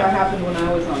think Yeah. that happened when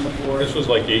I was on the board. This was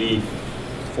like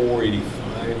 84,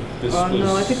 85. This was,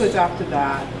 No, I think it was after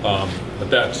that. but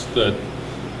that's the,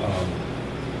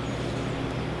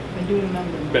 I do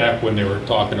remember. back when they were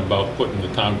talking about putting the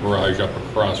town garage up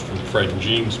across from Fred and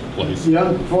Jean's place. The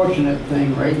unfortunate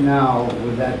thing right now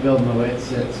with that building, the way it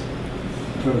sits,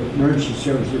 for emergency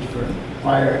services for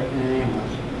fire and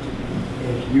ambulance,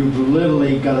 is you've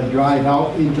literally got to drive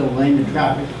out into the lane of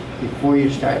traffic before you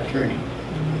start turning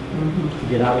to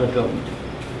get out of the building.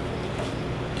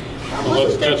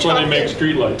 Well, that's why they make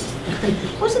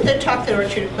streetlights. Wasn't there talk that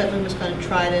Orchard Equipment was going to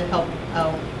try to help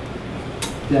out?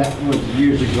 That was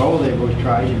years ago, they both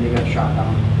tried and they got shot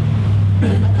down.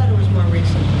 I thought it was more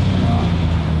recent.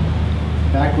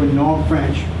 Back when Norm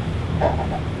French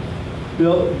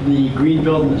built the green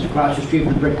building that's across the street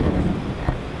from the brick building.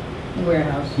 The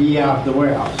warehouse. The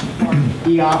warehouse.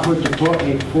 He offered to put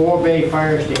a 4-bay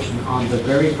fire station on the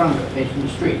very front of it, facing the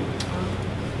street.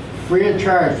 Free of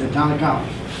charge to the town of Conway.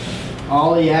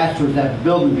 All he asked was that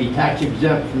building be tax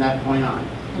exempt from that point on.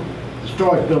 The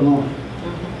storage building only,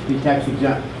 be tax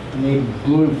exempt. And they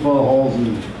blew him full of holes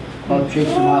and about chased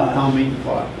him out of town meeting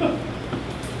for it.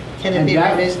 Can it be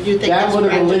revised? Do you think that that's would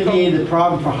have practical? alleviated the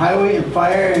problem for highway and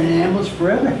fire and ambulance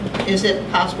forever. Is it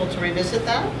possible to revisit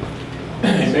that?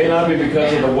 It may not be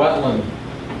because of the wetland.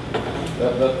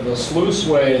 The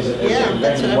sluiceway is a Yeah,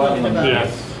 that's big what I'm thinking wetland. about.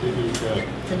 Yes.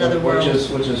 It's another world.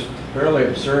 Which is fairly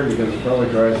absurd because it probably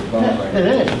dries the bone right It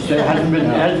is. It hasn't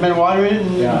been watered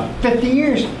in Yeah. 50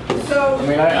 years. So, I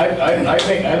mean, I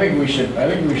think we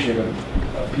should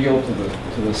appeal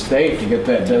to the state to get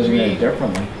that designated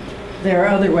differently. There are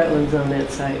other wetlands on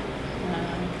that site,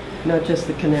 not just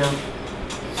the canal.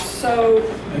 so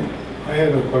I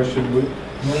had a question.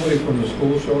 Nobody from the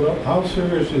school showed up. How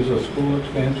serious is a school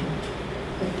expansion?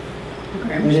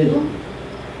 Grammar school?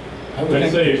 I would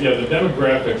I'd think say, yeah, the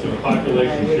demographics and the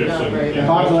population Right, shifts. not in- very in good.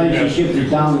 Population Western shifted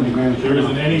down in the Grand There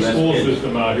isn't any Less school kids.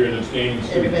 system out here that's gaining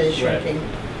students. Everybody's shrinking.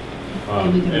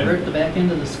 Can we convert the back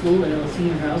end of the school into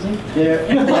senior housing?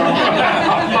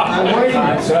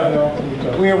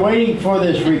 We are waiting for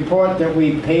this report that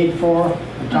we paid for,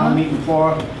 a town meeting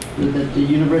for, that the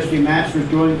University of Mass was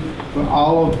doing for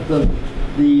all of the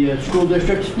school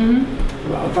districts,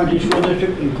 frontage school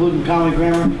district, including Conway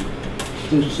Grammar,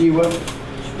 to see what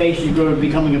space is going to be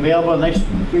coming available in the next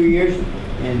few years,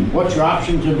 and what your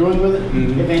options are doing with it,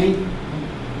 if any.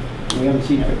 We haven't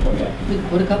seen that report yet. We could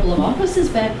put a couple of offices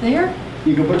back there.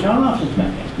 You can put town offices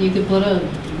back there. You could put a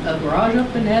garage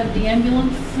up and have the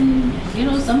ambulance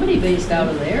and, somebody based out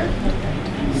of there.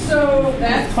 So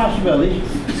that's, Possibilities.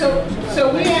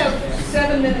 so we have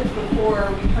 7 minutes before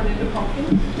we turn into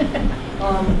pumpkins,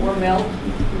 or melt,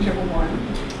 whichever one.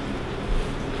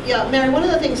 Yeah, Mary, one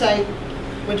of the things I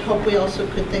would hope we also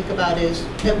could think about is,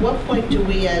 at what point do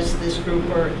we as this group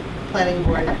or planning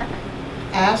board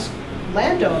ask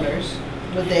landowners,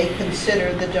 would they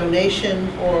consider the donation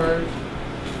or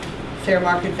fair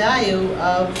market value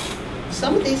of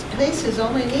some of these places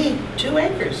only need 2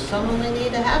 acres, some only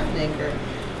need a half an acre.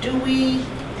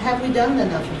 Have we done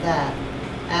enough of that?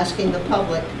 Asking the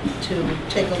public to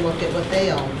take a look at what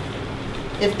they own.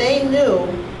 If they knew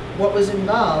what was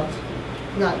involved,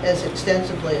 not as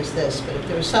extensively as this, but if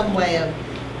there was some way of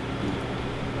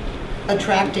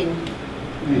attracting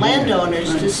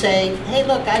landowners to say, hey,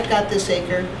 look, I've got this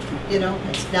acre, you know,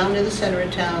 it's down near the center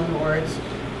of town, or it's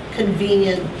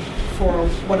convenient for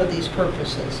one of these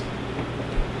purposes.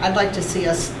 I'd like to see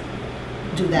us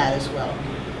do that as well.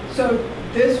 So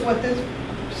what this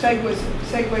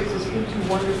segues us into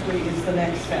wonderfully is the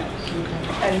next steps.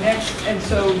 Okay. And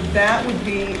so that would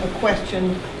be a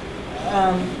question,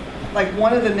 like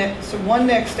one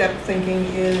next step thinking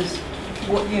is,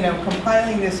 you know,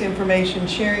 compiling this information,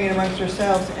 sharing it amongst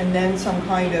ourselves, and then some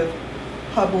kind of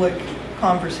public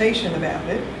conversation about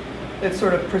it that's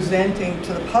sort of presenting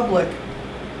to the public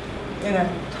in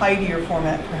a tidier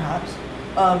format, perhaps.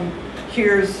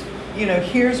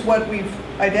 Here's what we've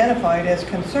identified as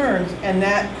concerns, and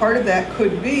that part of that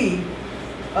could be,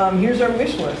 here's our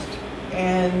wish list.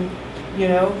 And, you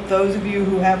know, those of you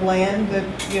who have land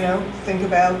that, you know, think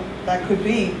about, that could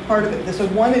be part of it. So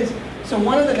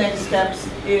one of the next steps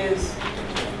is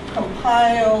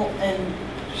compile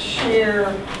and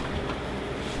share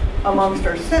amongst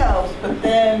ourselves, but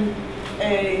then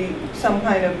some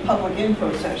kind of public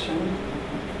info session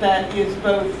that is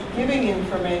both giving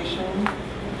information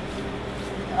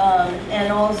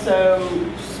and also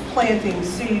planting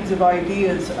seeds of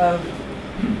ideas of,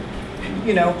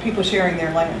 you know, people sharing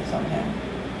their land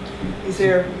somehow. Is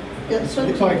there? Looks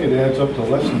like it adds up to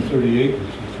less than 30 acres,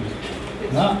 which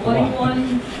is not a lot.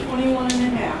 21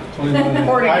 and a half. 21 and a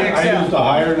half. I used a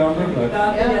higher number, but.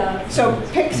 Yeah. So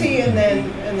Pixie and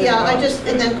then yeah,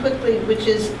 and then quickly, which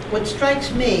is, what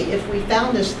strikes me, if we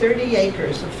found this 30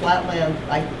 acres of flat land,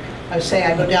 I would say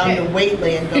I go down to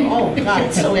Whately and go, oh God,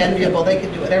 it's so enviable, they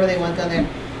can do whatever they want down there.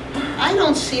 I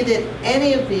don't see that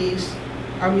any of these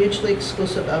are mutually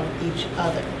exclusive of each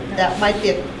other. That might be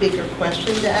a bigger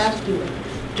question to ask.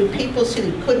 Do people see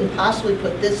that you couldn't possibly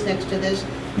put this next to this?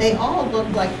 They all look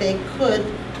like they could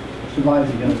survive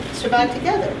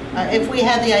together if we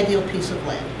had the ideal piece of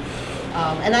land.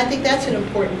 And I think that's an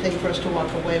important thing for us to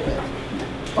walk away with.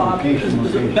 Bob?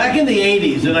 Back in the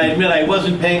 80s, and I admit I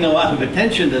wasn't paying a lot of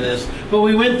attention to this, but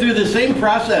we went through the same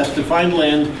process to find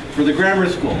land for the grammar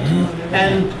school.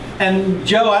 And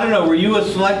Joe, I don't know, were you a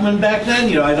selectman back then?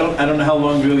 You know, I don't know how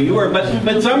long ago you were,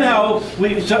 but somehow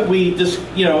we just,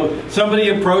 you know, somebody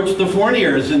approached the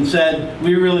Fourniers and said,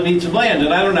 we really need some land.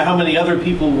 And I don't know how many other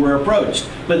people were approached,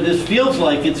 but this feels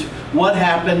like it's what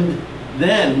happened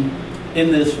then in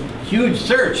this huge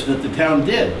search that the town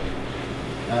did.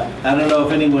 I don't know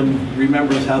if anyone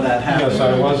remembers how that happened. Yes,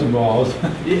 I was involved.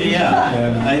 Yeah,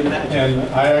 I imagine. And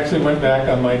I actually went back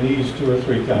on my knees 2 or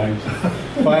 3 times.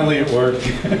 Finally, it worked.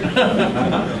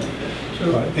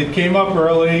 It came up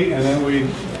early, and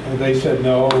then they said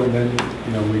no, and then,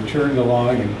 you know, we churned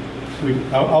along, and we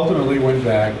ultimately went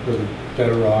back with a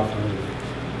better offer.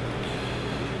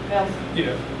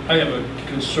 Yeah, I have a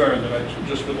concern that I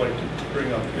just would like to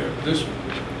bring up here. This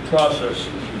process,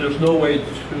 there's no way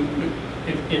to.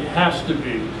 It has to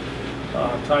be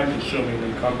time-consuming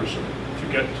and cumbersome to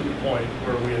get to the point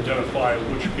where we identify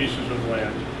which pieces of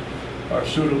land are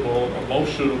suitable, or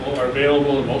most suitable, are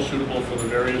available and most suitable for the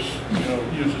various, you know,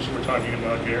 uses we're talking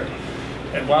about here.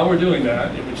 And while we're doing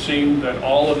that, it would seem that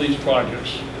all of these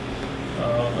projects,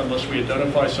 unless we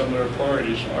identify some of their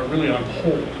priorities, are really on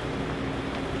hold.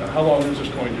 Now, how long is this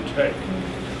going to take?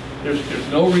 There's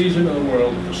no reason in the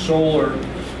world that the solar,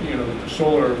 you know, the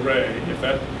solar array, if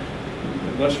that,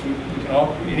 unless we can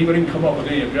all, anybody can come up with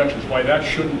any objections why that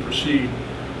shouldn't proceed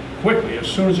quickly, as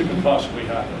soon as it can possibly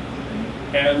happen.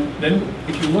 And then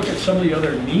if you look at some of the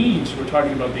other needs, we're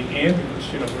talking about the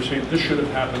ambulance, you know, we're saying this should have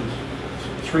happened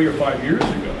 3 or 5 years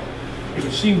ago. It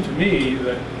would seem to me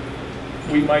that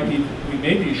we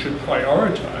maybe should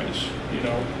prioritize, you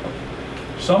know,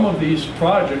 some of these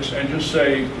projects and just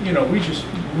say, you know, we just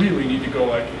really need to go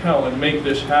like hell and make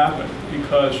this happen,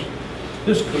 because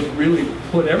this could really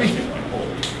put everything on hold.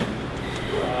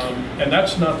 And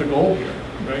that's not the goal here,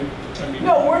 right? I mean,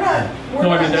 no, we're not. We're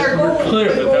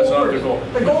clear that that's not the goal.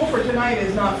 The goal for tonight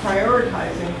is not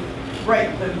prioritizing.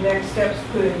 Right, the next steps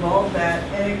could involve that,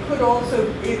 and it could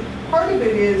also, part of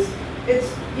it is,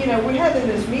 it's, you know, we have in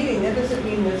this meeting, that doesn't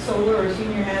mean that solar or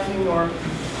senior housing or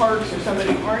parks or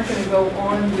somebody aren't going to go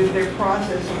on with their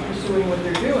process of pursuing what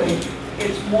they're doing.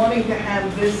 It's wanting to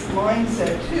have this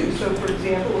mindset too. So for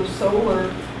example, if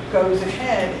solar goes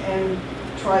ahead and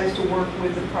tries to work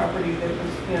with the property that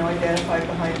was, identified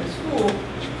behind the school,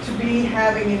 to be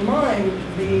having in mind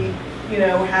the,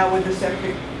 how would the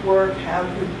septic work, how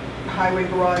could highway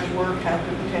garage work, how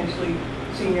could potentially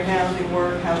senior housing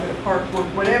work, how could a park work,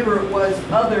 whatever it was,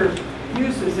 other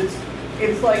uses.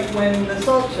 It's like when the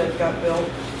salt shed got built,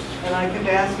 and I kept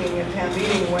asking at town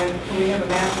meeting, when can we have a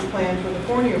master plan for the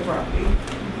Fournier property?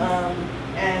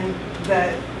 And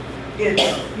that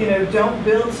it's, don't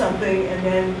build something and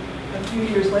then a few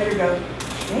years later go,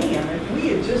 damn, if we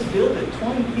had just built it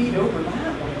 20 feet over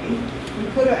that way,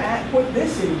 we could have put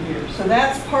this in here. So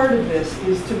that's part of this,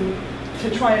 is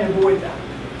to try and avoid that.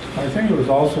 I think it was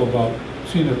also about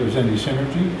seeing if there's any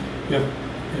synergy.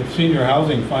 If senior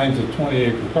housing finds a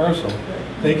 20-acre parcel,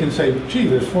 they can say, gee,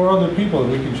 there's 4 other people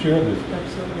that we can share this.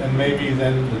 Absolutely. And maybe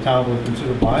then the town would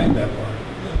consider buying that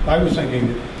part. I was thinking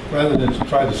that rather than to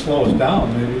try to slow us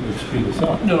down, maybe it would speed us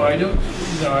up. No, I don't,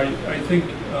 no, I think,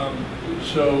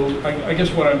 so I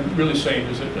guess what I'm really saying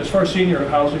is that as far as senior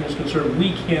housing is concerned,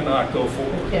 we cannot go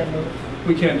forward.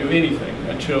 We can't do anything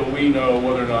until we know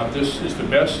whether or not this is the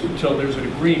best, until there's an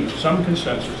agreement, some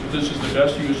consensus, that this is the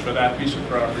best use for that piece of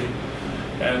property,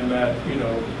 and that,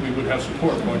 we would have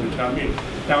support going to town meeting.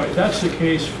 Now, if that's the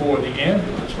case for the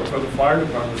ambulance, or for the fire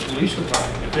department, the police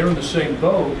department, if they're in the same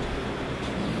boat,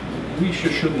 we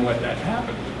shouldn't let that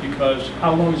happen, because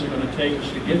how long is it going to take us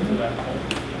to get to that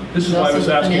point? This is why I was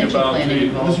asking about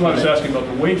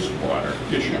the wastewater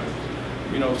issue.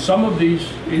 Some of these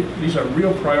are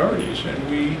real priorities,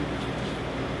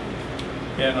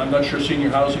 and I'm not sure senior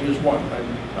housing is one.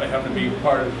 I happen to be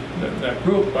part of that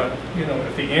group, but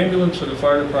if the ambulance or the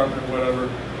fire department or whatever,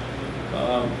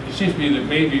 it seems to me that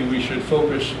maybe we should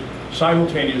focus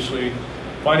simultaneously,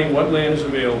 finding what land is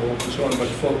available, and so on, but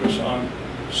focus on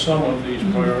some of these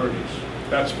priorities.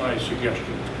 That's my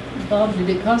suggestion. Bob, did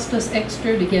it cost us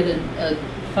extra to get a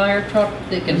fire truck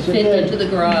that can fit into the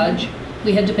garage?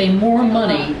 We had to pay more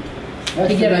money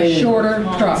to get a shorter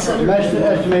truck.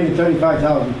 Estimated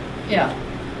 $35,000. Yeah.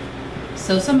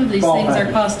 So some of these things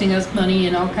are costing us money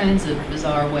in all kinds of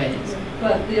bizarre ways.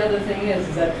 But the other thing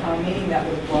is that town meeting that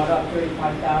was brought up,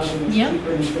 $35,000 is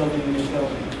cheaper than building a new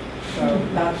building. So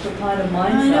that's the kind of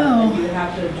mindset that you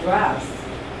have to address.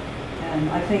 And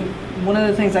I think one of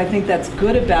the things I think that's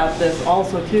good about this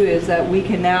also too is that we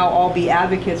can now all be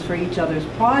advocates for each other's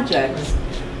projects.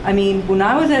 I mean, when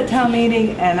I was at town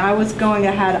meeting and I was going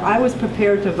ahead, I was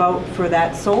prepared to vote for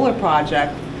that solar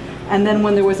project. And then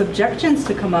when there was objections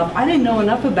to come up, I didn't know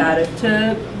enough about it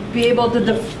to be able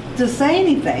to say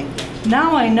anything.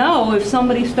 Now I know if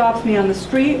somebody stops me on the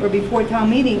street or before town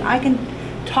meeting, I can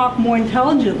talk more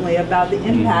intelligently about the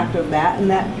impact of that, and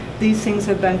that these things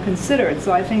have been considered.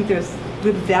 So I think there's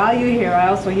good value here. I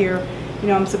also hear,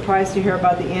 I'm surprised to hear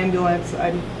about the ambulance.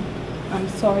 I'm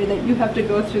sorry that you have to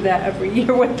go through that every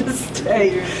year with the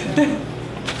state.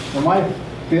 Well,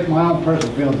 my own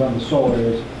personal feelings on the solar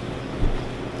is,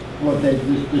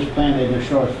 this plan they just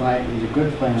showed us tonight is a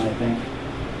good plan, I think,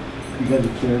 because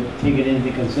to take it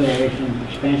into consideration,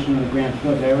 expansion of the Grand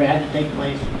Field, if it ever had to take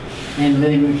place, and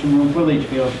leaving some room for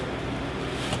Leachfield.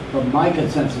 But my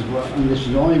consensus, and this is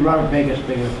the only rubber biggest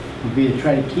figure, would be to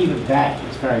try to keep it back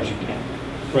as far as you can.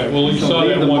 Right, well, you So saw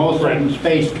leave that the one most print. open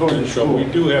space towards the So school. we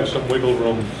do have some wiggle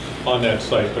room on that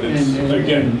site, but it's,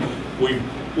 again,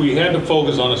 we had to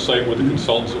focus on a site with the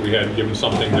consultants that we had and give them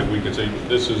something that we could say,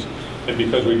 this is, and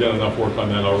because we've done enough work on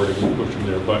that already, we pushed them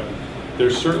there. But there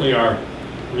certainly are,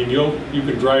 I mean, you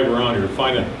can drive around here,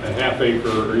 find a half acre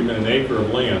or even an acre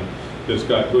of land that's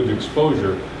got good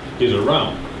exposure is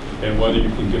around. And whether you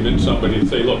can convince somebody to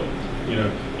say, look,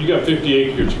 you got 50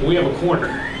 acres, can we have a corner?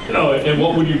 And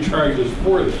what would you charge us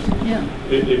for this? Yeah.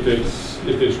 If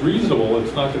it's reasonable,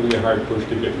 it's not going to be a hard push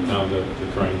to get down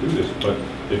to try and do this. But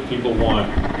if people want,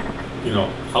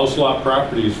 house lot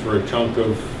properties for a chunk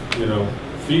of,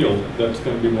 field, that's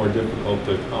going to be more difficult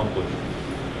to accomplish.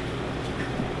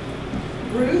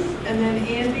 Ruth, and then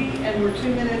Andy, and we're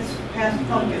 2 minutes past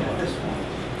pumpkin at this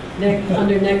point.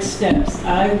 Under next steps,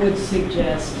 I would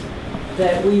suggest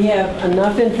that we have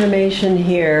enough information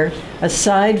here,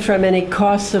 aside from any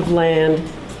costs of land,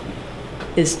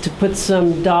 is to put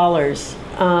some dollars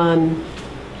on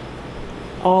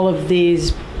all of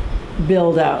these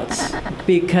build-outs,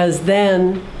 because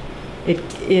then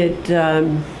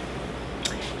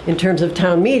in terms of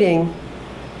town meeting,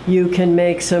 you can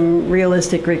make some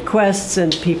realistic requests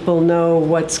and people know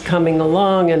what's coming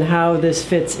along and how this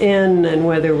fits in and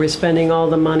whether we're spending all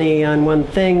the money on one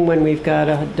thing when we've got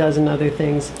a dozen other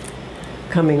things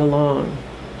coming along.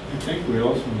 I think we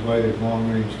also invited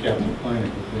long-range capital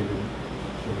planning if they did.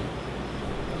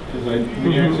 Because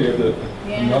we actually have the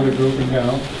another group in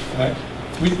town.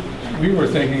 We were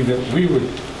thinking that we would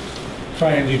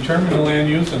try and determine the land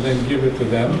use and then give it to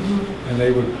them, and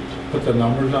they would put the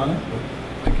numbers on it.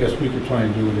 But I guess we could try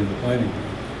and do it in the planning board.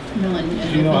 No,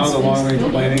 Do you know how the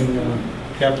long-range planning,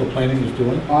 capital planning is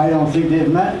doing? I don't think they've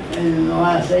met in the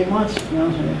last 8 months, to be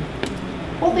honest with you.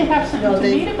 Well, they have something to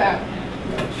meet about.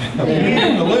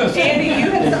 The list. Andy,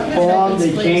 you had something to Formed,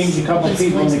 say? they changed a couple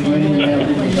people in the community. and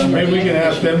everything. Maybe we can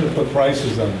ask them to put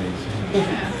prices on these.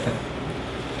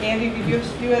 Andy, did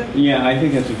you had? Yeah, I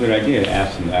think that's a good idea to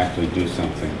ask them to actually do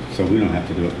something, so we don't have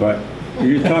to do it. But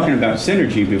you were talking about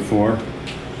synergy before,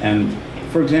 and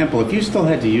for example, if you still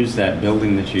had to use that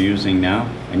building that you're using now,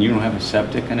 and you don't have a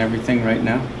septic and everything right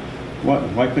now,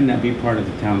 why couldn't that be part of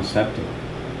the town septic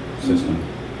system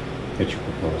that you're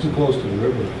proposing? Too close to the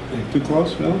river, I think. Too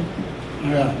close, Phil?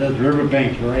 Yeah, there's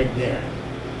riverbanks right there.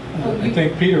 I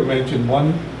think Peter mentioned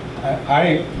one,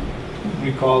 I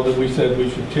recall that we said we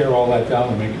should tear all that down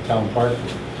and make a town park.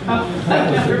 That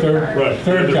was the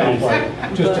third town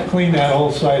park, just to clean that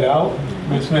whole site out,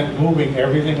 which meant moving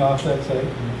everything off that site.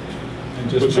 And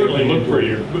just Would certainly look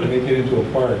prettier. Make it into a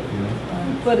park, you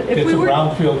know. But if Get we some were,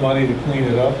 brownfield money to clean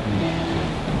it up.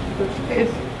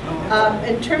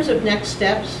 In terms of next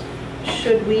steps,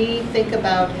 should we think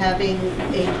about having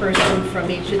a person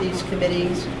from each of these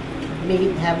committees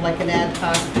meet, have like an ad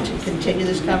hoc to continue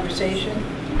this conversation?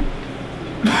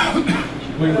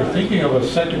 We were thinking of a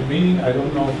second meeting. I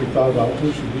don't know if we thought about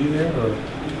who should be there, or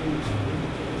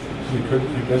we could,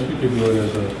 I guess we could do it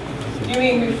as a You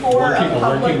mean before a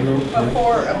working group, yeah.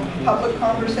 before a public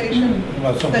conversation?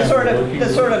 Well, some The kind sort of of, working the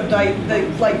group. sort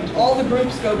of, like, all the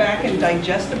groups go back and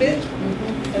digest a bit,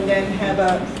 and then have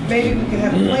maybe we could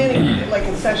have a planning, like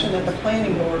a session at the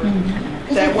planning board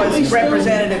that was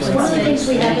representatives. One of the things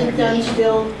we haven't done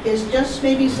still is just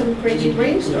maybe some crazy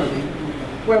brainstorming,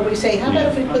 where we say, how about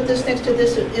if we put this next to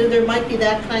this? There might be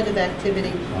that kind of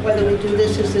activity, whether we do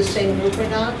this as the same group or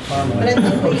not. But I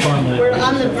think we're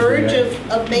on the verge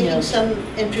of making some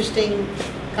interesting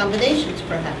combinations,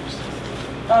 perhaps,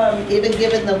 even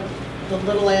given the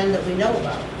little land that we know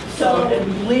about. So,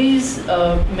 and Lee's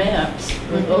maps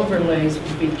with overlays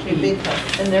would be key,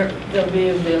 and they'll be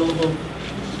available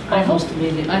almost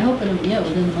immediately. I hope within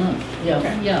a month.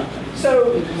 Yeah. Yeah.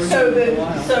 So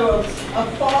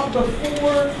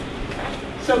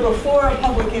before a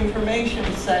public information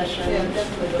session,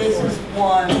 this is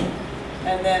one,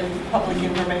 and then public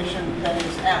information then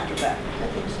is after that. I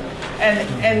think so.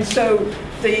 And so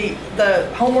the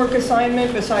homework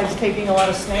assignment, besides taking a lot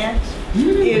of snacks,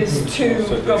 is to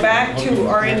go back to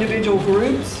our individual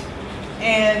groups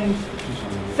and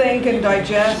think and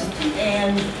digest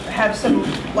and have some,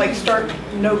 like, start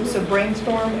notes of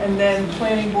brainstorm, and then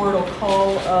planning board will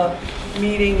call a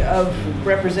meeting of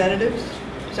representatives.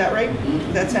 Is that right?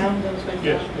 Does that sound?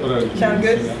 Sound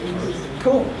good?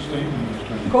 Cool.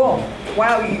 Cool.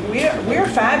 Wow, we're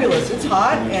fabulous. It's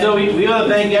hot. And So we ought to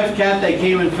thank FCAT, they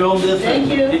came and filmed this. Thank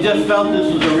you. They just felt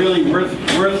this was a really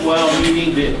worthwhile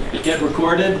meeting to get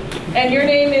recorded. And your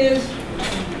name is?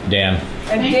 Dan.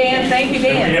 And Dan, thank you,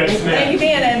 Dan. Thank you,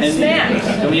 Dan, and snacks.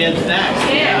 And we had snacks.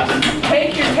 Snacks.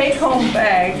 Take your take-home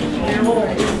bag,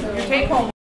 your take-home